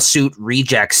Invincible suit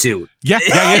reject suit. Yeah,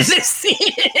 is he?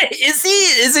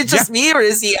 Is it just me, or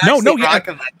is he actually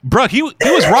rocking that? Bro, he was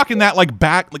rocking that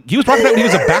he was rocking that when he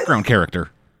was a background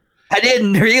character. I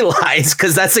didn't realize,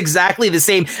 because that's exactly the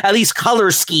same, at least color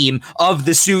scheme of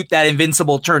the suit that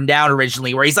Invincible turned down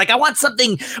originally, where he's like, I want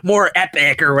something more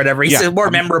epic or whatever. He said more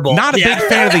memorable. Not a big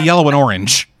fan of the yellow and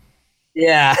orange.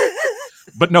 Yeah.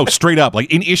 But no, straight up,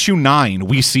 like in issue 9,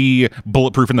 we see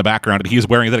Bulletproof in the background, and he is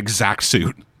wearing that exact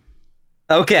suit.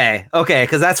 Okay,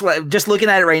 because that's what. Just looking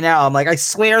at it right now, I'm like, I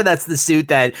swear that's the suit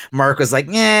that Mark was like,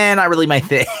 not really my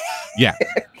thing. Yeah.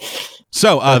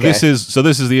 So this is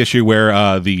the issue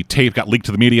where the tape got leaked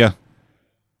to the media,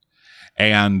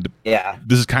 and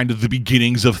this is kind of the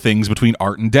beginnings of things between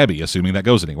Art and Debbie, assuming that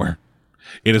goes anywhere.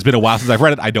 It has been a while since I've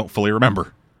read it. I don't fully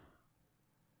remember.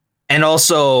 And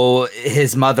also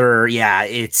his mother,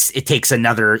 it takes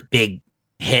another big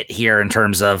hit here in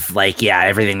terms of like,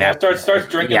 everything that starts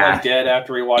drinking like dead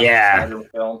after he watches the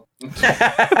film.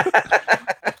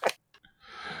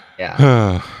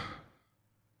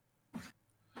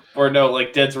 Or no,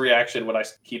 like Dead's reaction when I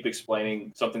keep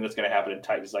explaining something that's going to happen in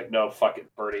Titan is like, no, fuck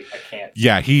it, Birdie, I can't.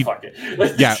 Yeah, fuck it.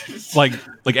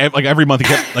 like every month he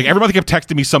kept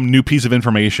texting me some new piece of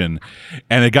information,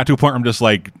 and it got to a point where I'm just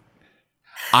like,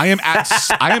 I am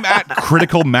at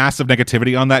critical mass of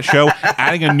negativity on that show.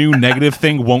 Adding a new negative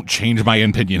thing won't change my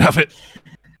opinion of it.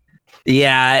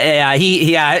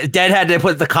 Dead had to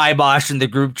put the kibosh in the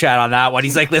group chat on that one.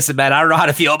 He's like, listen, man, I don't know how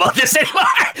to feel about this anymore.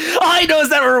 All I know is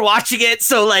that we're watching it,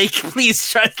 so like,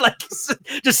 please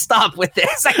just stop with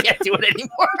this. I can't do it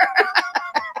anymore.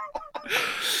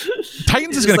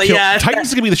 Titans is gonna Titans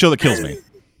is gonna be the show that kills me.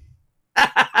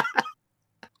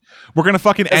 We're gonna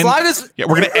fucking end.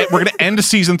 We're gonna end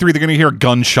season 3. They're gonna hear a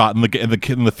gunshot, and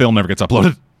the film never gets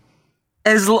uploaded.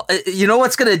 You know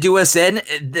what's gonna do us in?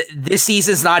 This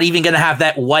season's not even gonna have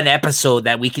that one episode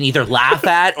that we can either laugh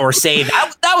at or say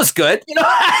that was good. You know?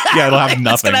 Yeah, it'll have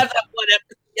nothing. It's gonna have that one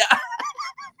episode. Yeah.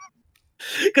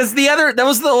 Because that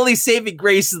was the only saving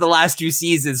grace of the last 2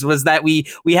 seasons was that we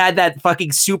had that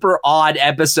fucking super odd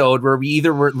episode where we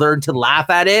either learned to laugh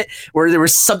at it or there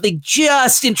was something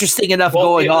just interesting enough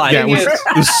going on. Yeah,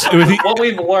 what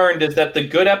we've learned is that the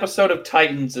good episode of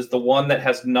Titans is the one that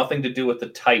has nothing to do with the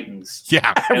Titans.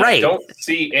 Yeah, and right. I don't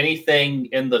see anything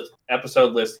in the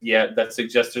episode list yet that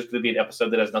suggests there's going to be an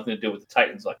episode that has nothing to do with the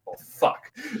Titans. Like, oh fuck.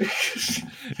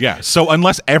 Yeah. So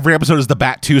unless every episode is the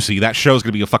Bat-Tusi, that show's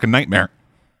going to be a fucking nightmare.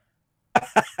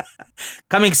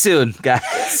 Coming soon,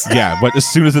 guys. Yeah, but as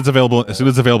soon as it's available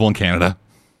in Canada.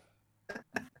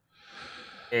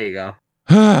 There you go.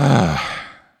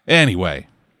 Anyway.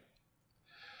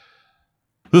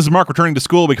 This is Mark returning to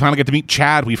school. We finally get to meet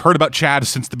Chad. We've heard about Chad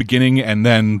since the beginning, and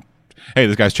then, hey,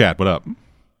 this guy's Chad. What up?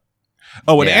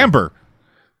 Oh, and Amber,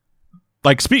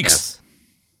 speaks. Yes.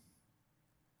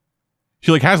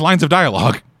 She, has lines of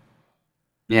dialogue.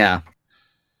 Yeah.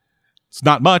 It's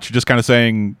not much, just kind of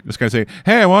saying,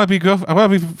 hey, I want to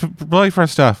be bloody for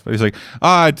stuff. And he's like,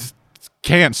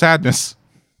 can't, sadness.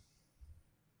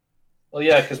 Well,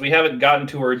 yeah, because we haven't gotten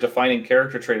to her defining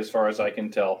character trait as far as I can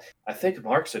tell. I think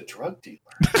Mark's a drug dealer.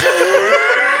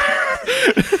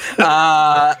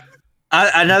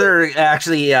 Another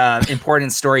actually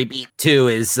important story beat too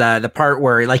is the part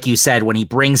where, like you said, when he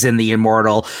brings in the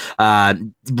Immortal,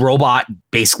 Robot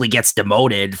basically gets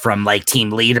demoted from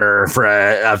team leader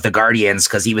of the Guardians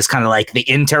because he was kind of like the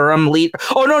interim lead.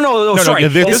 Oh no, sorry.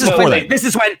 This is before that. This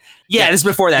is when. Yeah, this is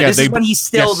before that. This is when he's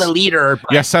still the leader.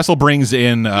 But, yes, Cecil brings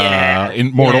in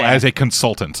Immortal as a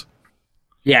consultant.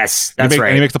 Yes, that's right.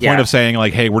 And he makes the point of saying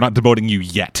hey, we're not demoting you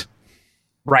yet.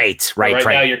 Right.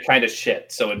 Now you're kind of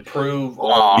shit, so improve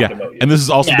or demote you. And this is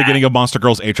also the beginning of Monster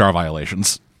Girl's HR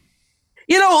violations.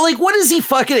 You know, what does he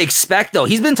fucking expect, though?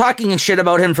 He's been talking shit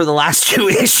about him for the last 2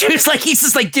 issues. He's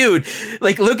just dude,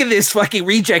 look at this fucking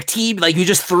reject team. You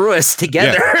just threw us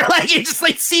together. Yeah. You just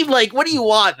seemed what do you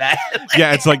want, man?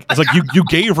 Yeah, it's like you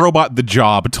gave Robot the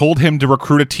job, told him to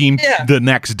recruit a team the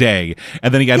next day,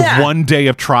 and then he had 1 day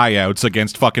of tryouts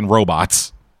against fucking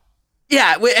robots.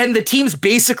 Yeah, and the team's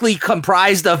basically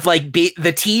comprised of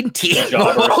the team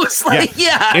almost.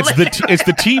 It's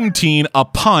the team, a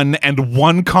pun, and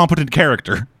 1 competent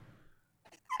character.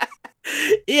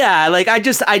 Yeah, I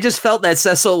just felt that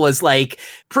Cecil was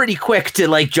pretty quick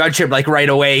to judge him right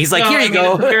away. He's here you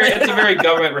go. It's a very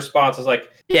government response. It's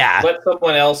let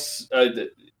someone else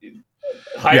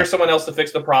hire someone else to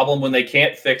fix the problem. When they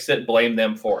can't fix it, blame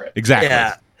them for it. Exactly.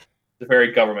 Yeah. The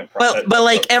very government process.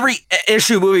 But every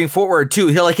issue moving forward too,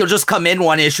 he'll just come in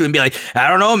one issue and be like, I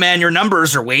don't know, man, your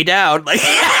numbers are way down.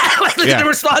 The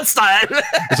response time.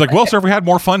 It's well, sir, if we had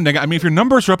more funding. I mean, if your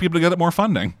numbers are up, you'd get more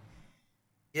funding.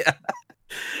 Yeah.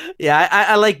 Yeah,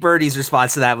 I like Birdie's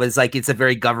response to that was it's a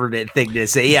very government thing to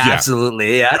say. Yeah.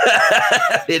 Absolutely. Yeah.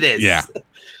 It is. Yeah.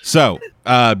 So,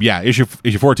 issue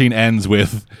 14 ends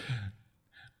with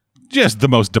just the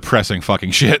most depressing fucking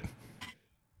shit.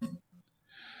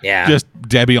 Yeah. Just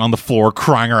Debbie on the floor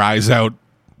crying her eyes out,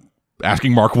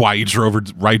 asking Mark why he drove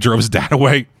his dad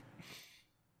away.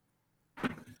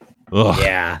 Ugh,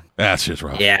 Yeah. that's just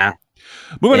rough. Yeah.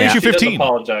 Moving to Yeah. issue She does 15.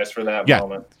 apologize for that Yeah.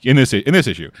 moment. In this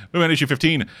issue. Moving to issue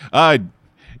 15.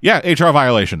 HR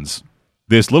violations.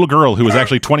 This little girl who is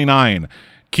actually 29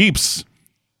 keeps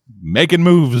making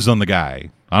moves on the guy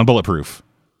on Bulletproof.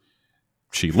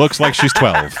 She looks like she's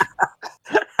 12.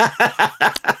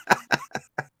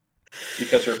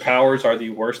 Because her powers are the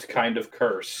worst kind of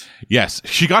curse. Yes,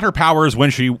 she got her powers when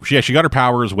she got her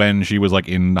powers when she was like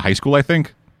in high school, I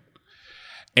think.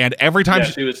 And every time Yeah,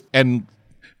 she was. and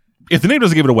if the name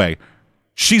doesn't give it away,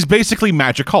 she's basically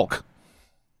Magic Hulk.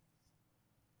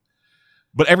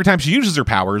 But every time she uses her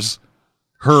powers,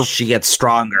 She gets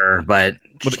stronger, but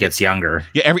she gets younger.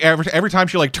 yeah, every time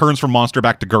she like turns from monster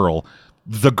back to girl,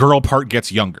 the girl part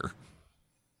gets younger.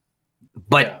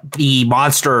 But Yeah. the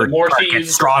monster The more part she gets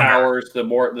uses her stronger. powers,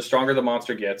 the stronger the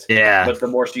monster gets. Yeah. But the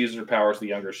more she uses her powers, the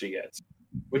younger she gets.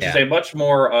 Which is Yeah. a much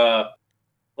more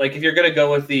like if you're gonna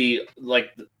go with the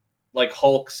like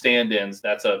Hulk stand-ins,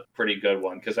 that's a pretty good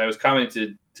one. Because I was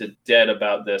commenting to Dead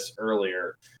about this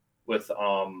earlier with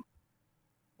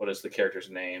what is the character's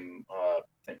name? I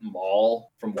think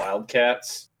Maul from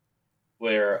Wildcats,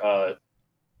 where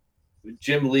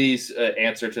Jim Lee's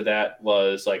answer to that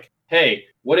was like, "Hey,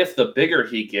 what if the bigger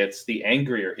he gets, the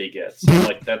angrier he gets?"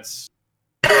 Like that's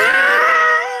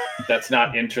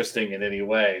not interesting in any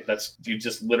way. That's you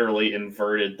just literally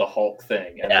inverted the Hulk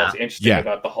thing. And what's interesting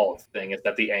about the Hulk thing is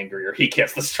that the angrier he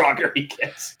gets, the stronger he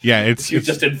gets. Yeah, If you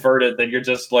just inverted, then you're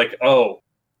just like, oh,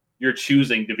 you're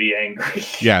choosing to be angry.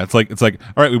 yeah, it's like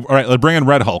all right, let's bring in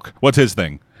Red Hulk. What's his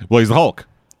thing? Well, he's the Hulk,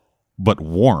 but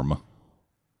warm.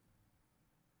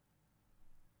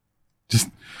 Just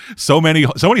so many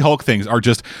Hulk things are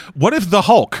just what if the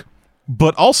Hulk,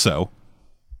 but also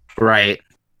Right.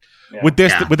 Yeah. with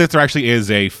this there actually is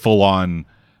a full on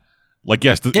like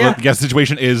yes the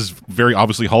situation is very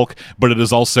obviously Hulk, but it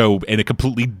is also in a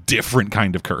completely different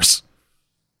kind of curse.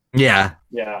 Yeah.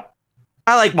 Yeah.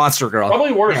 I like Monster Girl.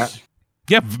 Probably worse.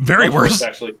 Yeah, very worse.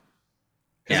 actually.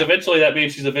 Because Yeah. eventually that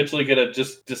means she's eventually going to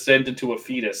just descend into a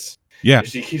fetus. Yeah, If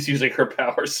she keeps using her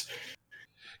powers.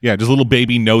 yeah, just a little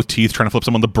baby, no teeth, trying to flip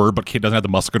someone the bird, but kid doesn't have the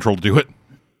muscle control to do it.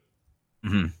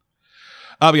 Mm-hmm.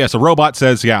 But yeah, so Robot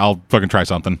says, yeah, I'll fucking try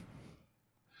something.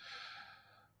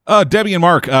 Debbie and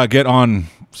Mark get on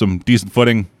some decent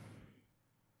footing.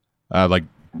 Like,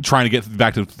 trying to get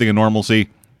back to the thing of normalcy.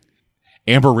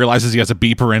 Amber realizes he has a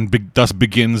beeper and thus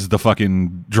begins the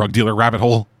fucking drug dealer rabbit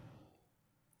hole.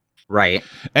 Right.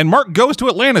 And Mark goes to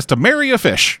Atlantis to marry a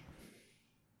fish.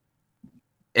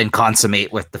 And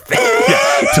consummate with the fish.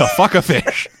 Yeah, to fuck a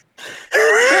fish.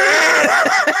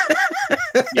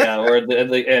 Yeah,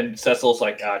 and Cecil's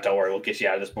like, don't worry, we'll get you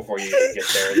out of this before you even get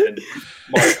there. And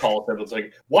Mark calls him and it's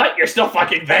like, what? You're still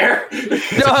fucking there?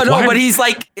 No, Why? but he's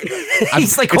like,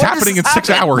 It's when happening in this 6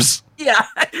 happened? hours. Yeah,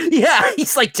 yeah.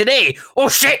 He's like, today. Oh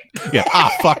shit. Yeah,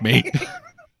 fuck me.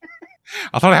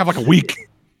 I thought I had like a week.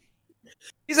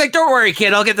 He's like, don't worry,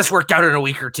 kid. I'll get this worked out in a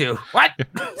week or two. What?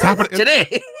 It's happening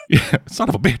Today? Yeah, son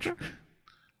of a bitch.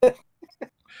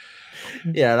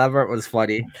 Yeah, that part was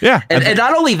funny. Yeah. And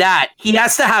not only that, he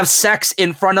has to have sex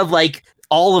in front of like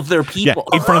all of their people.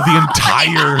 Yeah, in front of the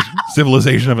entire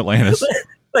civilization of Atlantis.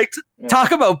 Like,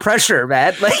 talk about pressure,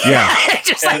 man. Like, Yeah.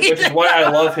 just And, like, which is why I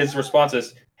love his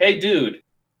responses. Hey, dude,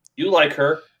 you like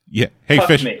her? Yeah. Hey, Fuck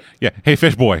fish. me. Yeah. Hey,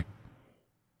 fish boy.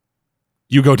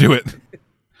 You go do it.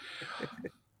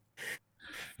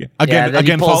 Yeah. then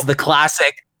Again, he pulls the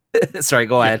classic. Sorry,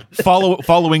 go ahead.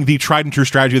 following the tried and true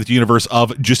strategy of the universe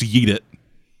of just yeet it.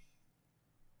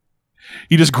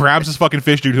 He just grabs this fucking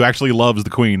fish dude who actually loves the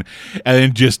queen, and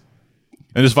then just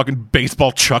fucking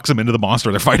baseball chucks him into the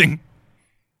monster they're fighting.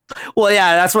 Well,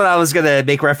 yeah, that's what I was gonna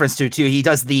make reference to too. He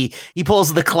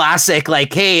pulls the classic,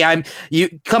 like, hey,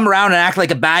 you come around and act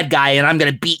like a bad guy, and I'm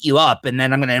gonna beat you up, and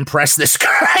then I'm gonna impress this guy.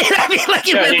 I mean, like,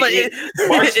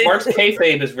 Mark's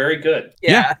kayfabe is very good.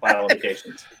 Yeah. By all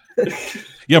indications.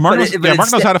 Yeah, Mark But knows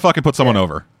instead- how to fucking put someone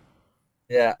over.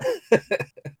 yeah.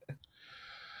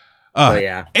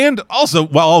 Yeah. And also,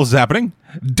 while all this is happening,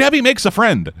 Debbie makes a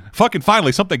friend. Fucking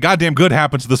finally, something goddamn good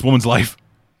happens to this woman's life.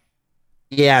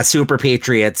 Yeah, Super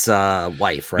Patriot's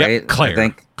wife, right? Yep, Claire. I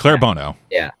think. Claire Bono.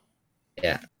 Yeah.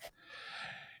 Yeah.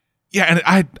 Yeah, and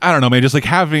I don't know, man, just like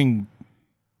having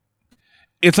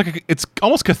it's like it's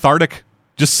almost cathartic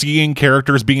just seeing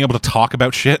characters being able to talk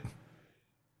about shit.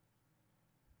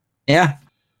 Yeah.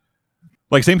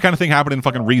 Like same kind of thing happened in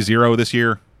fucking ReZero this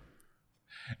year.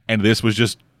 And this was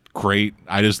just great.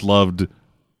 I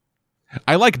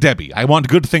like Debbie. I want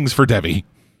good things for Debbie.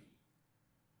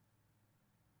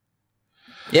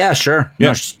 Yeah, sure. Yeah.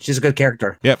 No, she's a good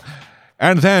character. Yep.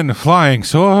 And then flying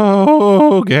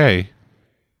so gay.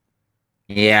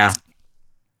 Yeah.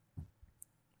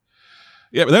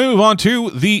 Yeah, but then we move on to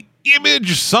the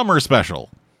Image Summer Special.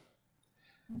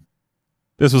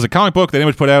 This was a comic book that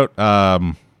Image put out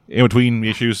in between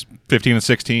issues 15 and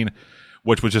 16,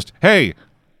 which was just, hey,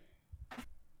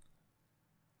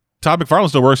 Todd McFarlane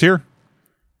still works here.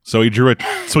 So he drew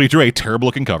a terrible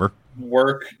looking cover.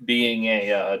 Work being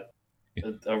a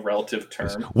relative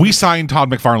term. We signed Todd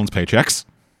McFarlane's paychecks.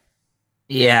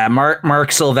 Yeah, Mark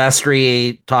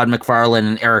Silvestri, Todd McFarlane,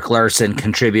 and Eric Larson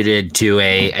contributed to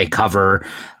a cover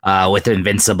with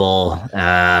Invincible.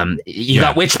 You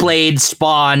got Witchblade,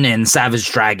 Spawn, and Savage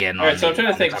Dragon. All right, so I'm trying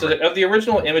to think. So of the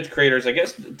original Image creators, I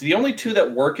guess the only two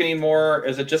that work anymore,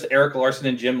 is it just Eric Larson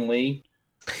and Jim Lee?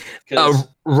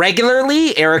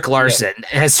 Regularly, Eric Larson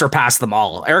has surpassed them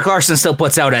all. Eric Larson still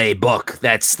puts out a book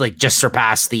that's like just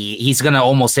surpassed he's going to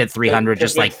almost hit 300.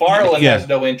 Just like McFarlane has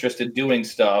no interest in doing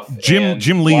stuff.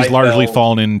 Jim Lee's largely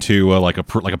fallen into like a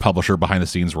publisher behind the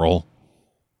scenes role.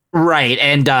 Right,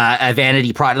 and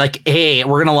Vanity Prod, like, hey,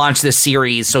 we're gonna launch this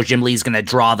series, so Jim Lee's gonna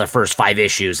draw the first 5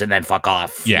 issues and then fuck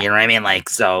off. Yeah, you know what I mean? Like,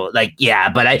 so, like, yeah.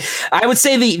 But I would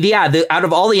say the out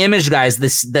of all the Image guys,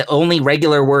 the only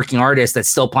regular working artist that's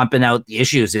still pumping out the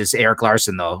issues is Eric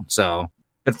Larson, though. So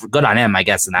good on him, I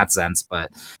guess, in that sense. But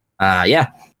yeah.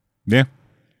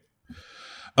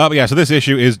 But yeah, so this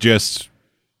issue is just.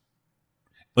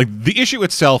 Like the issue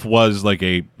itself was like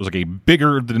a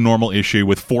bigger than normal issue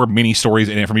with 4 mini stories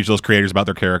in it from each of those creators about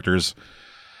their characters.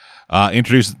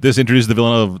 Introduced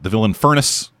the villain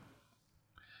Furnace.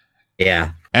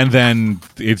 Yeah. And then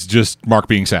it's just Mark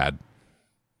being sad.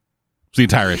 It's the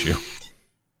entire issue.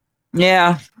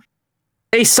 Yeah.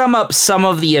 They sum up some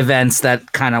of the events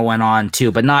that kind of went on too,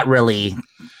 but not really.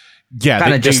 Yeah.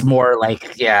 Kind of just more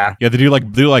like, yeah. Yeah, they do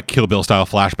like Kill Bill style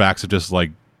flashbacks of just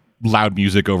like loud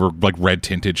music over like red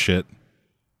tinted shit.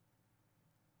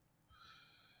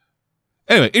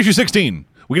 Anyway, issue 16,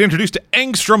 we get introduced to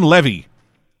Angstrom Levy.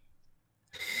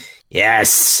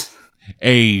 Yes.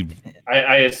 I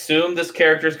assume this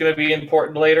character is going to be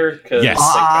important later. Yes.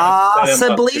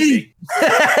 Possibly.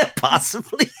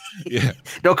 Possibly. Yeah.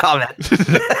 No comment.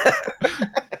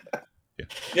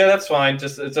 Yeah, that's fine.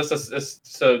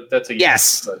 So that's a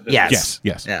yes. Yes.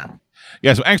 Yeah.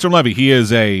 Yeah, so Angstrom Levy,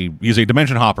 he's a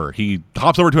dimension hopper. He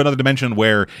hops over to another dimension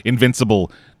where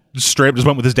Invincible straight up just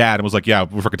went with his dad and was like, yeah,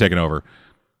 we're fucking taking over.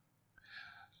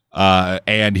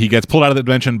 And he gets pulled out of the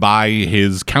dimension by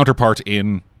his counterpart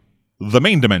in the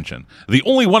main dimension. The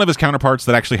only one of his counterparts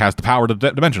that actually has the power to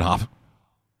dimension hop.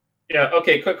 Yeah,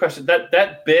 okay, quick question.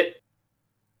 That bit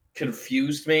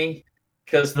confused me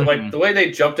because the way they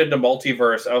jumped into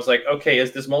multiverse, I was like, okay,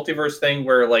 is this multiverse thing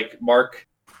where like Mark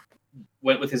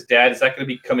went with his dad, is that going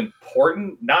to become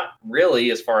important? Not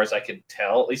really, as far as I can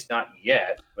tell, at least not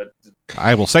yet. But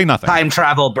I will say nothing. Time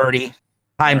travel, Birdie.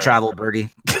 Travel,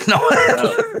 Birdie. No.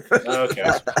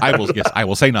 Okay. I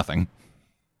will say nothing.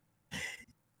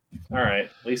 All right.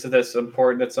 At least that's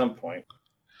important at some point.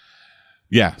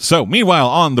 Yeah. So, meanwhile,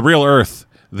 on the real Earth,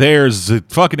 there's a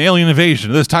fucking alien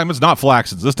invasion. This time it's not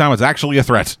Flaxens. This time it's actually a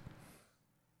threat.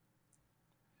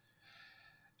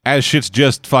 As shit's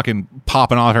just fucking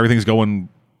popping off, everything's going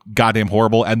goddamn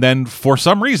horrible, and then for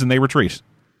some reason they retreat.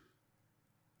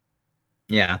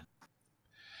 Yeah.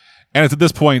 And it's at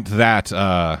this point that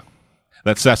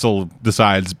that Cecil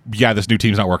decides, yeah, this new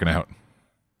team's not working out.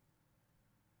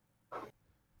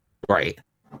 Right.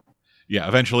 Yeah,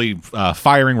 eventually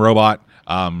firing Robot,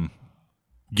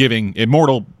 giving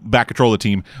Immortal back control of the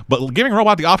team, but giving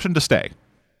Robot the option to stay.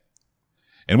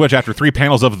 In which, after 3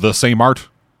 panels of the same art,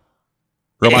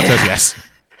 Robot says yes.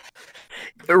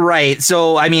 Right.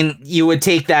 So, I mean, you would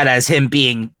take that as him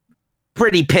being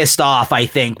pretty pissed off, I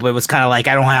think, but it was kind of like,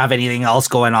 I don't have anything else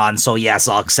going on, so yes,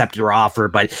 I'll accept your offer.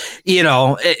 But, you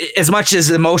know, as much as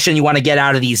emotion you want to get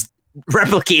out of these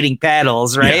replicating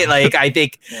panels, right? Yeah. Like, I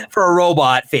think for a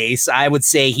Robot face, I would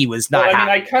say he was not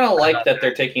happy. I kind of like that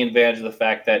they're taking advantage of the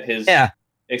fact that his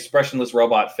expressionless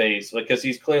robot face, because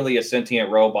he's clearly a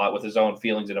sentient robot with his own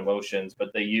feelings and emotions,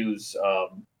 but they use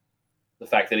the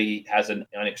fact that he has an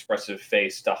unexpressive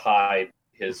face to hide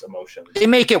his emotions. They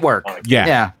make it work.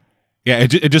 Yeah. It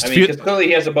just feels... because clearly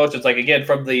he has emotions. Like, again,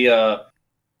 from the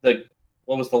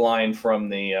what was the line from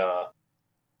the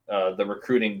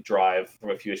recruiting drive from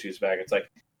a few issues back? It's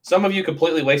like, some of you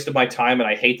completely wasted my time, and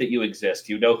I hate that you exist.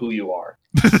 You know who you are.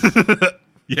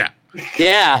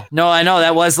 Yeah. No, I know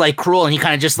that was like cruel, and he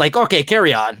kind of just like, okay,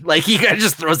 carry on. Like, he kind of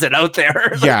just throws it out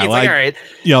there. Yeah, like, all right.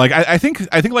 Yeah, like I think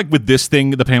like with this thing,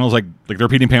 the panels like the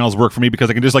repeating panels work for me because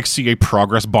I can just like see a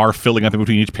progress bar filling up in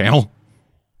between each panel.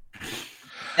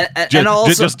 And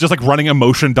also just like running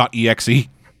emotion.exe.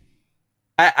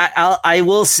 I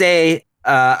will say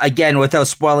again, without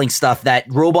spoiling stuff, that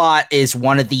Robot is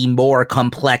one of the more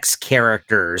complex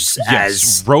characters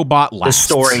as Robot the lasts.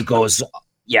 story goes.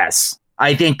 Yes,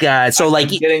 I think so. I'm Like,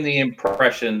 getting the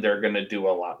impression they're going to do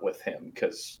a lot with him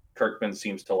because Kirkman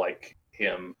seems to like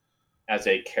him as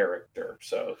a character,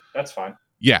 so that's fine.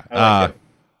 Yeah. I like him.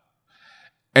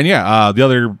 And yeah, the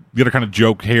other kind of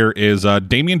joke here is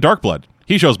Damien Darkblood.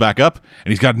 He shows back up,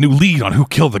 and he's got a new lead on who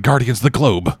killed the Guardians of the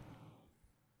Globe.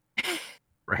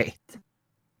 right.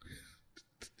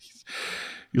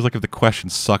 He's like if the question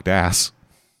sucked ass.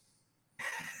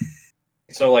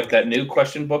 So, like that new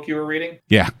question book you were reading?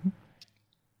 Yeah.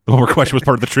 The one where question was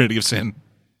part of the Trinity of Sin.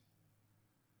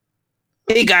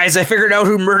 Hey guys, I figured out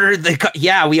who murdered the.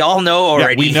 Yeah, we all know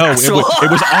already. Yeah, we know.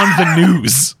 It was on the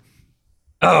news.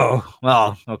 Oh,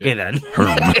 well, okay then.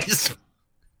 I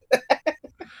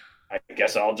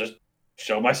guess I'll just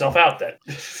show myself out then.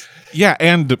 Yeah,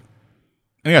 and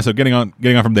yeah, so getting on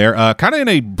from there, kind of in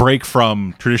a break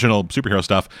from traditional superhero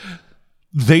stuff,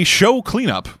 they show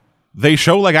cleanup. They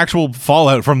show like actual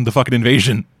fallout from the fucking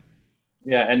invasion.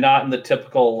 Yeah, and not in the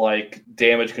typical like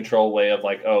damage control way of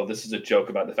like, oh, this is a joke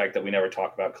about the fact that we never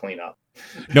talk about cleanup.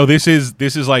 No, this is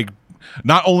like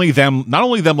not only them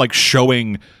like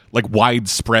showing like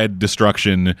widespread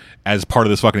destruction as part of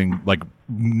this fucking like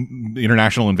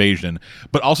international invasion,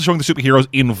 but also showing the superheroes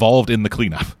involved in the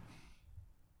cleanup.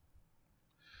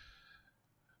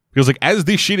 Because like as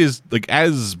this shit is like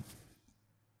as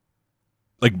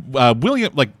like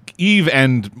William, like Eve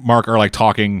and Mark are like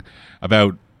talking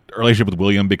about a relationship with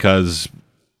William because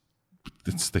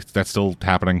that's still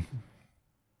happening.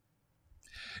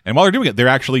 And while they're doing it, they're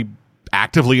actually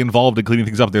actively involved in cleaning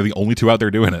things up. They're the only two out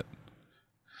there doing it.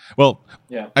 Well,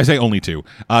 yeah. I say only two.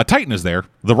 Titan is there,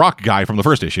 the rock guy from the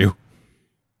first issue.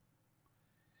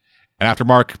 And after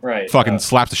Mark fucking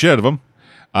slaps the shit out of him,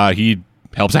 he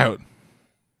helps out.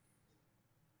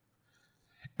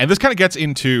 And this kind of gets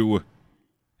into,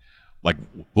 like,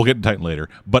 we'll get to Titan later,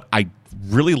 but I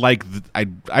really like,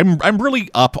 I'm really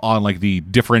up on, like, the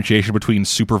differentiation between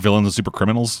super villains and super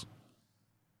criminals.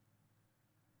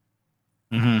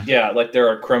 Mm-hmm. Yeah, like there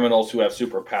are criminals who have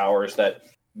superpowers that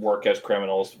work as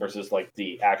criminals versus like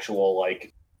the actual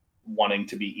like wanting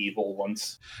to be evil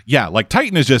ones. Yeah, like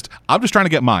Titan is just, I'm just trying to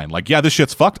get mine. Like, yeah, this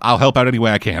shit's fucked. I'll help out any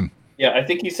way I can. Yeah, I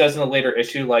think he says in a later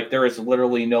issue, like, there is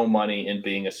literally no money in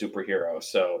being a superhero,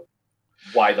 so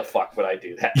why the fuck would I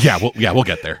do that? Yeah, we'll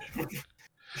get there.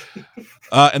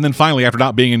 And then finally, after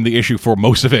not being in the issue for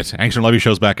most of it, Angstrom Levy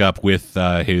shows back up with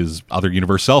his other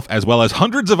universe self, as well as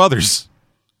hundreds of others.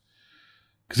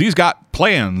 Because he's got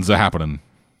plans happening.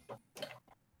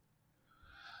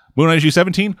 Moon Knight issue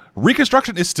 17,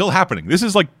 Reconstruction is still happening. This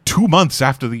is like 2 months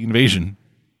after the invasion.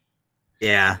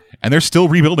 Yeah. And they're still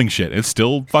rebuilding shit. It's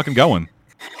still fucking going.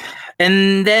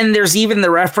 And then there's even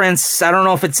the reference, I don't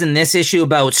know if it's in this issue,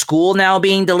 about school now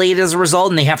being delayed as a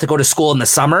result, and they have to go to school in the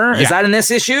summer. Yeah. Is that in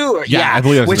this issue? Yeah, I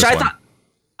believe that's which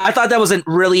I thought that was a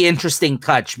really interesting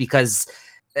touch, because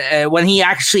when he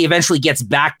actually eventually gets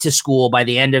back to school by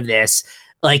the end of this,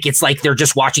 like, it's like they're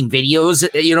just watching videos,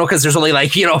 you know, because there's only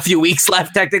like, you know, a few weeks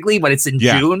left technically, but it's in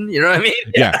June, you know what I mean?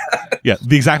 Yeah. Yeah.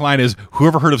 The exact line is,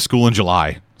 whoever heard of school in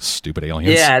July? Stupid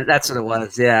aliens. Yeah, that's what it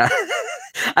was. Yeah.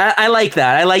 I like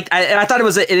that. I thought it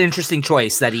was an interesting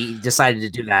choice that he decided to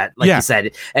do that, like you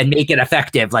said, and make it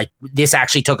effective. Like, this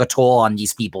actually took a toll on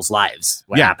these people's lives.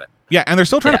 What happened? Yeah, and they're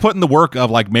still trying to put in the work of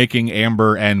like making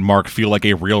Amber and Mark feel like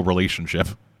a real relationship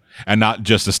and not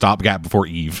just a stopgap before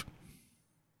Eve.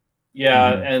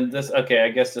 Yeah, and this, okay,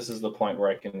 I guess this is the point where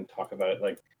I can talk about it.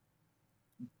 Like,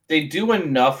 they do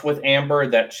enough with Amber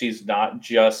that she's not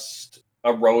just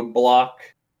a roadblock,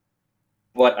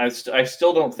 but I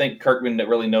still don't think Kirkman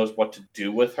really knows what to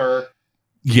do with her.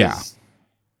 Yeah.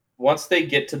 Once they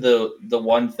get to the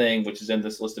one thing which is in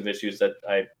this list of issues that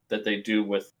they do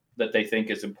with, that they think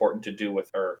is important to do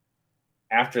with her,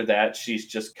 after that she's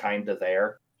just kind of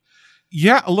there.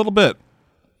 Yeah, a little bit.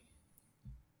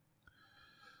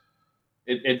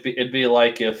 It'd be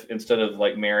like if instead of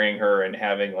like marrying her and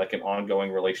having like an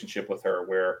ongoing relationship with her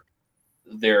where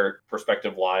their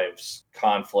respective lives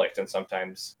conflict and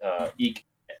sometimes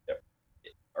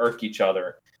irk each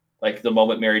other. Like the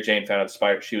moment Mary Jane found out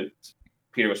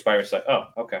Peter was Spider-Man, it's like, oh,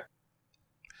 okay.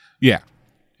 Yeah.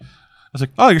 I was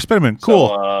like, oh, you're Spider-Man. Cool.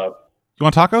 So, you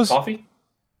want tacos? Coffee?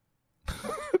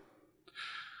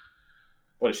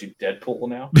 What is she, Deadpool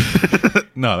now?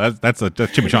 No, that's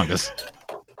chimichangas.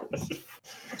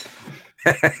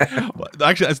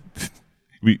 Actually,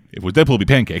 if with Deadpool, it'd be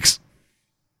pancakes.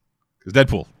 Because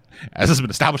Deadpool, as has been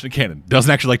established in canon,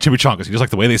 doesn't actually like chimichangas. He just like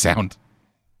the way they sound.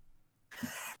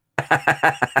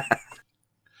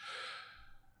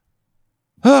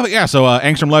 Yeah, so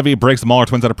Angstrom Levy breaks the Mauler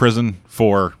twins out of prison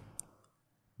for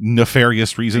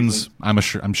nefarious reasons. I'm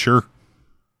sure.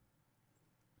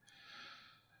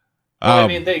 Well, I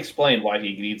mean, they explain why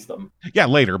he needs them. Yeah,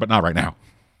 later, but not right now.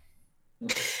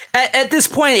 At this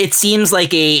point, it seems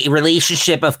like a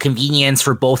relationship of convenience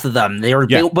for both of them. They're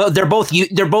both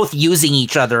using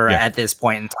each other at this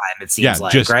point in time. It seems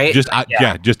right.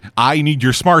 I need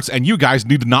your smarts, and you guys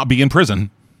need to not be in prison.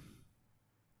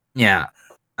 Yeah.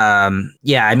 I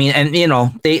mean, and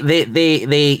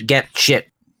they get shit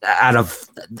out of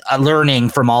learning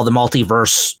from all the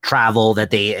multiverse travel that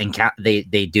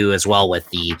they do as well with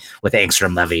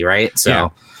Angstrom Levy, right?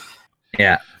 So,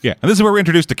 yeah. And this is where we're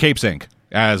introduced to Capes Inc.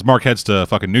 as Mark heads to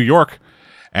fucking New York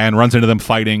and runs into them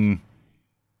fighting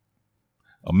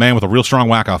a man with a real strong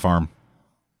whack-off arm.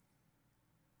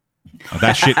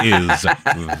 That shit is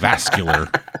vascular.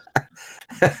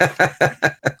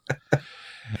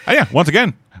 Once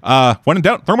again, when in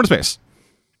doubt, throw him into space.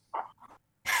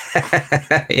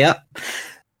 Yep.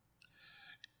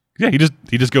 Yeah, he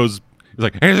just goes. He's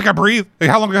like, "Hey, I can breathe. Hey,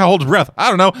 how long can I hold his breath? I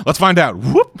don't know. Let's find out."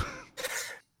 Whoop.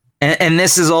 And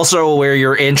this is also where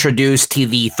you're introduced to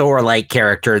the Thor-like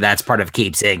character that's part of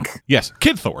Capes Inc. Yes,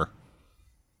 Kid Thor.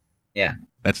 Yeah,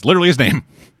 that's literally his name.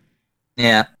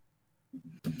 Yeah.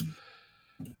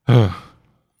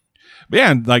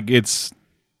 Man, like it's.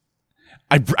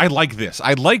 I like this.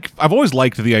 I've always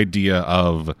liked the idea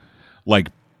of like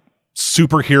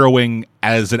superheroing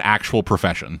as an actual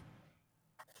profession.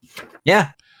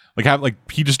 Yeah.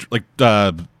 He just like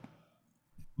the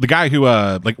guy who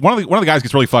like one of the guys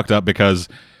gets really fucked up because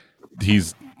he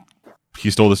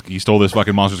stole this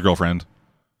fucking monster's girlfriend.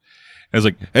 And it's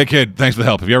like, "Hey kid, thanks for the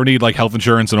help. If you ever need like health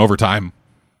insurance and overtime,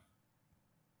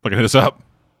 fucking hit us up."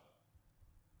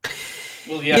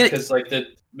 Well, yeah, because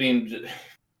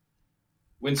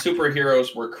when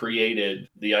superheroes were created,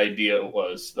 the idea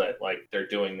was that like they're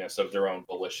doing this of their own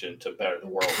volition to better the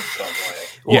world in some way.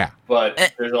 Yeah.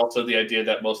 But there's also the idea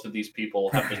that most of these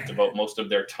people have to devote most of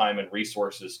their time and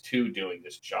resources to doing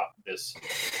this job.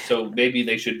 So maybe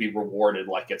they should be rewarded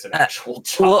like it's an actual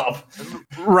job.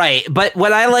 Right. But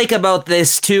what I like about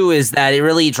this too is that it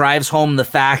really drives home the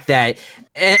fact that,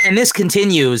 and this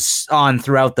continues on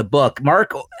throughout the book,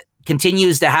 Mark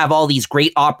continues to have all these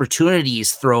great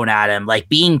opportunities thrown at him, like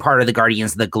being part of the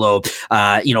Guardians of the Globe,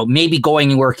 maybe going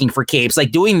and working for Capes,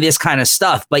 like doing this kind of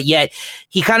stuff. But yet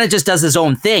he kind of just does his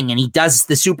own thing, and he does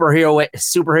the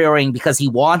superheroing because he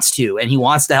wants to, and he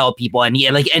wants to help people, and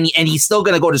he's still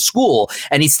going to go to school,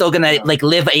 and he's still going to like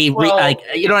live you know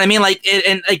what I mean?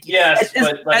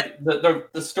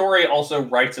 The story also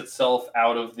writes itself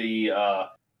out of the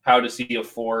how does he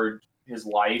afford his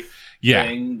life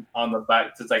thing on the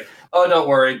back. It's like, oh, don't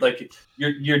worry, like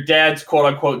your dad's quote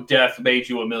unquote death made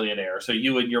you a millionaire, so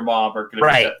you and your mom are going to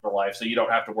be set for life, so you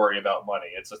don't have to worry about money.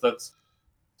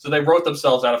 So they wrote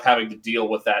themselves out of having to deal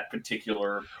with that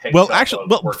particular. They wrote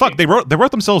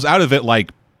themselves out of it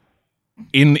like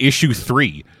in issue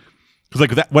 3. Because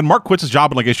like that, when Mark quits his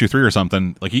job in like issue 3 or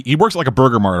something, like he works at like a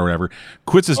burger mart or whatever,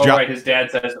 quits his job. Right, his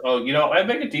dad says, "Oh, I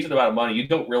make a decent amount of money. You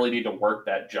don't really need to work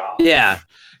that job." Yeah.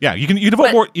 You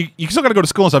devote more. You still got to go to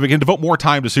school and stuff. You can devote more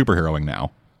time to superheroing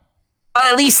now.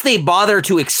 At least they bother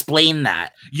to explain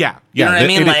that. Yeah. You know what I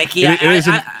mean?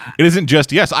 It isn't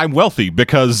just yes, I'm wealthy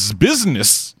because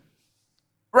business.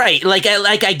 Right, like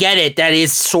I get it. That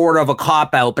is sort of a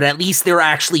cop out, but at least they're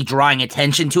actually drawing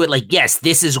attention to it. Like, yes,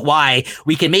 this is why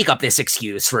we can make up this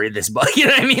excuse for this book. You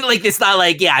know what I mean? Like, it's not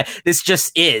like, this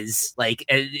just is. Like,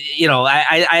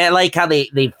 I like how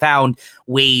they found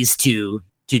ways to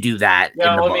do that.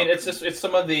 Yeah, I mean, it's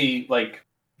some of the like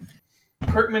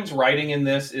Kirkman's writing in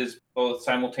this is both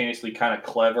simultaneously kind of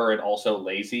clever and also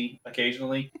lazy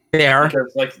occasionally.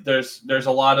 Because like there's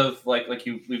a lot of like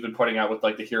we've been pointing out with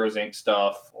like the Heroes Inc.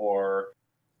 stuff, or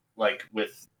like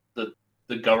with the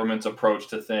government's approach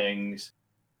to things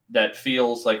that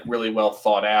feels like really well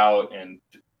thought out, and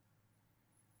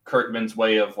Kirkman's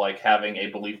way of like having a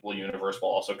believable universe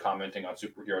while also commenting on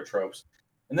superhero tropes.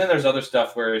 And then there's other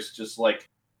stuff where it's just like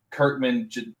Kirkman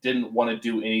didn't want to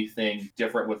do anything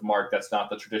different with Mark that's not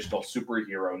the traditional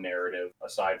superhero narrative,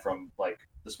 aside from like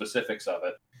the specifics of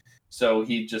it. So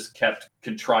he just kept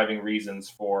contriving reasons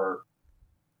for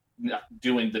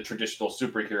doing the traditional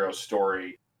superhero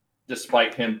story,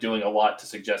 despite him doing a lot to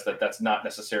suggest that that's not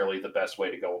necessarily the best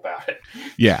way to go about it.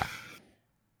 Yeah.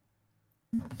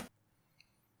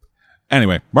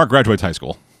 Anyway, Mark graduates high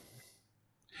school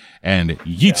and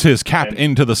yeets his cap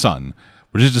into the sun,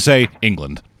 which is to say,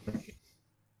 England.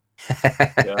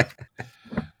 Yeah.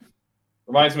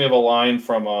 Reminds me of a line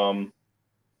from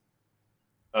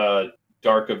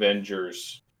Dark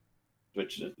Avengers,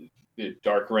 which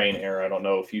Dark Reign era. I don't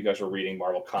know if you guys were reading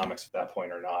Marvel Comics at that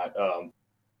point or not.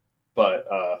 But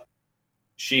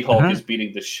She-Hulk is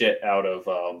beating the shit out of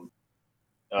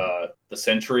the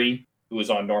Sentry, who was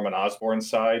on Norman Osborn's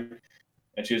side.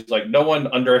 And she was like, no one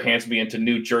underhands me into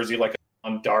New Jersey like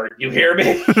on Dart. You hear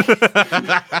me?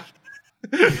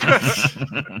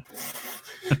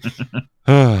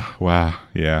 Wow.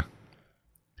 Yeah.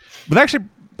 But actually,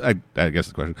 I guess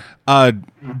the question,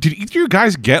 did either of you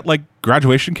guys get like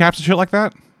graduation caps and shit like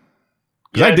that?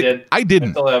 Yeah, I did. I didn't.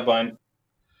 I still have mine.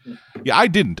 Yeah, I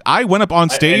didn't. I went up on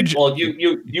stage. Well,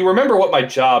 you remember what my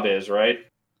job is, right?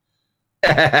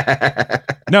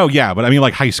 No, yeah, but I mean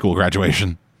like high school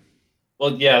graduation.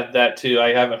 Well, yeah, that too. I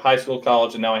have a high school,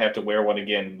 college, and now I have to wear one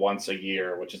again once a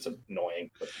year, which is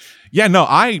annoying. But... Yeah, no,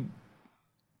 oh,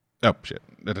 shit.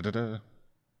 Da-da-da-da.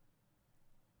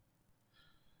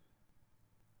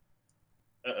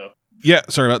 Uh-oh. Yeah,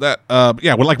 sorry about that.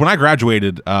 Yeah, well, like when I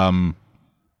graduated, I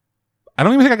don't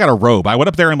even think I got a robe. I went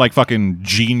up there in like fucking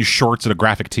jean shorts and a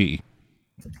graphic tee.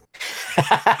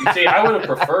 You see, I would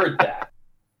have preferred that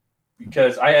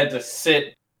because I had to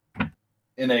sit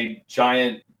in a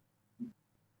giant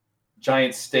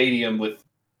stadium with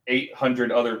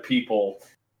 800 other people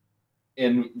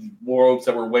in robes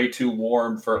that were way too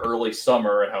warm for early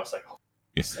summer, and I was like, "Oh,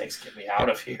 sakes, get me out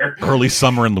of here!" Early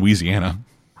summer in Louisiana.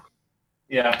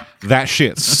 Yeah, that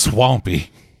shit's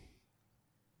swampy.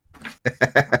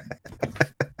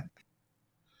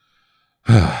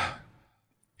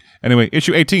 Anyway,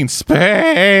 issue 18,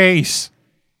 space.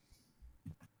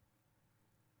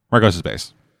 Where goes to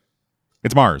space?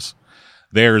 It's Mars.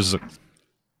 There's,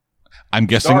 I'm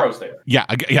guessing, Starro's there. Yeah,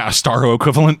 a Starro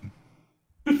equivalent.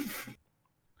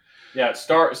 Yeah,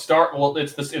 Star. Well,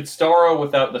 it's Starro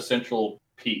without the central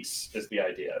piece is the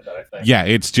idea that I think. Yeah,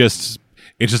 it's just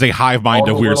a hive mind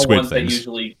of weird squid things.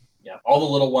 All the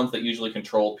little ones that usually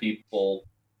control people,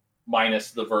 minus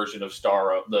the version of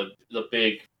Starro, the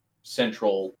big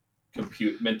central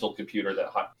mental computer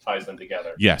that ties them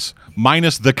together. Yes,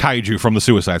 minus the kaiju from the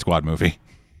Suicide Squad movie.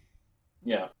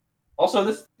 Yeah.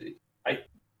 Also,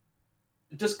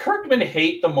 does Kirkman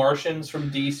hate the Martians from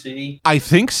DC? I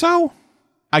think so.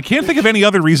 I can't think of any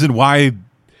other reason why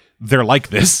they're like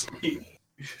this.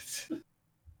 It's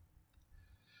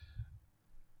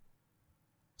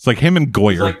like him and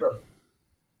Goyer.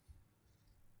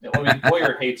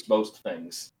 Goyer hates most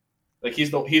things. Like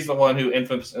he's the one who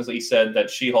infamously said that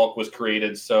She-Hulk was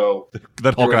created so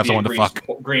that Hulk has someone to fuck.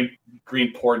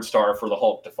 Green porn star for the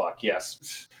Hulk to fuck.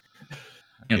 Yes.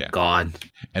 Oh, yeah. God.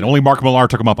 And only Mark Millar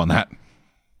took him up on that.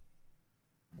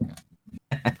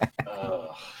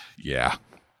 Yeah.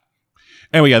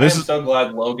 Anyway, yeah, this I'm so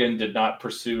glad Logan did not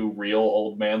pursue real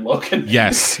old man Logan.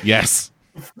 Yes.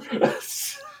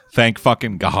 Thank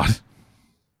fucking God.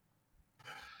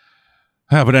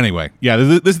 But anyway, yeah,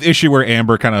 this is the issue where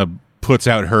Amber kind of puts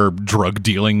out her drug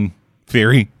dealing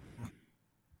theory.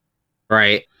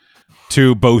 Right.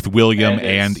 To both William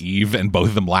and Eve, and both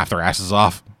of them laugh their asses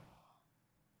off.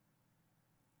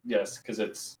 Yes, because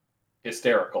it's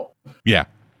hysterical. Yeah.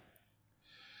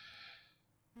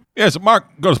 Yeah, so Mark,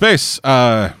 go to space.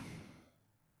 Tries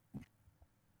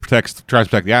to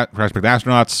protect the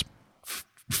astronauts.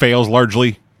 Fails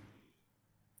largely.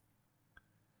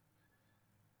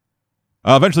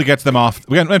 Eventually gets them off.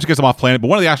 Eventually gets them off planet, but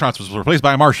one of the astronauts was replaced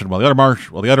by a Martian, while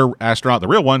the other astronaut, the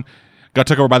real one, got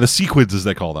took over by the Sequids, as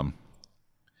they call them.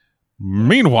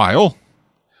 Meanwhile,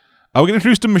 we get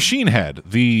introduced to Machine Head,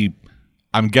 the,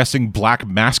 I'm guessing, Black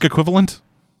Mask equivalent.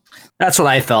 That's what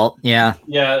I felt. Yeah.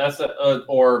 Yeah, that's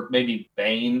or maybe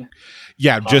Bane.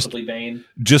 Yeah, possibly Bane.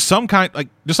 Just some kind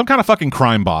of fucking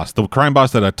crime boss. The crime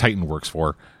boss that a Titan works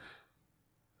for,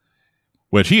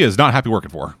 which he is not happy working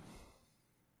for.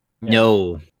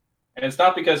 No. And it's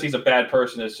not because he's a bad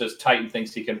person. It's just Titan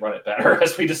thinks he can run it better,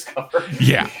 as we discover.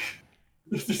 Yeah.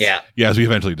 Yeah. Yeah, as we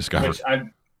eventually discover. Because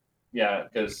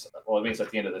it means at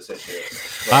the end of this issue.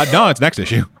 No, it's next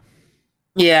issue.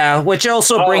 Yeah, which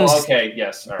also brings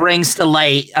to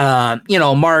light,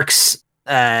 Mark's,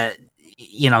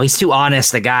 he's too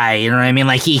honest, the guy, you know what I mean?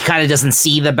 Like, he kind of doesn't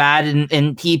see the bad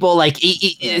in people. Like,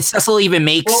 Cecil even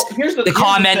makes the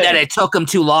comment that it took him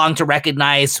too long to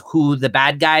recognize who the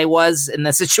bad guy was in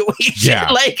the situation.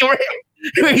 Yeah. Like, where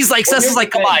he's like, Cecil's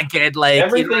like, come on, kid. Like,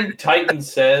 everything Titan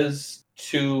says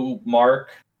to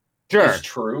Mark is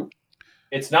true.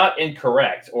 It's not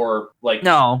incorrect or,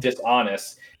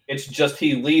 dishonest. It's just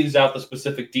he leaves out the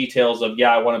specific details of,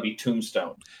 I want to be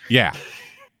Tombstone. Yeah.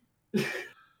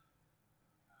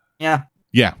 Yeah.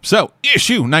 Yeah. So,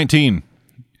 issue 19.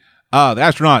 The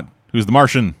astronaut, who's the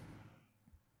Martian,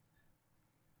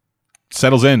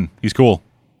 settles in. He's cool.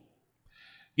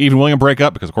 Eve and William break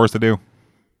up because, of course, they do.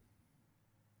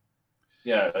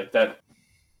 Yeah, like that.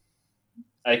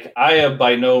 Like, I am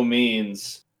by no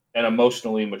means an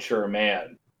emotionally mature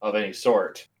man of any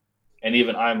sort, and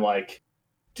even I'm like,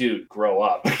 dude, grow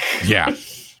up. Yeah.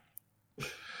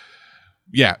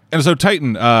 Yeah, and so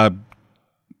Titan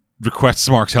requests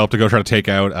Mark's help to go try to take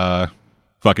out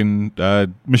fucking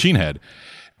Machine Head.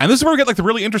 And this is where we get like the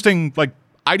really interesting like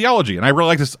ideology, and I really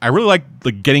like this. I really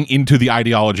like getting into the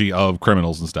ideology of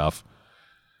criminals and stuff.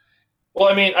 Well,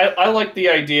 I mean, I like the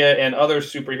idea, and other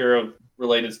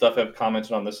superhero-related stuff have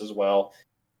commented on this as well.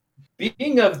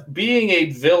 Being a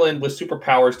villain with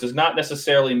superpowers does not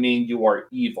necessarily mean you are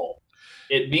evil.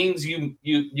 It means you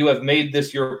have made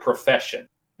this your profession.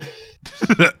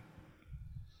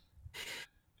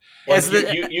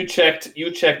 You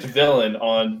checked villain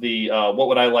on the what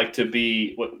would I like to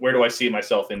be? Where do I see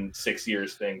myself in 6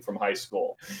 years thing from high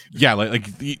school? Yeah, like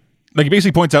he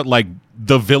basically points out like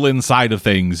the villain side of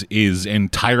things is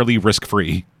entirely risk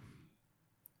free.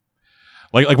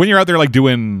 Like when you're out there like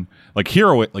doing like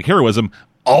heroism,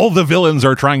 all the villains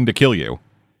are trying to kill you,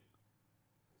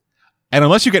 and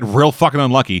unless you get real fucking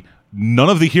unlucky, none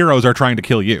of the heroes are trying to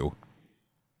kill you.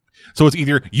 So it's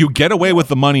either you get away with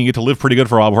the money and get to live pretty good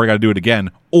for a while before you got to do it again,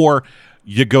 or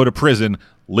you go to prison,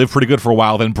 live pretty good for a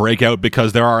while, then break out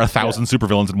because there are 1,000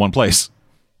 supervillains in one place.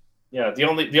 Yeah, the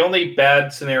only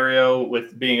bad scenario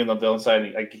with being in the villain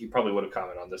side, he probably would have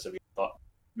commented on this if he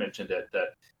mentioned it,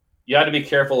 that you have to be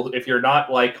careful if you're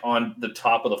not like on the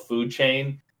top of the food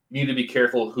chain. You need to be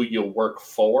careful who you work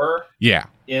for. Yeah,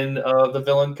 in the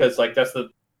villain, because like that's the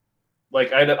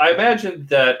like I imagine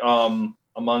that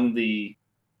among the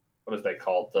what is that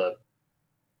called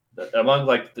among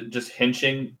like the just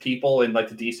henching people in like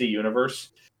the DC universe,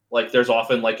 like there's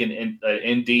often like an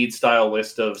Indeed style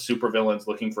list of supervillains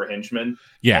looking for henchmen.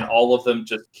 Yeah, and all of them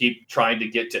just keep trying to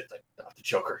get to like, not the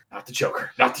Joker, not the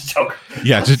Joker, not the Joker.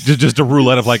 Yeah, just a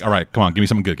roulette of like, all right, come on, give me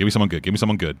someone good, give me someone good, give me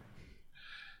someone good.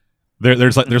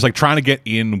 There's like trying to get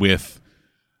in with.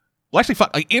 Well, actually,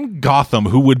 like in Gotham,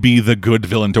 who would be the good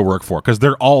villain to work for? Because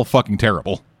they're all fucking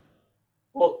terrible.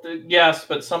 Well, yes,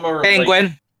 but some are Penguin.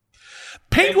 Like,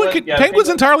 Penguin's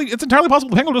entirely possible.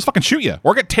 The Penguin will just fucking shoot you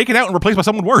or get taken out and replaced by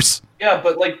someone worse. Yeah,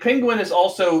 but like Penguin is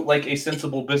also like a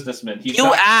sensible businessman. He's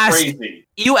not crazy.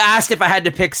 You asked if I had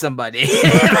to pick somebody.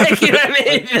 Like, you know what I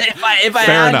mean? If I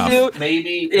Fair had enough. to,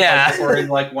 maybe. Yeah. Or in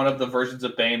like one of the versions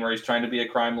of Bane where he's trying to be a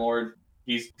crime lord,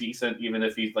 he's decent, even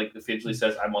if he's like officially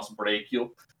says, "I must break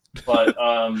you." But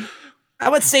I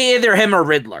would say either him or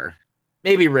Riddler.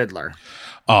 Maybe Riddler.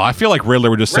 Oh, I feel like Riddler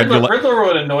would just send you. Riddler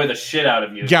would annoy the shit out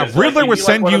of you. Yeah, Riddler would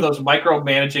send one you of those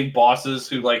micromanaging bosses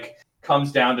who like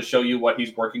comes down to show you what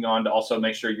he's working on to also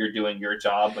make sure you're doing your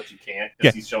job, but you can't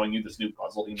because he's showing you this new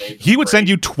puzzle he made. He would send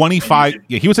you 25.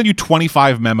 Yeah, he would send you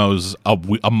 25 memos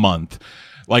a month,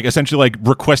 like essentially like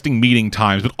requesting meeting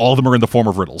times, but all of them are in the form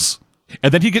of riddles,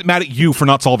 and then he'd get mad at you for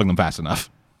not solving them fast enough.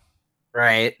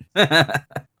 Right.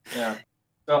 Yeah.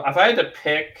 So if I had to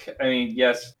pick, I mean,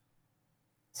 yes.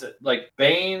 Like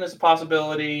Bane is a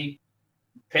possibility,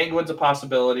 Penguin's a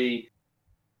possibility.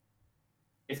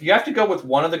 If you have to go with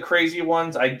one of the crazy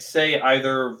ones, I'd say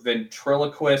either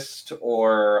Ventriloquist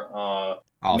or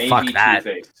maybe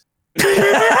Two-Face.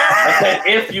 Okay,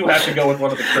 if you have to go with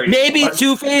one of the crazy maybe ones.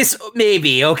 Two-Face,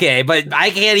 maybe, okay, but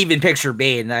I can't even picture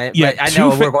Bane. I know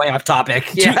we're going off topic.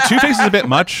 Two-Face is a bit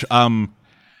much.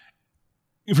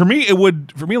 For me,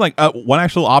 like one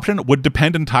actual option would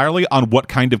depend entirely on what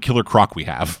kind of Killer Croc we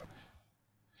have.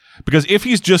 Because if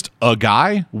he's just a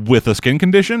guy with a skin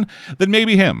condition, then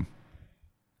maybe him.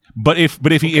 But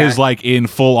if he is like in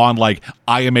full on like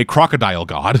I am a crocodile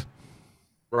god,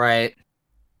 right?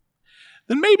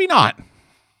 Then maybe not.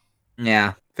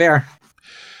 Yeah, fair.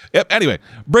 Yep. Anyway,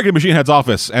 break into Machine Head's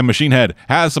office, and Machine Head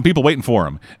has some people waiting for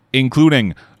him,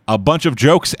 including a bunch of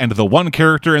jokes and the one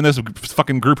character in this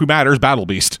fucking group who matters, Battle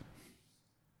Beast.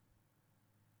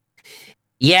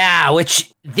 Yeah,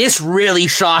 which this really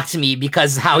shocked me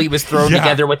because how he was thrown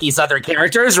together with these other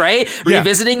characters, right?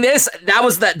 Revisiting this, that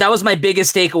was my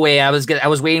biggest takeaway. I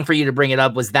was waiting for you to bring it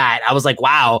up. Was that I was like,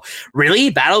 wow,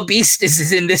 really? Battle Beast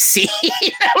is in this scene?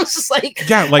 I was just like,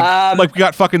 like we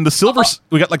got fucking the silver,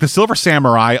 we got like the Silver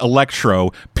Samurai,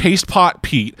 Electro, Paste Pot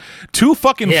Pete, two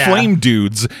fucking flame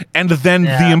dudes, and then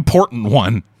the important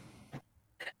one.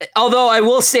 Although I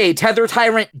will say, Tether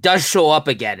Tyrant does show up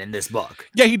again in this book.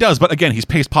 Yeah, he does, but again, he's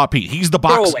Paste Pot Pete. He's the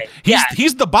box.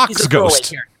 He's the box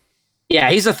ghost.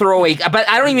 Yeah, he's a throwaway. But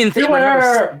I don't even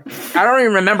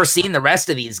remember seeing the rest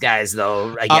of these guys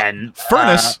though. Again,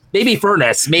 Furnace, maybe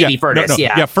Furnace, Furnace.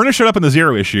 Yeah, Furnace showed up in the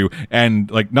Zero issue,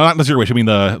 and like not in the Zero issue. I mean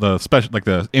the special, like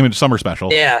the Image Summer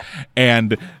special. Yeah,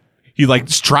 and He like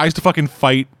just tries to fucking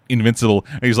fight Invincible,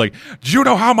 and he's like, "Do you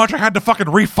know how much I had to fucking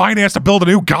refinance to build a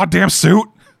new goddamn suit?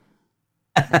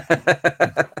 I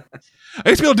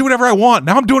used to be able to do whatever I want.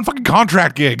 Now I'm doing fucking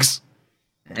contract gigs."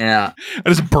 Yeah. And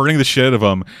just burning the shit out of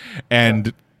him,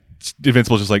 and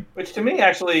Invincible's just like, which to me,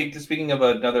 actually, speaking of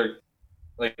another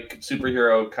like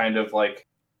superhero kind of like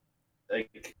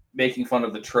making fun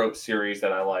of the trope series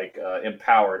that I like,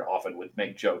 Empowered often would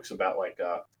make jokes about like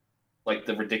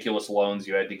the ridiculous loans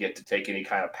you had to get to take any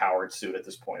kind of powered suit at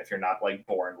this point if you're not like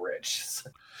born rich.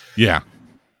 yeah.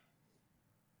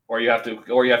 Or you have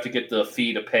to get the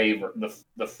free to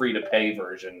pay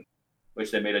version,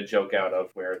 which they made a joke out of,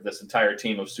 where this entire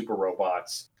team of super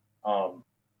robots,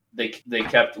 they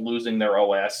kept losing their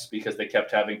OS because they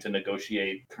kept having to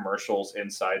negotiate commercials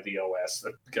inside the OS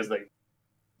because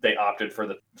they opted for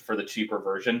the cheaper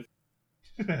version.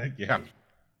 Yeah.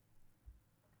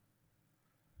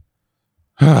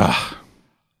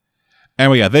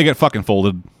 Anyway, yeah, they get fucking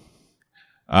folded,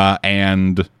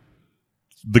 and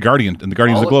the Guardians of the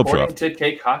Globe show up. To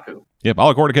Keikaku. Yep, all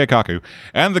according to Keikaku,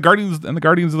 and the Guardians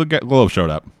of the Globe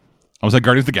showed up. I was like,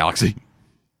 Guardians of the Galaxy.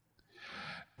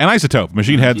 And Isotope,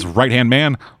 Machine Head's right-hand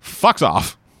man, fucks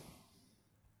off.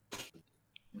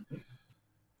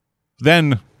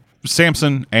 Then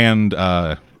Samson and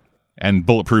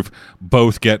Bulletproof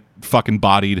both get fucking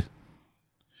bodied,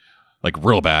 like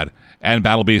real bad, and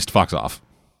Battle Beast fucks off,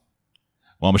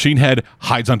 while Machine Head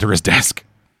hides under his desk.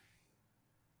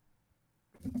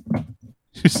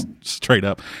 Just straight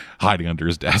up hiding under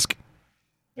his desk.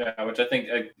 Yeah, which I think,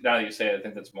 now that you say it, I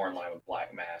think that's more in line with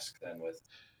Black Mask than with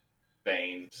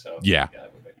Bane. So yeah,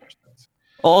 that would make more sense.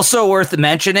 Also worth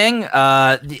mentioning, the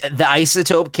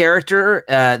Isotope character,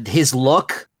 his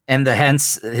look and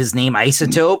hence his name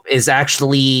Isotope is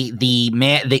actually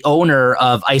the owner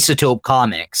of Isotope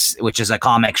Comics, which is a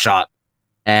comic shop.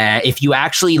 If you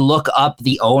actually look up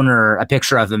the owner, a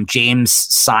picture of him, James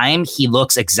Syme, he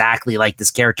looks exactly like this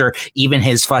character, even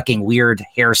his fucking weird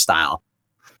hairstyle.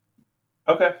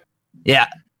 Okay. Yeah.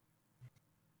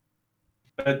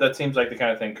 That seems like the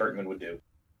kind of thing Kirkman would do.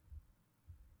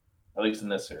 At least in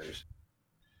this series.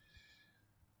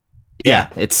 Yeah,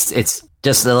 it's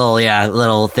just a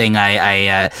little thing.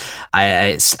 I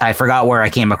forgot where I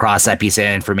came across that piece of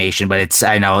information, but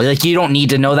I know like you don't need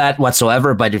to know that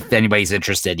whatsoever. But if anybody's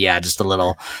interested, yeah, just a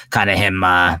little kind of him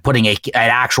putting an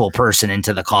actual person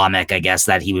into the comic, I guess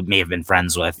that he may have been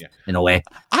friends with in a way.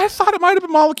 I thought it might have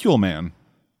been Molecule Man.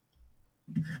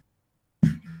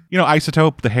 You know,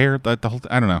 Isotope, the hair, the whole.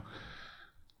 I don't know.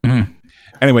 Mm-hmm.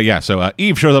 Anyway, yeah. So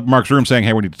Eve shows up in Mark's room saying,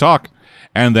 "Hey, we need to talk,"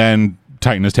 and then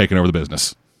Titan has taken over the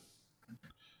business.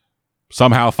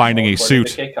 Somehow finding a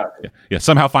suit. Yeah,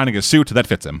 somehow finding a suit that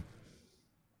fits him.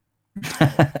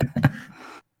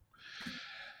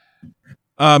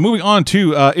 Moving on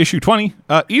to issue 20,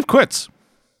 Eve quits.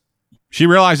 She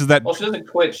realizes that. Well, she doesn't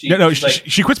quit.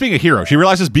 She quits being a hero. She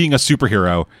realizes being a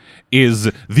superhero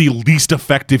is the least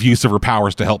effective use of her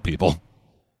powers to help people.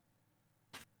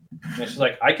 And she's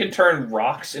like, I can turn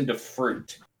rocks into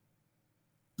fruit.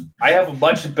 I have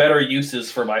much better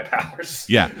uses for my powers.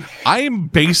 Yeah. I am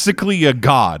basically a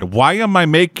god. Why am I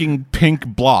making pink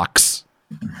blocks?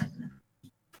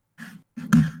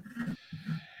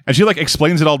 And she like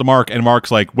explains it all to Mark, and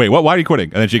Mark's like, wait, what? Why are you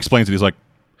quitting? And then she explains it. He's like,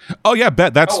 oh yeah,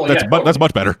 that's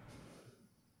much better.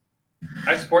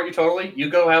 I support you totally. You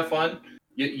go have fun.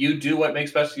 You do what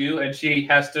makes best of you. And she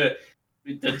has to,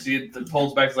 she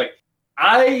holds back. It's like,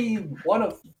 I want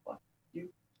to fuck you.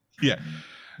 Yeah.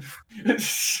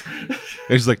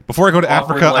 She's like, before I go to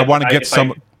Africa, I want to get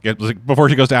some. Before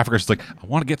she goes to Africa, she's like, I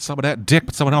want to get some of that dick,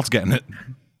 but someone else getting it.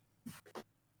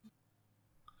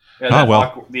 Yeah,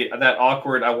 that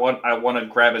awkward. I want to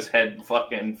grab his head,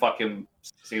 and fuck him.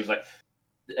 So he was like,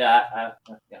 yeah.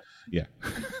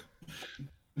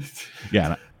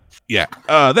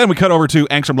 Then we cut over to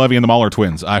Angstrom Levy and the Mahler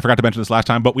twins. I forgot to mention this last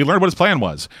time, but we learned what his plan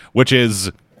was, which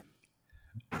is,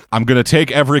 I'm going to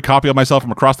take every copy of myself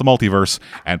from across the multiverse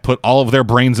and put all of their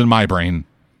brains in my brain.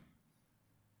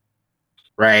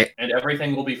 Right. And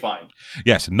everything will be fine.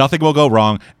 Yes, nothing will go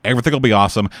wrong. Everything will be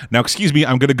awesome. Now, excuse me,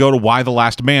 I'm going to go to Y the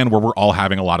Last Man, where we're all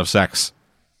having a lot of sex.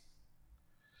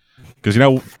 Because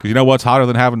you know what's hotter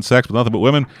than having sex with nothing but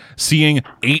women? Seeing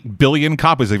 8 billion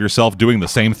copies of yourself doing the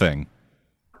same thing.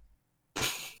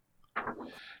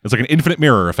 It's like an infinite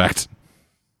mirror effect.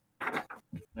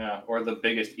 Yeah, or the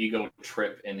biggest ego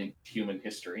trip in human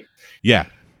history. Yeah.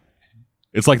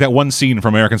 It's like that one scene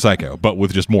from American Psycho, but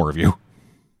with just more of you.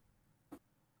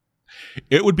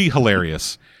 It would be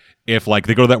hilarious if, like,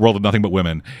 they go to that world of nothing but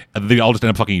women, and they all just end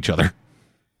up fucking each other.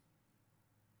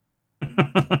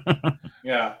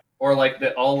 Yeah. Or like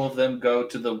that all of them go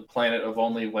to the planet of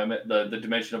only women, the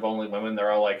dimension of only women. They're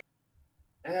all like,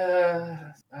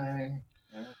 Yeah.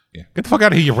 Get the fuck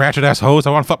out of here, you ratchet ass hoes.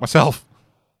 I want to fuck myself.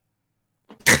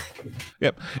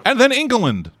 Yep. And then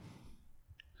England,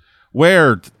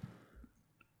 where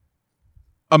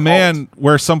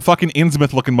where some fucking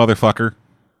Innsmouth looking motherfucker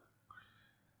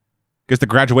gets the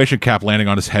graduation cap landing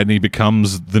on his head and he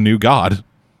becomes the new god.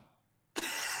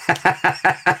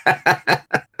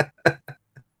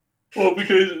 Well,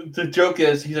 because the joke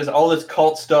is, he says, all this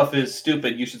cult stuff is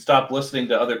stupid. You should stop listening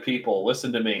to other people.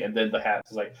 Listen to me. And then the hat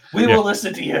is like, we will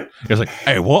listen to you. He's like,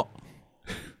 hey, what?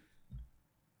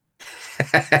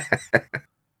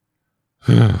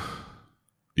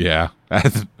 Yeah.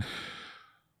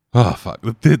 Oh, fuck.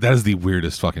 That is the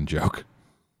weirdest fucking joke.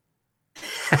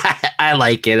 I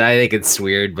like it. I think it's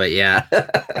weird, but yeah.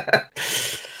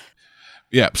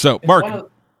 Yeah, so Mark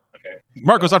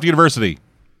goes off to university.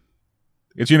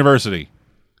 It's university.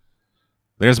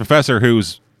 There's a professor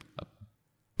who's a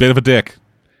bit of a dick.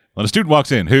 When a student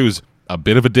walks in who's a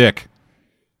bit of a dick.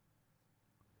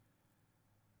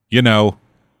 You know,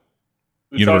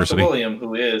 university. William,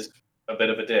 who is a bit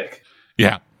of a dick.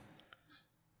 Yeah.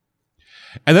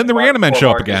 And then the Reanimen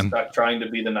show up again. Trying to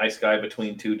be the nice guy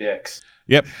between two dicks.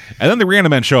 Yep. And then the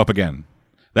Reanimen show up again.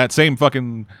 That same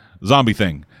fucking zombie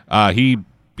thing. He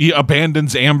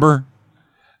abandons Amber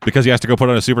because he has to go put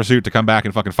on a super suit to come back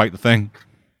and fucking fight the thing.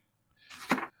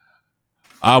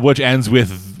 Which ends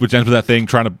with that thing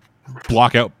trying to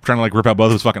like rip out both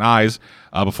of his fucking eyes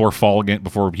before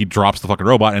he drops the fucking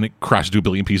robot and it crashes to a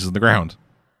billion pieces in the ground.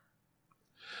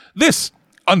 This,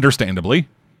 understandably,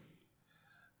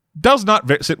 does not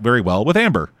sit very well with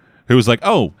Amber, who was like,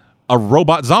 oh, a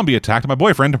robot zombie attacked my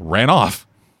boyfriend, ran off.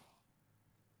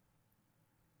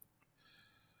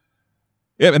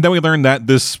 Yeah, and then we learned that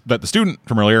the student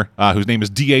from earlier, whose name is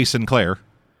D.A. Sinclair,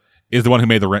 is the one who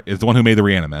made the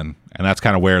Reanimen, and that's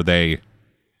kind of where the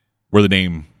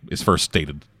name is first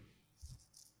stated.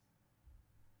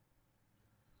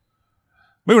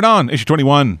 Moving on, issue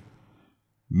 21,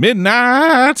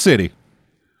 Midnight City.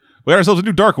 We got ourselves a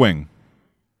new Darkwing.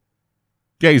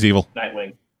 Yeah, he's evil.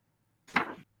 Nightwing.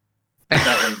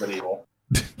 Nightwing, but evil.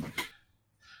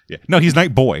 Yeah, no, he's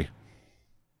Night Boy.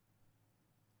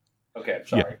 Okay,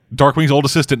 sorry. Yeah. Darkwing's old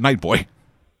assistant, Night Boy.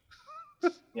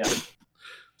 Yeah.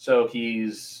 So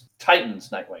he's Titan's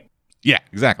Nightwing. Yeah,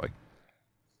 exactly.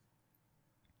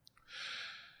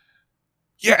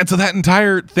 Yeah, and so that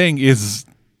entire thing is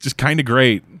just kind of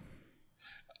great.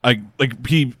 He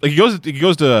goes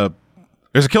to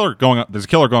there's a killer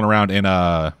going around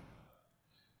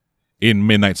in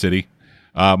Midnight City.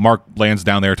 Mark lands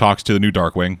down there, talks to the new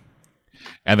Darkwing,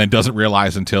 and then doesn't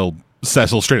realize until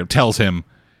Cecil straight up tells him,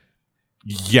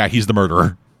 yeah, he's the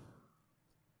murderer.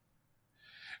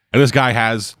 And this guy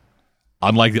has,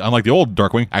 unlike the old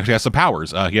Darkwing, actually has some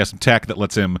powers. He has some tech that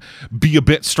lets him be a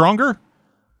bit stronger,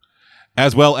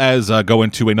 as well as go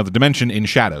into another dimension in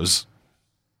shadows.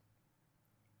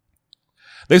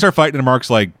 They start fighting, and Mark's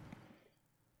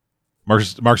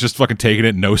just fucking taking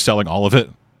it, no selling all of it.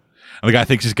 And the guy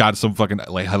thinks he's got some fucking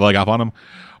leg up on him.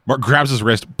 Mark grabs his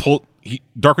wrist,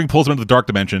 Darkwing pulls him into the dark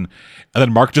dimension, and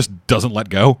then Mark just doesn't let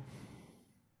go.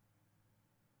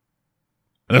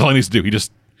 And that's all he needs to do. He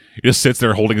just sits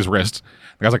there holding his wrist.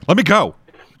 The guy's like, let me go.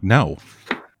 No.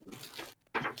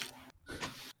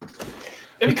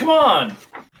 Hey, come on.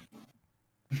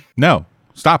 No.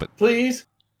 Stop it. Please.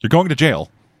 You're going to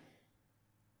jail.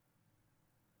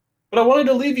 But I wanted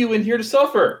to leave you in here to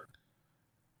suffer.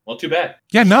 Well, too bad.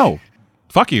 Yeah, no.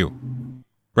 Fuck you.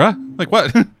 Bruh? Like,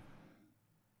 what?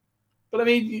 But I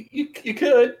mean, you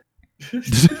could.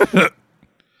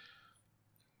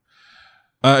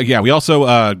 Yeah, we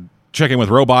also check in with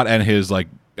Robot and his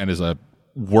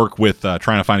work with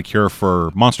trying to find a cure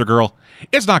for Monster Girl.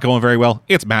 It's not going very well.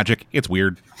 It's magic. It's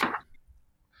weird.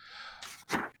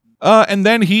 And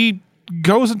then he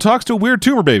goes and talks to a weird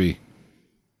tumor baby.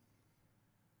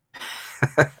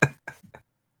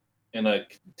 In a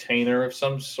container of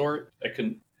some sort. I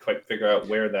couldn't quite figure out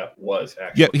where that was,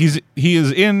 actually. Yeah, he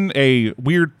is in a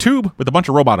weird tube with a bunch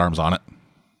of robot arms on it.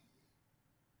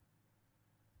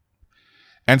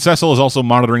 And Cecil is also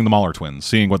monitoring the Mahler twins,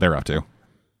 seeing what they're up to.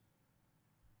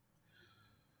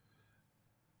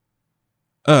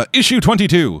 Issue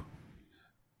 22.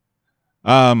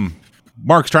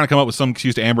 Mark's trying to come up with some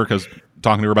excuse to Amber because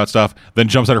talking to her about stuff, then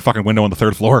jumps out her fucking window on the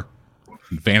 3rd floor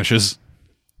and vanishes.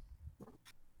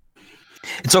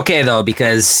 It's okay, though,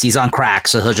 because he's on crack,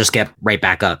 so he'll just get right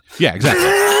back up. Yeah, exactly.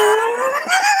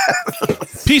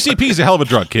 PCP's a hell of a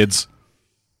drug, kids.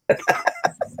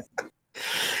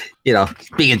 You know,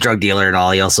 being a drug dealer and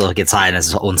all, he also gets high in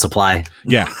his own supply.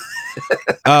 Yeah.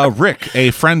 Rick,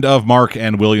 a friend of Mark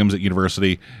and Williams at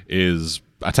university, is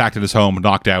attacked at his home,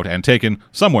 knocked out, and taken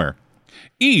somewhere.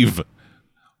 Eve,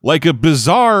 like a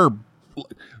bizarre...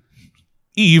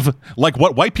 Eve, like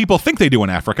what white people think they do in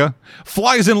Africa,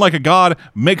 flies in like a god,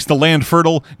 makes the land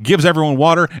fertile, gives everyone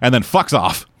water, and then fucks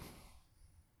off.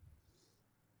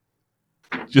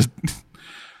 Just...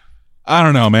 I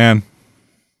don't know, man.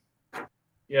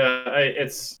 Yeah,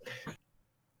 it's...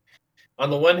 On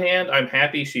the one hand, I'm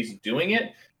happy she's doing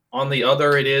it. On the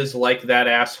other, it is like that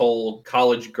asshole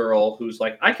college girl who's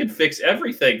like, I can fix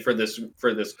everything for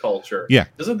this culture. Yeah.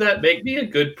 Doesn't that make me a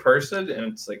good person?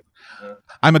 And it's like...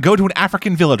 I'm going to go to an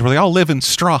African village where they all live in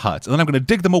straw huts, and then I'm going to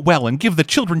dig them a well and give the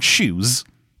children shoes.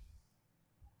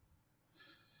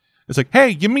 It's like, hey,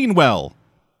 you mean well.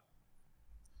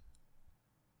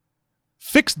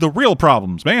 Fix the real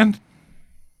problems, man.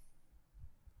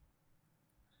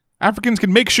 Africans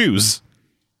can make shoes.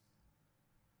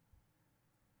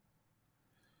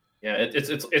 Yeah,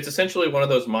 it's essentially one of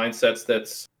those mindsets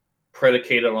that's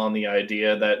predicated on the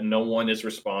idea that no one is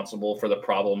responsible for the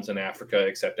problems in Africa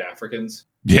except Africans.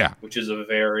 Yeah. Which is a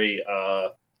very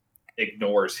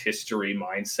ignores history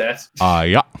mindset.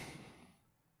 Yeah.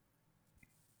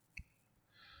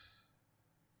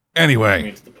 Anyway. I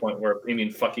mean, to the point where,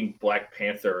 fucking Black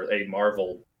Panther, a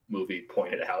Marvel movie,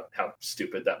 pointed out how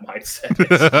stupid that mindset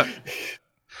is.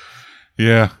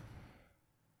 Yeah.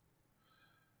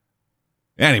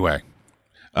 Anyway.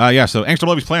 So Angstrom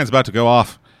Levy's plan is about to go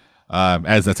off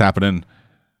as that's happening.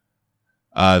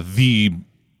 You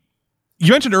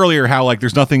mentioned earlier how like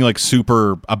there's nothing like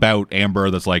super about Amber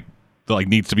that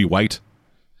needs to be white.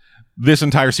 This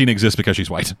entire scene exists because she's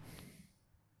white.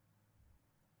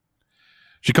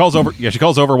 She calls over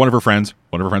one of her friends.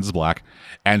 One of her friends is black,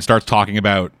 and starts talking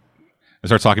about,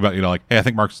 like, hey, I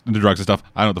think Mark's into drugs and stuff.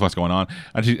 I don't know what the fuck's going on.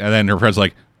 And then her friend's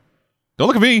like, don't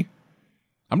look at me.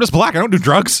 I'm just black. I don't do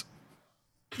drugs.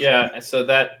 Yeah,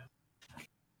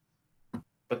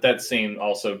 but that scene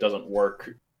also doesn't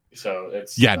work. So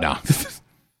it's no.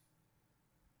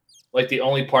 Like the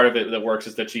only part of it that works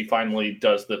is that she finally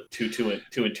does the two and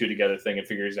two together thing and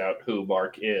figures out who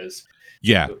Mark is.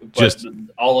 Yeah, but just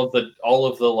all of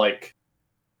the like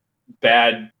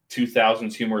bad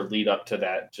 2000s humor lead up to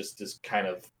that just is kind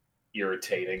of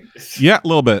irritating. Yeah, a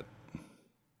little bit.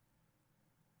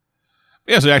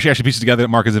 Yeah, so actually pieces together that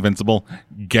Mark is invincible,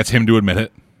 gets him to admit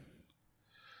it.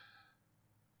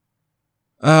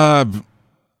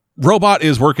 Robot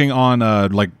is working on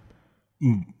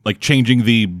like changing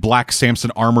the black Samson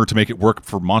armor to make it work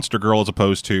for Monster Girl as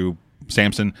opposed to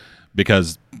Samson,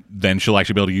 because then she'll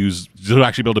actually be able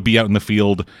to be out in the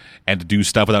field and to do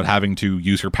stuff without having to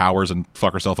use her powers and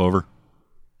fuck herself over.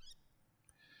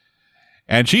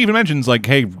 And she even mentions, like,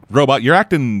 hey, Robot, you're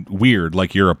acting weird,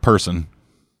 like you're a person.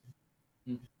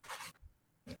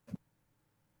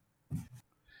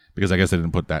 Because I guess they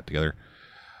didn't put that together.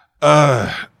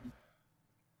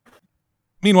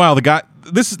 Meanwhile, the guy...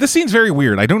 This scene's very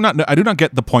weird. I do not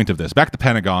get the point of this. Back to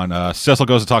Pentagon, Cecil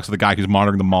goes and talks to the guy who's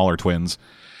monitoring the Mahler twins.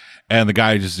 And the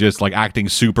guy is just like acting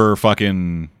super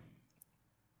fucking...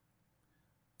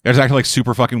 He's acting like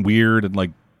super fucking weird and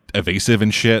like evasive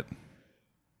and shit.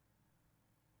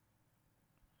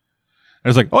 And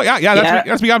it's like, oh yeah,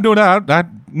 that's me. I'm doing that.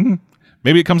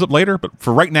 Maybe it comes up later, but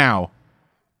for right now...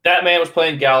 That man was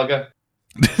playing Galaga.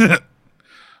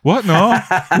 What? No.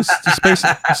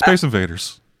 It's Space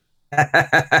Invaders.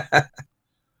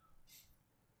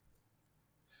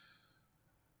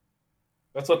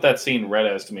 That's what that scene read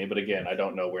as to me, but again, I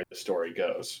don't know where the story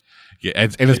goes. Yeah,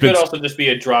 and it could also just be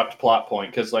a dropped plot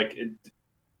point, because, like,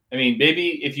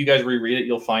 maybe if you guys reread it,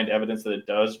 you'll find evidence that it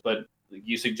does, but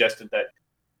you suggested that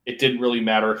it didn't really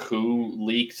matter who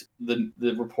leaked the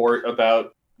report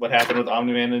about what happened with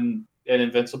Omni-Man and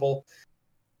Invincible.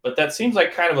 But that seems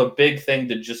like kind of a big thing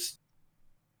to just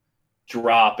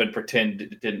drop and pretend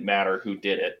it didn't matter who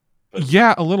did it. But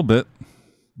yeah, a little bit.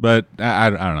 But I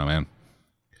don't know, man.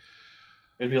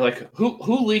 It'd be like,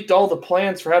 who leaked all the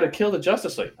plans for how to kill the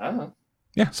Justice League? I don't know.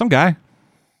 Yeah, some guy.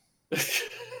 It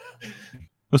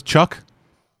was Chuck.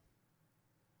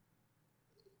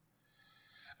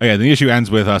 Oh yeah, the issue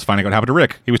ends with us finding out what happened to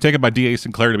Rick. He was taken by D.A.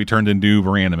 Sinclair to be turned into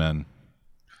Miranda Men.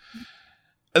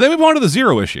 And then we move on to the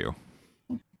Zero issue.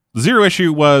 The Zero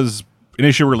issue was an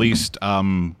issue released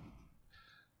like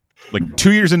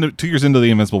 2 years into the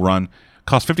Invincible run,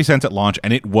 cost 50 cents at launch,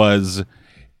 and it's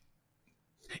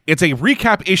a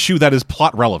recap issue that is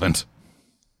plot relevant.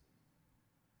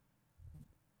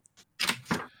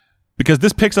 Because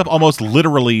this picks up almost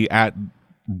literally at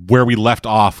where we left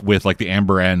off with like the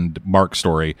Amber and Mark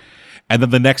story. And then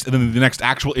the next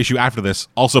actual issue after this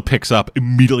also picks up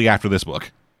immediately after this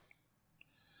book.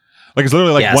 Like it's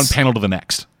literally like Yes. one panel to the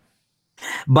next.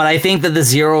 But I think that the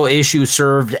Zero issue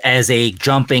served as a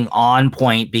jumping on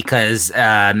point because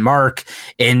Mark,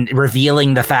 in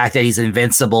revealing the fact that he's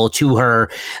invincible to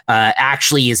her,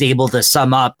 actually is able to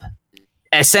sum up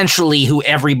essentially who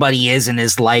everybody is in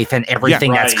his life and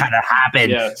everything that's kind of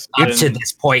happened up to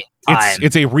this point in time.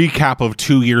 It's a recap of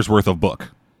 2 years worth of book.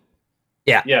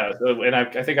 Yeah, and I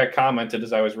think I commented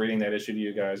as I was reading that issue to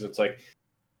you guys. It's like,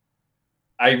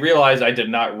 I realized I did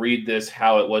not read this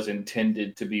how it was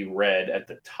intended to be read at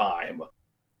the time.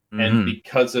 And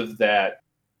because of that,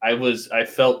 I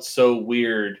felt so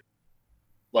weird,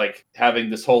 like having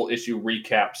this whole issue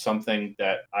recap something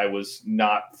that I was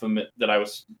that I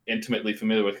was intimately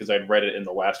familiar with because I'd read it in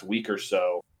the last week or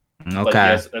so.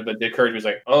 Okay. But the occurred to me was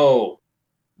like, oh,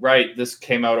 right, this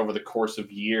came out over the course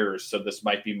of years, so this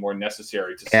might be more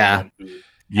necessary to someone who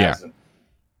hasn't.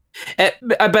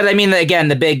 But I mean, again,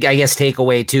 the big, I guess,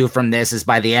 takeaway too from this is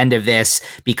by the end of this,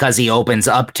 because he opens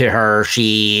up to her,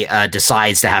 she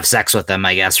decides to have sex with him,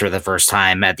 I guess, for the first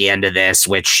time at the end of this,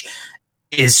 which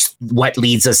is what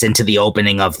leads us into the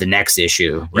opening of the next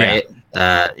issue, right?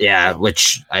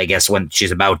 Which I guess when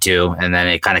she's about to, and then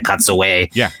it kind of cuts away.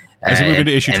 Yeah. As we move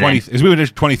into issue 20, as we move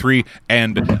into 23,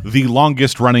 and the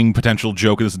longest running potential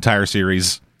joke of this entire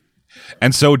series.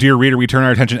 And so, dear reader, we turn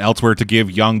our attention elsewhere to give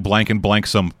young blank and blank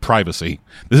some privacy.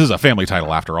 This is a family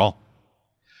title, after all.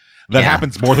 That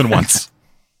happens more than once.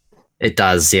 It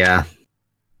does, yeah.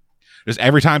 Just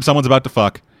every time someone's about to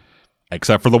fuck,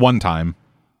 except for the one time,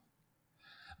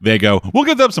 they go, we'll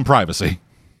give them some privacy.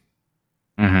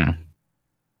 Mm-hmm.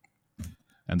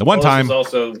 And the one time... This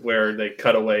is also where they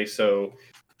cut away so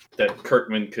that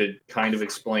Kirkman could kind of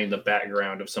explain the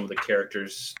background of some of the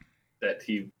characters that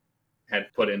he had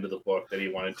put into the book that he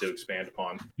wanted to expand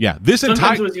upon. Yeah,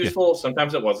 sometimes it was useful,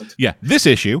 sometimes it wasn't. Yeah, this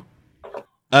issue,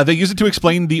 they use it to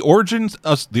explain the origin and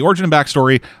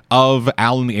backstory of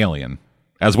Alan the Alien,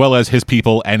 as well as his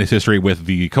people and his history with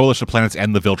the Coalition of Planets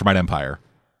and the Viltrumite Empire.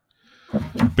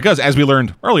 Because, as we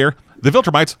learned earlier, the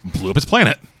Viltrumites blew up his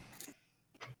planet.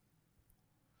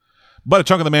 But a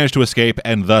chunk of them managed to escape,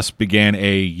 and thus began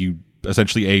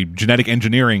essentially a genetic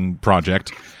engineering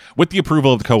project with the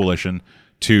approval of the Coalition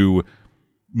to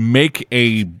make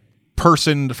a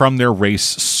person from their race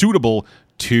suitable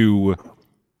to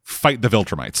fight the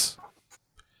Viltrumites.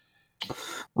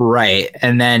 Right.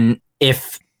 And then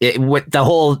with the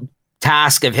whole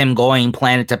task of him going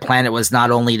planet to planet was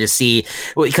not only to see,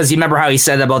 because you remember how he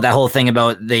said about that whole thing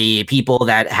about the people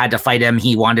that had to fight him,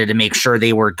 he wanted to make sure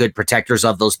they were good protectors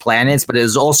of those planets, but it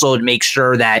was also to make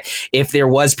sure that if there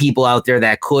was people out there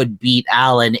that could beat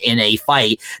Alan in a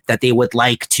fight, that they would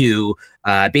like to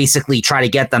basically try to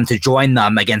get them to join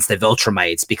them against the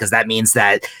Viltrumites, because that means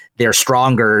that they're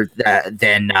stronger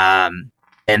than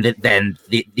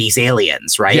these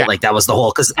aliens, right? Yeah. Like that was the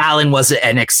whole, because Alan was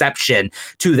an exception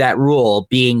to that rule,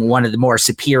 being one of the more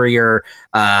superior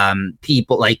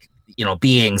people, like, you know,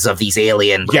 beings of these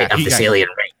alien alien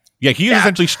race. Yeah, he is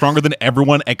essentially stronger than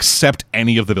everyone except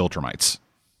any of the Viltrumites.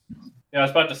 Yeah, I was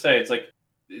about to say, it's like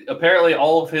apparently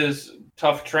all of his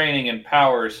tough training and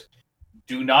powers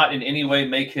do not in any way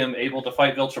make him able to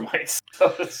fight Viltrumites.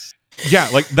 So yeah,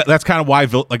 like that's kind of why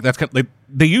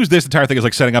they use this entire thing as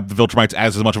like setting up the Viltrumites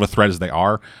as much of a threat as they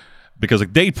are, because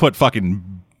like they put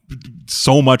fucking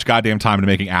so much goddamn time into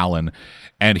making Alan,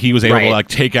 and he was able to like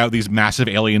take out these massive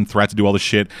alien threats and do all this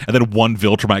shit, and then one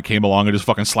Viltrumite came along and just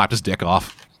fucking slapped his dick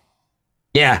off.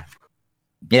 Yeah,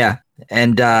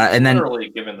 and then literally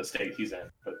given the state he's in.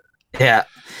 But.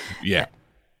 Yeah.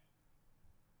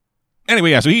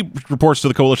 Anyway, so he reports to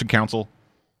the Coalition Council,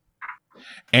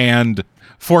 and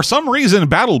for some reason,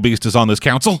 Battle Beast is on this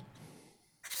council.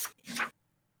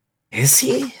 Is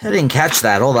he? I didn't catch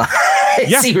that. Hold on.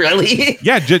 Is he really?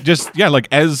 Yeah, just like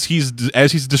as he's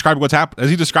describing what's happening, as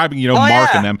he's describing,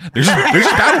 Mark and them. There's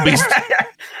just Battle Beast.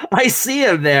 I see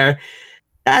him there.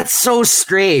 That's so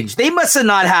strange. They must have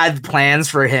not had plans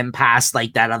for him past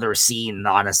like that other scene,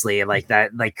 honestly, like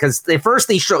that, like because at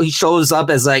first he shows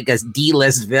up as like a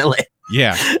D-list villain.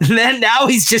 Yeah. And then now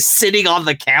he's just sitting on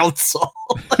the council,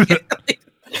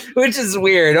 which is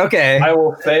weird. Okay. I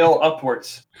will fail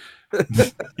upwards.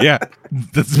 Yeah.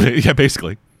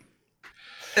 Basically.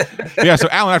 Yeah, so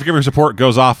Alan, after giving her support,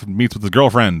 goes off and meets with his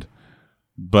girlfriend.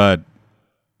 And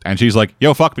she's like,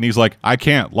 yo, fuck me. And he's like, I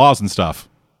can't. Laws and stuff.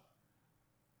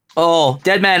 Oh,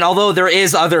 dead man. Although there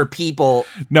is other people.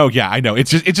 No, yeah, I know.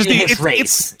 It's just the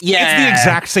race. It's the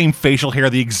exact same facial hair,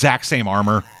 the exact same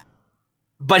armor.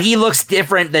 But he looks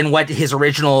different than what his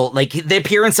original, like the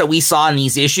appearance that we saw in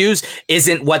these issues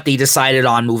isn't what they decided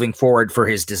on moving forward for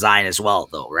his design as well,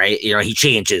 though, right? He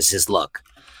changes his look.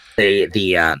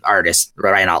 the artist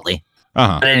Ryan Otley.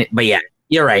 Uh-huh. But yeah,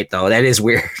 you're right though. That is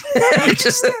weird.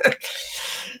 Just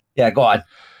yeah, go on.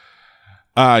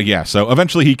 Yeah. So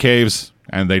eventually he caves,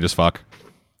 and they just fuck.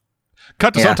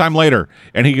 Cut to sometime later,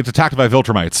 and he gets attacked by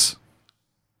Viltrumites.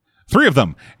 3 of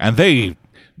them, and they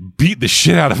beat the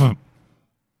shit out of him.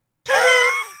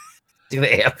 Do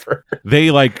they ever?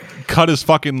 They like cut his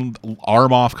fucking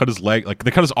arm off, cut his leg, like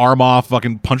they cut his arm off,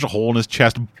 fucking punch a hole in his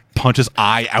chest, punch his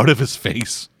eye out of his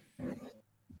face.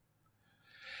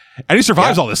 And he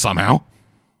survives all this somehow.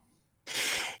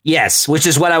 Yes, which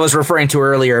is what I was referring to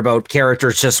earlier about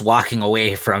characters just walking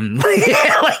away from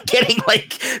like getting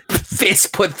like fists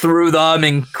put through them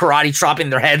and karate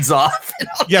chopping their heads off.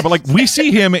 Yeah, but like we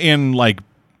see him in like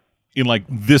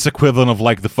this equivalent of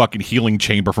like the fucking healing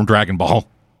chamber from Dragon Ball.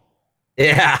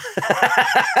 Yeah.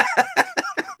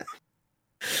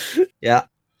 Yeah.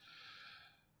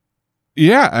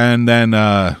 Yeah, and then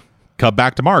cut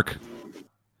back to Mark.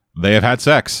 They have had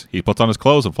sex. He puts on his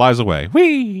clothes and flies away.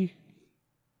 Whee!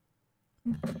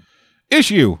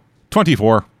 Issue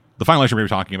 24, the final issue we were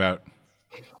talking about.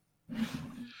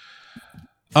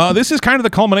 This is kind of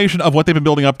the culmination of what they've been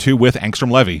building up to with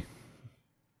Angstrom Levy.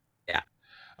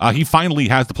 He finally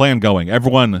has the plan going.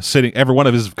 Every one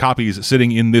of his copies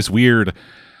sitting in this weird,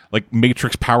 like,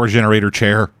 Matrix power generator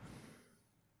chair.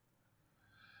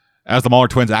 As the Mauler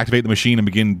twins activate the machine and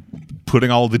begin putting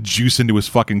all the juice into his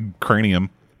fucking cranium.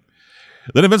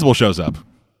 Then Invincible shows up.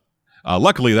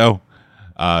 Luckily, though,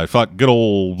 good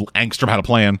old Angstrom had a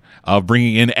plan of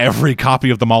bringing in every copy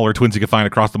of the Mauler twins he could find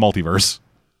across the multiverse.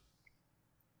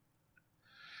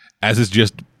 As this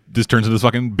turns into this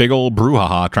fucking big old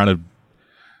brouhaha trying to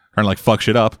like fuck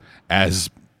shit up, as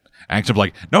Angstrom's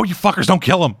like, no, you fuckers, don't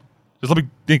kill him. Just let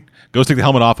me goes take the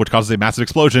helmet off, which causes a massive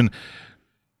explosion,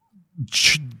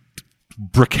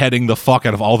 briquetting the fuck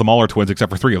out of all the Mauler twins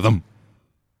except for 3 of them.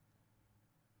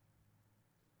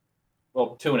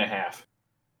 Well, 2.5.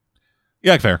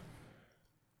 Yeah, fair.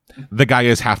 The guy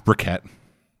is half briquette.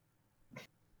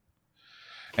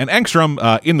 And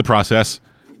Angstrom, in the process,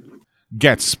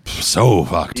 gets so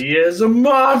fucked. He is a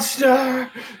monster!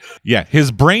 Yeah,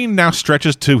 his brain now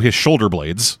stretches to his shoulder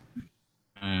blades,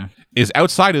 is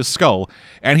outside his skull,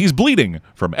 and he's bleeding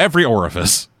from every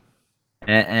orifice.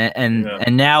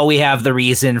 And now we have the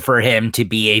reason for him to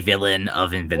be a villain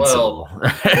of Invincible.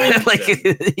 Well, like,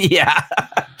 yeah.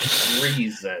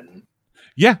 Reason.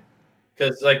 Yeah.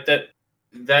 Because like that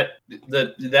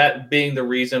being the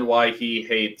reason why he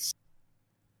hates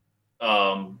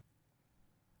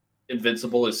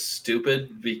Invincible is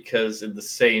stupid, because in the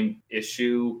same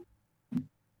issue,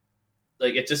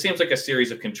 like, it just seems like a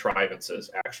series of contrivances,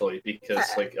 actually, because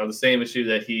like on the same issue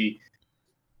that he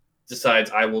decides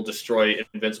I will destroy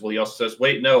Invincible, he also says,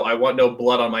 wait, no, I want no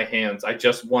blood on my hands. I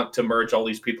just want to merge all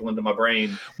these people into my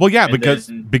brain. Well, yeah,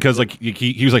 because like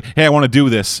he was like, hey, I want to do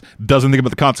this, doesn't think about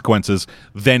the consequences,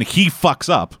 then he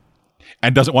fucks up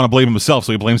and doesn't want to blame himself,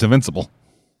 so he blames Invincible.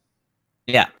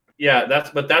 Yeah. Yeah,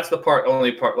 that's the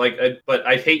only part. Like, but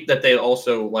I hate that they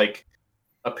also like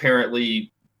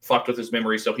apparently fucked with his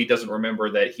memory, so he doesn't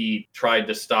remember that he tried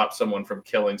to stop someone from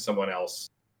killing someone else,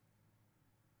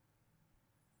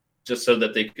 just so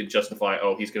that they could justify,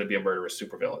 oh, he's going to be a murderous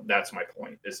supervillain. That's my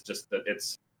point. It's just that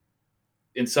it's,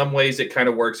 in some ways it kind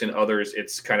of works, in others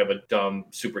it's kind of a dumb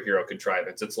superhero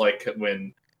contrivance. It's like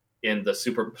when in the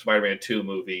Super Spider-Man 2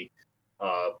 movie,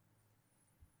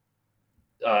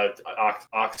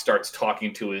 Ock starts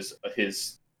talking to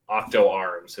his Octo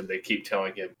arms, and they keep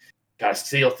telling him, gotta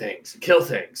steal things and kill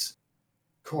things.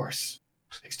 Of course.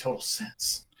 Makes total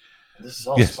sense. And this is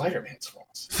all Spider-Man's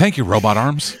fault. Thank you, Robot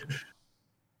Arms.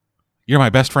 You're my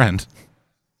best friend.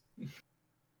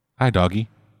 Hi, doggy.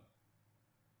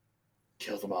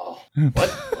 Kill them all.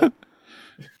 What?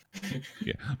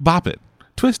 Yeah. Bop it.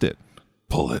 Twist it.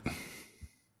 Pull it.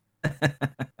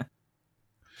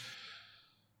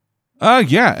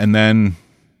 Yeah, and then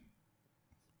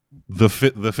the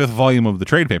fifth volume of the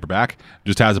trade paperback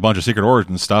just has a bunch of Secret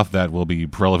Origin stuff that will be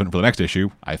relevant for the next issue,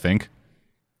 I think.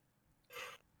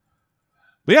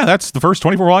 But yeah, that's the first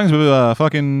 24 volumes of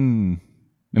fucking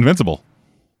Invincible.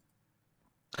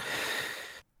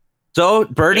 So,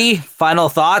 Bertie, final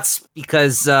thoughts?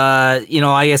 Because, I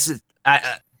guess,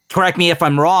 correct me if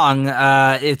I'm wrong,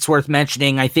 it's worth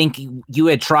mentioning, I think you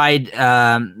had tried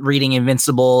reading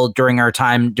Invincible during our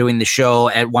time doing the show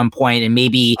at one point, and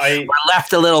maybe were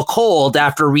left a little cold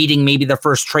after reading maybe the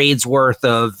first trade's worth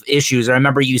of issues. I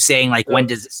remember you saying, like, when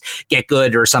does this get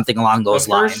good, or something along those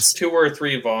lines. The first 2 or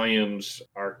 3 volumes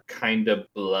are kind of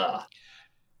blah.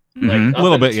 Mm-hmm. Like, a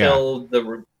little bit, until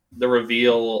the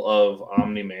reveal of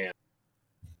Omni-Man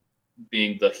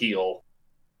being the heel,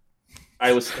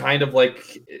 I was kind of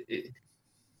like,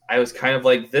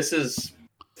 this is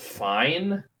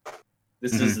fine.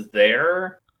 This is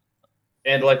there.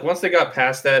 And like once they got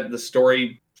past that, the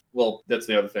story, well, that's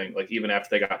the other thing. Like even after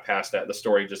they got past that, the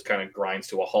story just kind of grinds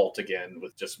to a halt again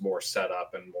with just more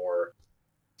setup and more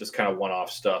just kind of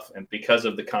one-off stuff. And because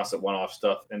of the constant one-off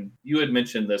stuff, and you had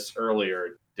mentioned this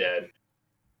earlier, Dead,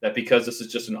 that because this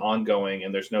is just an ongoing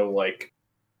and there's no like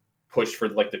push for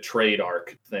like the trade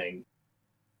arc thing,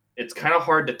 it's kind of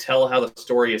hard to tell how the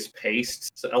story is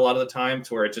paced a lot of the time,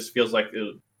 to where it just feels like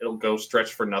it'll go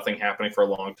stretch for nothing happening for a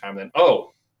long time. Then,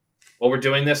 oh, well, we're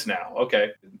doing this now. Okay.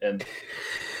 And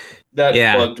that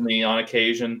bugged me on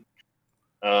occasion.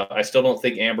 I still don't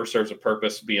think Amber serves a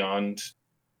purpose beyond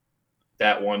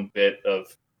that one bit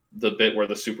of the bit where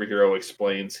the superhero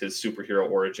explains his superhero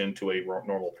origin to a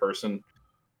normal person.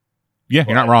 Yeah,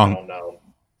 you're not wrong. I don't know.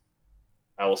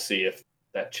 I will see if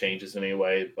that changes in any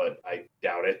way, but I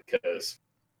doubt it, because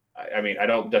I mean, I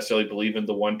don't necessarily believe in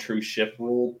the one true ship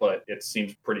rule, but it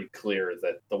seems pretty clear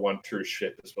that the one true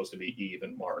ship is supposed to be Eve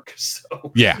and Mark.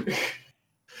 So yeah.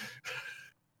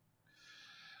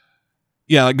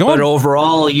 Yeah, like but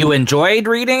overall, you enjoyed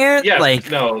reading it? Yeah, like,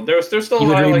 no, there's still you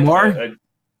would read more?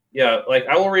 Yeah, like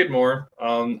I will read more.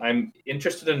 I'm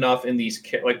interested enough in these,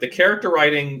 like the character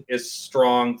writing is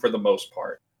strong for the most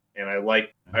part, and I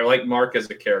like Mark as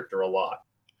a character a lot,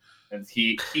 and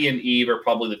he and Eve are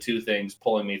probably the two things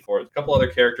pulling me forward. A couple other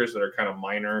characters that are kind of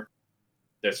minor.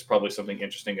 There's probably something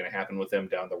interesting going to happen with them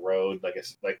down the road. Like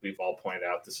we've all pointed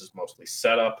out, this is mostly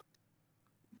setup,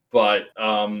 but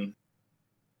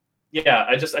yeah,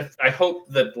 I hope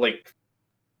that like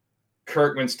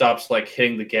Kirkman stops like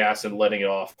hitting the gas and letting it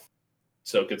off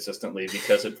so consistently,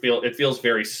 because it feels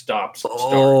very start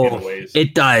in ways.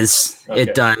 It does. Okay.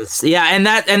 It does. Yeah, and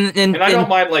I don't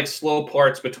mind like slow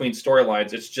parts between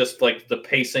storylines. It's just like the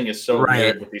pacing is so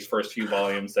weird with these first few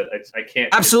volumes that I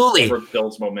can't. Absolutely, it never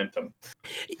builds momentum.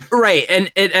 Right,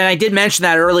 and I did mention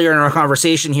that earlier in our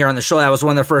conversation here on the show. That was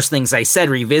one of the first things I said.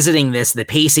 Revisiting this, the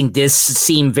pacing does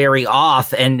seem very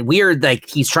off and weird. Like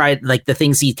he's tried, like the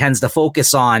things he tends to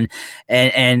focus on,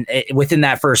 and within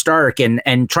that first arc,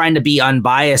 and trying to be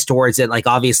unbiased towards it. Like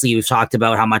obviously, we've talked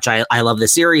about how much I love the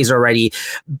series already,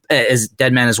 as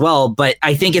Deadman as well. But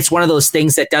I think it's one of those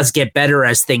things that does get better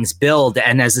as things build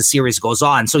and as the series goes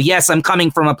on. So yes, I'm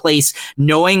coming from a place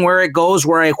knowing where it goes,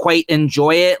 where I quite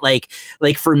enjoy it. Like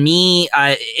for me,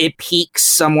 it peaks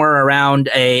somewhere around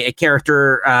a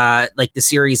character like the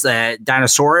series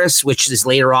Dinosaurus, which is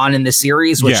later on in the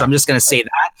series, which I'm just going to say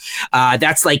that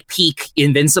that's like peak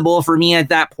Invincible for me at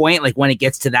that point, like when it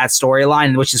gets to that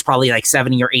storyline, which is probably like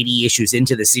 70 or 80 issues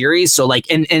into the series. So like,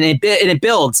 and it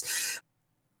builds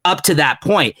up to that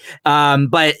point.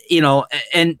 But you know,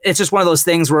 and it's just one of those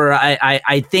things where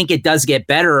I think it does get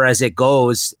better as it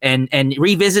goes, and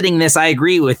revisiting this, I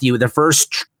agree with you. The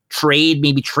first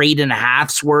maybe trade and a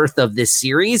half's worth of this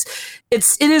series, it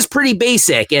is pretty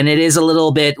basic, and it is a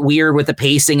little bit weird with the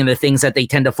pacing and the things that they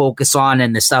tend to focus on,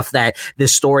 and the stuff that the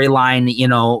storyline, you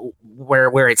know,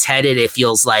 where it's headed, it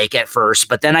feels like at first.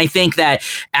 But then I think that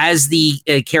as the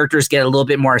characters get a little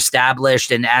bit more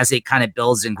established and as it kind of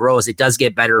builds and grows, it does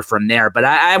get better from there. But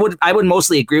I would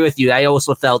mostly agree with you. I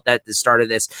also felt that the start of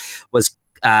this was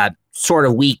sort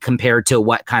of weak compared to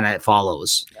what kind of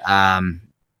follows.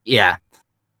 Yeah,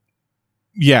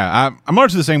 I'm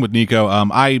largely the same with Nico.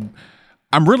 I've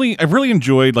really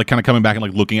enjoyed like kind of coming back and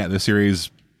like looking at this series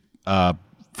from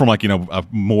like, you know, a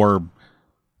more,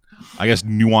 I guess,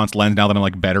 nuanced lens now that I'm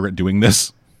like better at doing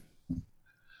this.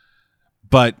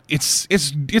 But it's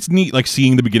neat like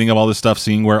seeing the beginning of all this stuff,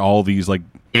 seeing where all these like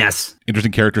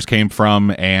interesting characters came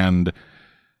from, and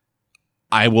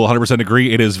I will 100%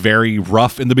 agree, it is very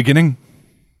rough in the beginning.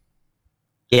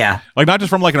 Yeah. Like not just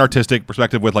from like an artistic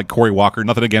perspective with like Corey Walker,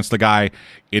 nothing against the guy,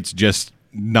 it's just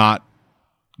not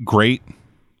great.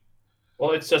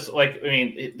 Well, it's just like, I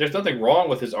mean, there's nothing wrong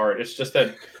with his art. It's just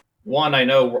that, one, I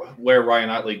know where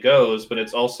Ryan Ottley goes, but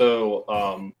it's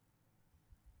also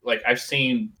like I've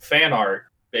seen fan art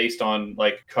based on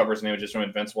like covers and images from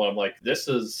Invincible. I'm like, this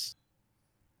is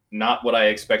not what I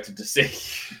expected to see.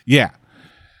 Yeah,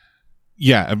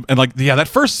 and like that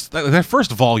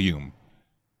first volume,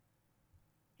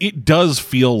 it does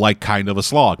feel like kind of a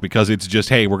slog, because it's just,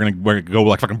 hey, we're gonna go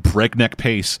like fucking breakneck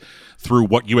pace through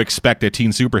what you expect a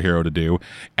teen superhero to do,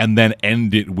 and then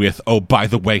end it with, oh, by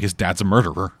the way, his dad's a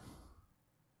murderer.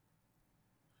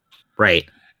 Right.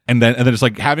 And then it's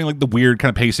like having like the weird kind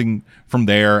of pacing from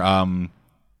there.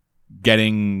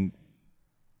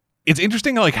 It's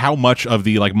interesting like how much of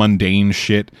the like mundane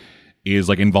shit is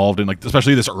like involved in like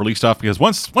especially this early stuff, because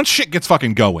once shit gets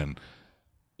fucking going,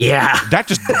 that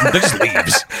just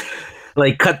leaves.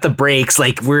 like cut the brakes.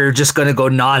 Like we're just gonna go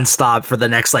nonstop for the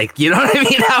next, like, you know what I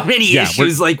mean? How many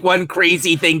issues? Like one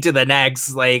crazy thing to the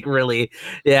next. Like really,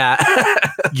 yeah,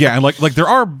 yeah, and like there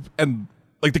are, and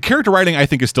like the character writing I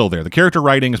think is still there. The character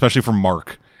writing, especially from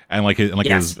Mark and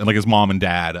his mom and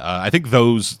dad. I think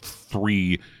those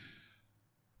three.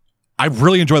 I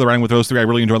really enjoy the writing with those three. I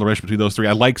really enjoy the relationship between those three.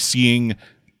 I like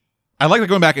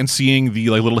going back and seeing the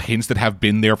like little hints that have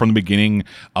been there from the beginning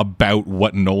about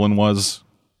what Nolan was.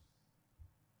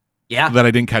 Yeah. That I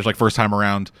didn't catch like first time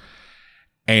around.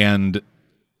 And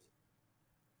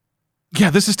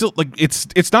yeah, this is still like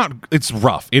it's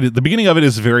rough. The beginning of it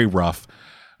is very rough,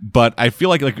 but I feel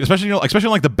like especially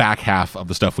like the back half of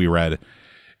the stuff we read,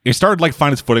 it started like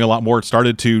find its footing a lot more. It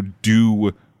started to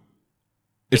do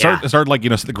started like,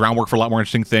 set the groundwork for a lot more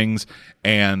interesting things,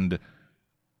 and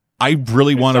I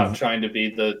really want to stop trying to be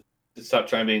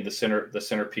the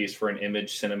centerpiece for an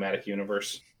Image cinematic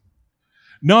universe.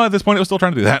 No, at this point, it was still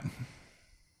trying to do that.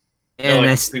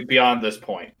 And beyond this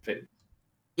point.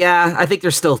 Yeah, I think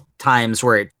there's still times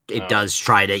where it does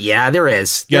try to. Yeah, there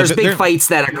is. There's big fights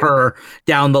that occur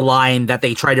down the line that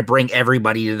they try to bring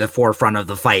everybody to the forefront of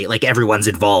the fight. Like everyone's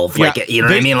involved. Yeah, like, you know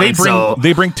what I mean?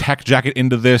 They bring Tech Jacket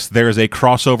into this. There's a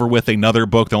crossover with another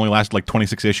book that only lasted like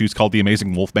 26 issues called The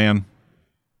Amazing Wolfman.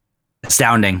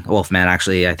 Astounding Wolfman,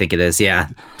 actually, I think it is. Yeah.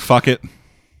 Fuck it.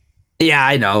 Yeah,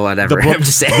 I know. Whatever. I'm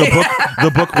just saying.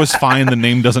 The book was fine. The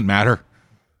name doesn't matter.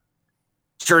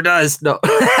 Sure does. No.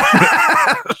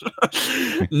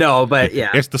 No, but yeah.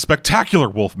 It's the Spectacular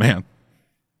Wolfman.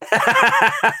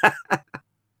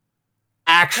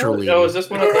 Actually. Oh, is this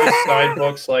one of those side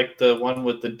books, like the one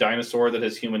with the dinosaur that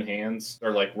has human hands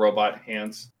or like robot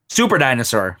hands? Super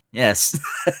Dinosaur. Yes.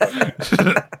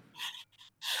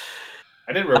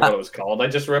 I didn't remember what it was called. I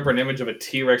just remember an image of a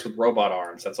T-Rex with robot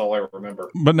arms. That's all I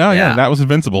remember. But no, yeah, that was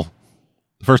Invincible.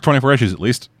 The first 24 issues, at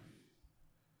least.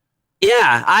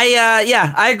 Yeah,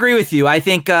 I agree with you. I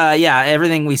think,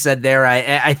 everything we said there,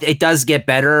 it does get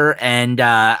better. And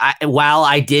while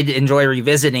I did enjoy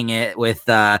revisiting it with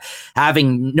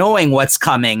knowing what's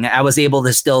coming, I was able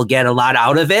to still get a lot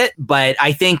out of it. But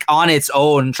I think on its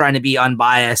own, trying to be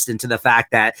unbiased into the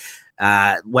fact that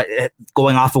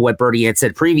going off of what Bertie had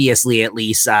said previously, at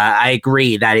least, I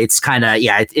agree that it's kind of,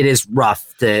 it is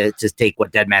rough to take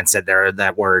what Deadman said there,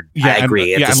 that word. Yeah, I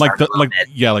agree. And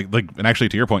actually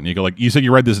to your point, Nico, like you said,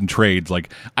 you read this in trades.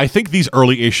 Like I think these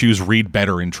early issues read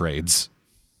better in trades.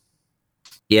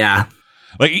 Yeah.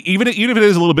 Like even if it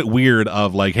is a little bit weird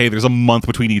of like, hey, there's a month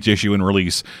between each issue and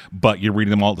release, but you're reading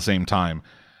them all at the same time.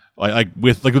 Like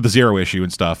with the Zero issue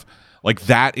and stuff. Like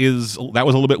that was a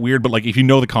little bit weird, but like if you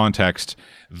know the context,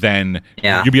 then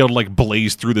you'll be able to like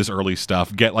blaze through this early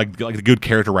stuff, get like the good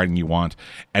character writing you want,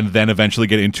 and then eventually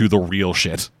get into the real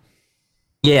shit.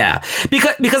 Yeah,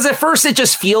 because at first it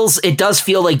does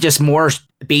feel like just more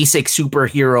basic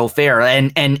superhero fare,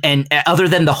 and other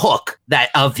than the hook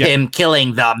of him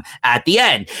killing them at the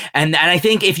end, and I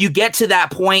think if you get to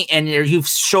that point and you've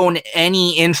shown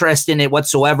any interest in it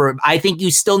whatsoever, I think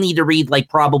you still need to read like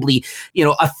probably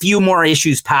a few more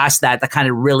issues past that to kind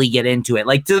of really get into it,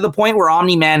 like to the point where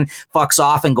Omni-Man fucks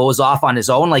off and goes off on his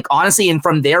own. Like honestly, and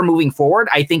from there moving forward,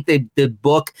 I think the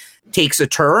book takes a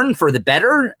turn for the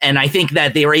better, and I think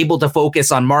that they were able to focus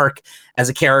on Mark as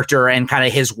a character and kind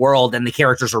of his world and the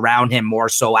characters around him more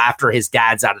so after his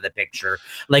dad's out of the picture.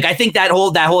 Like I think that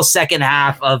whole second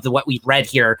half of what we've read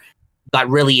here got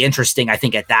really interesting, I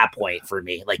think, at that point for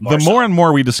me. Like more and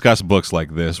more we discuss books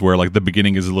like this, where like the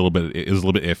beginning is a little bit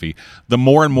iffy, the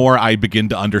more and more I begin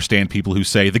to understand people who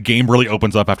say the game really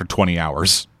opens up after 20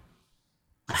 hours.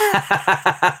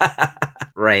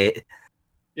 Right.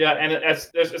 Yeah, and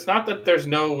it's not that there's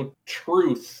no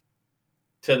truth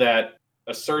to that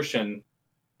assertion.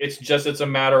 It's a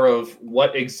matter of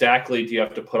what exactly do you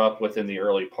have to put up with in the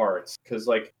early parts. Because,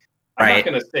 like, I'm not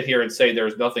going to sit here and say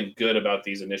there's nothing good about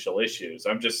these initial issues.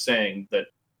 I'm just saying that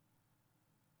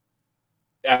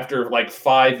after, like,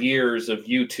 5 years of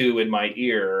U2 in my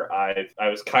ear, I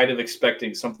was kind of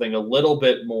expecting something a little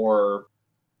bit more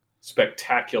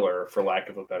spectacular, for lack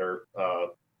of a better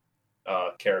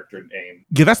character name.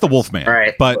 Yeah, that's the Wolfman.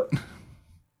 Right. But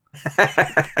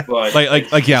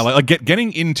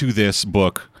getting into this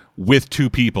book with two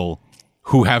people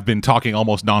who have been talking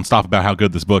almost nonstop about how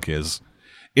good this book is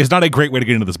not a great way to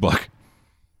get into this book.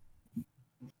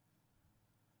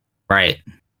 Right.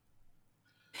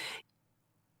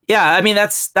 Yeah, I mean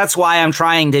that's why I'm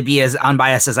trying to be as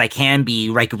unbiased as I can be,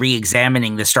 like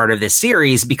re-examining the start of this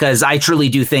series, because I truly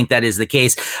do think that is the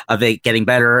case of it getting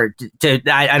better.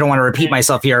 I don't want to repeat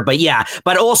myself here, but yeah,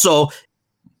 but also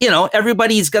you know,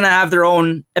 everybody's gonna have their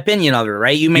own opinion of it,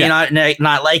 right? You may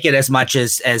not like it as much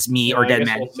as me or Dead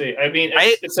Man. We'll see. I mean,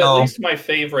 right? it's at least my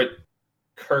favorite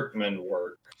Kirkman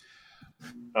work.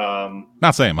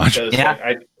 Not saying much.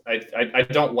 Yeah. I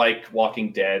don't like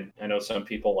Walking Dead. I know some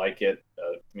people like it.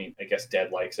 I mean, I guess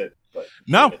Dead likes it, but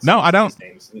no, I don't.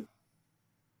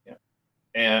 Yeah,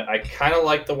 and I kind of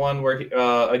like the one where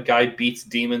a guy beats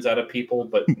demons out of people,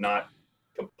 but not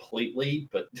completely.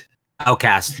 But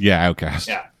Outcast. Yeah, Outcast.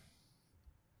 Yeah.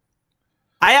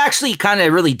 I actually kind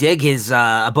of really dig his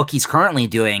a book he's currently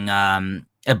doing,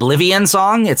 Oblivion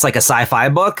Song. It's like a sci-fi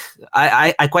book.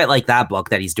 I quite like that book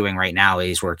that he's doing right now.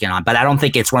 He's working on, but I don't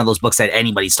think it's one of those books that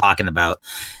anybody's talking about.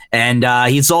 And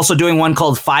he's also doing one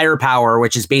called Firepower,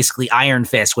 which is basically Iron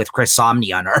Fist with Chris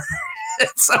Samnee on her.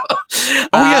 So,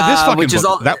 this fucking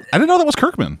book. I didn't know that was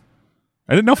Kirkman.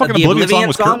 I didn't know fucking Oblivion Song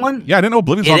was Kirkman. Yeah, I didn't know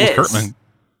Oblivion Song was Kirkman.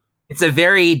 It's a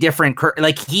very different,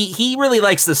 like he really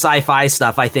likes the sci-fi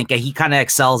stuff. I think he kind of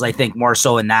excels. I think more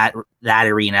so in that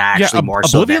arena. Actually, more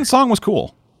so. Oblivion Song was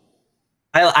cool.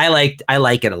 I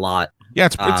like it a lot. Yeah,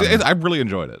 I really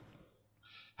enjoyed it.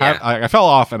 Yeah. I fell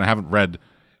off and I haven't read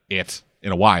it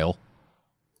in a while.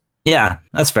 Yeah,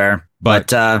 that's fair.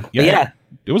 But it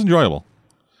was enjoyable.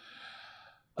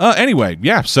 Anyway,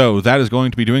 yeah. So that is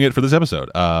going to be doing it for this episode.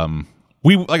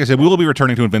 Like I said, we will be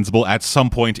returning to Invincible at some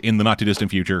point in the not too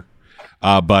distant future.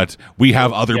 But we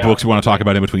have other books we want to talk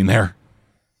about in between there.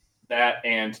 That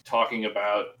and talking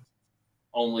about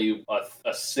only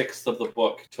a sixth of the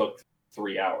book took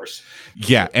 3 hours.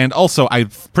 Yeah, and also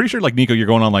I'm pretty sure, like Nico, you're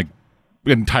going on like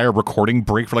an entire recording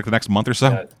break for like the next month or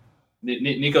so.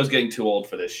 Nico's getting too old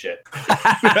for this shit.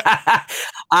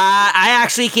 I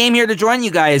actually came here to join you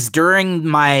guys during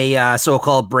my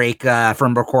so-called break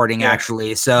from recording.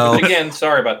 Actually, so again,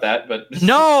 sorry about that, but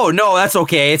no, that's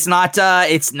okay. It's not.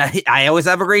 It's not. I always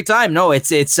have a great time. No,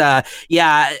 it's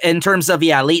yeah. In terms of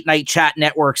late night chat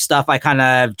network stuff, I kind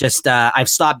of just I've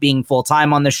stopped being full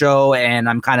time on the show, and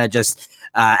I'm kind of just.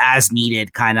 As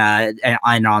needed, kind of,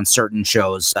 and on certain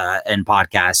shows and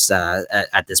podcasts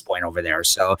at this point over there.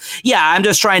 So yeah, I'm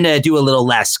just trying to do a little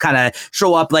less, kind of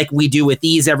show up like we do with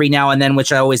these every now and then,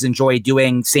 which I always enjoy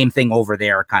doing. Same thing over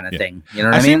there, kind of thing. You know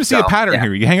what I mean? I seem to see a pattern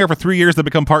here. You hang out for 3 years, then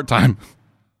become part time.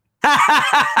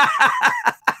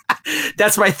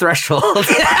 That's my threshold. I've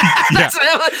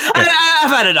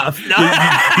had enough. No.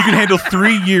 You can handle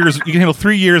 3 years. You can handle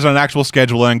 3 years on an actual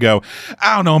schedule and go,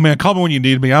 I don't know, man. Call me when you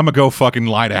need me. I'm gonna go fucking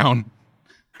lie down.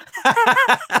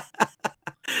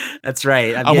 That's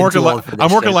right. I'm working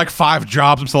like 5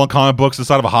 jobs. I'm selling comic books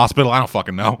inside of a hospital. I don't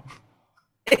fucking know.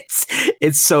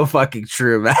 It's so fucking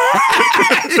true, man.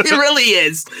 It really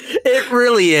is. It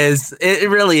really is. It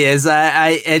really is.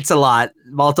 It's a lot.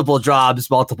 Multiple jobs,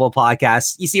 multiple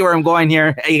podcasts. You see where I'm going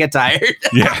here? You get tired.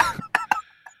 Yeah.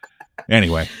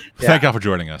 Anyway, thank y'all for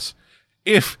joining us.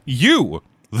 If you,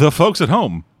 the folks at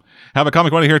home, have a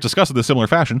comic you want to hear it discussed in a similar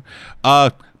fashion,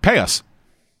 pay us.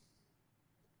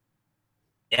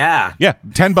 Yeah. Yeah.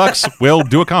 $10, we'll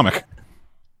do a comic.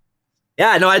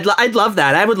 Yeah, no, I'd love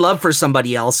that. I would love for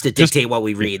somebody else to dictate what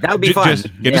we read. That would be fun. Just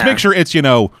make sure it's,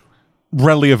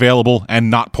 readily available and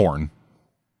not porn.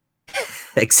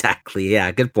 Exactly. Yeah,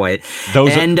 good point.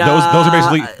 Those are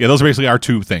basically our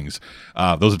 2 things.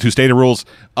 Those are 2 stated rules.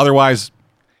 Otherwise,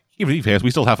 even if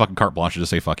we still have fucking carte blanche to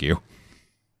say fuck you.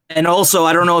 And also,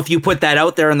 I don't know if you put that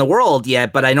out there in the world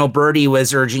yet, but I know Birdie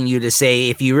was urging you to say,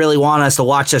 if you really want us to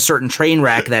watch a certain train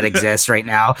wreck that exists right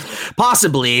now,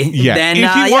 possibly, then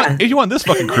if you want this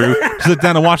fucking crew to sit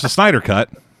down and watch the Snyder Cut,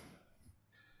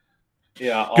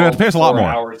 you're gonna have to pay us a lot more.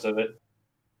 Hours of it.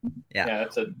 Yeah,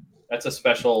 that's a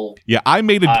special. Yeah, I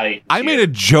made a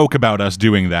joke about us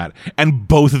doing that, and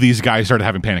both of these guys started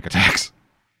having panic attacks.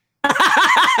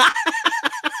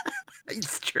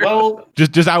 It's true. Well,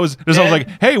 I was like,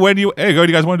 hey, do you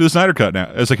guys want to do the Snyder Cut now?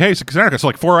 It's like, hey, Snyder Cut's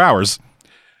like 4 hours.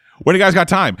 When do you guys got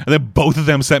time? And then both of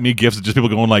them sent me gifts of just people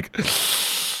going like,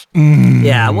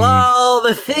 Yeah, well,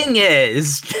 the thing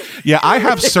is, I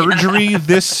have surgery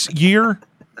this year.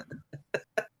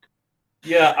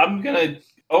 Yeah, I'm gonna.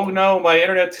 Oh no, my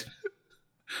internet.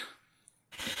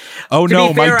 Oh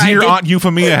no, my dear Aunt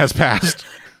Euphemia has passed.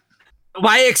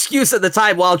 My excuse at the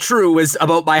time, while true, was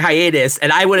about my hiatus,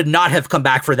 and I would not have come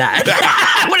back for that.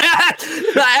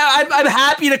 I'm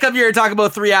happy to come here and talk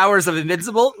about 3 hours of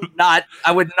Invincible. I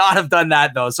would not have done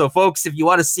that, though. So, folks, if you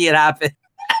want to see it happen,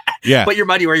 put your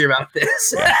money where your mouth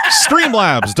is.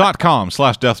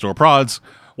 Streamlabs.com/DeathStoreProds.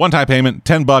 One-time payment,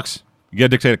 $10. You get a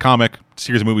dictated comic,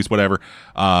 series of movies, whatever.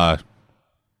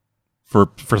 For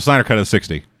Snyder Cut is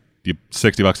 $60.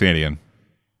 $60 Canadian.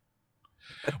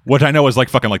 Which I know is like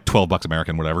fucking like $12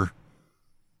 American, whatever.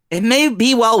 It may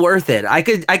be well worth it. I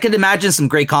could imagine some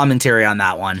great commentary on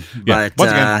that one. Yeah. But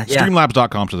Once again,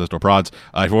 streamlabs.com/prods.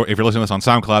 If you're listening to this on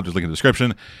SoundCloud, there's a link in the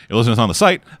description. If you're listening to this on the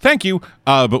site, thank you.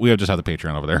 But we just have the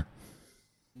Patreon over there.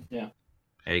 Yeah.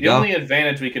 There you the go. only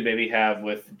advantage we could maybe have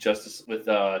with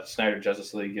Snyder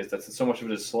Justice League is that so much of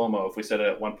it is slow-mo. If we set it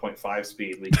at 1.5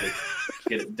 speed, we could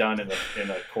get it done in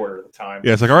a quarter of the time.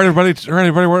 Yeah, it's like, all right, everybody,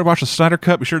 watch the Snyder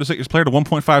Cut. Be sure to set your player to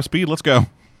 1.5 speed. Let's go.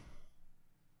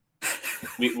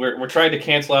 We're trying to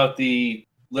cancel out the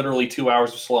literally 2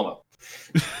 hours of slow-mo.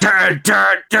 Well, at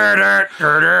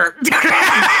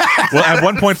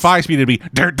 1.5 speed, it'd be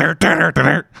dirt, dirt, dirt, dirt,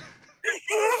 dirt.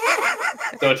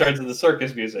 So it turns into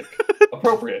circus music.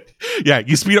 Appropriate. Yeah,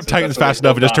 you speed up Titans fast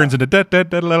enough, it just turns into da da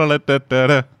da da da da da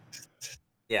da.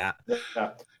 Yeah.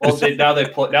 Well, now they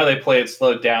play it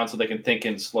slowed down so they can think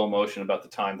in slow motion about the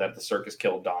time that the circus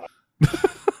killed Donna.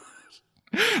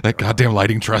 That goddamn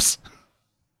lighting truss.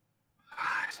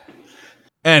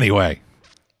 Anyway.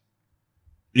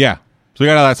 Yeah. So we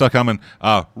got all that stuff coming.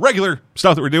 Regular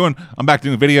stuff that we're doing. I'm back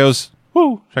doing videos.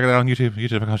 Woo! Check it out on YouTube.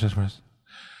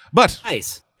 But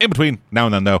Nice. in between now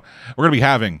and then, though, we're going to be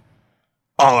having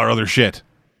all our other shit.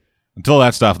 Until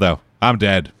that stuff, though, I'm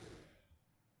dead.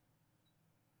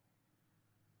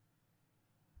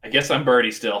 I guess I'm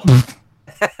Birdie still.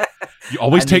 You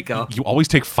always take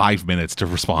 5 minutes to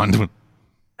respond.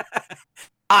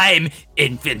 I'm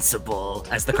invincible,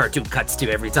 as the cartoon cuts to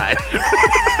every time.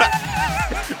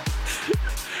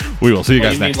 We will see you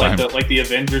guys next time. Like the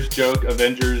Avengers joke,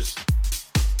 Avengers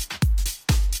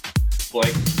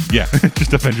blank. Yeah,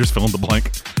 just Avengers fill in the blank.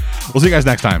 We'll see you guys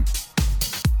next time.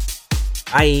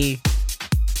 Bye.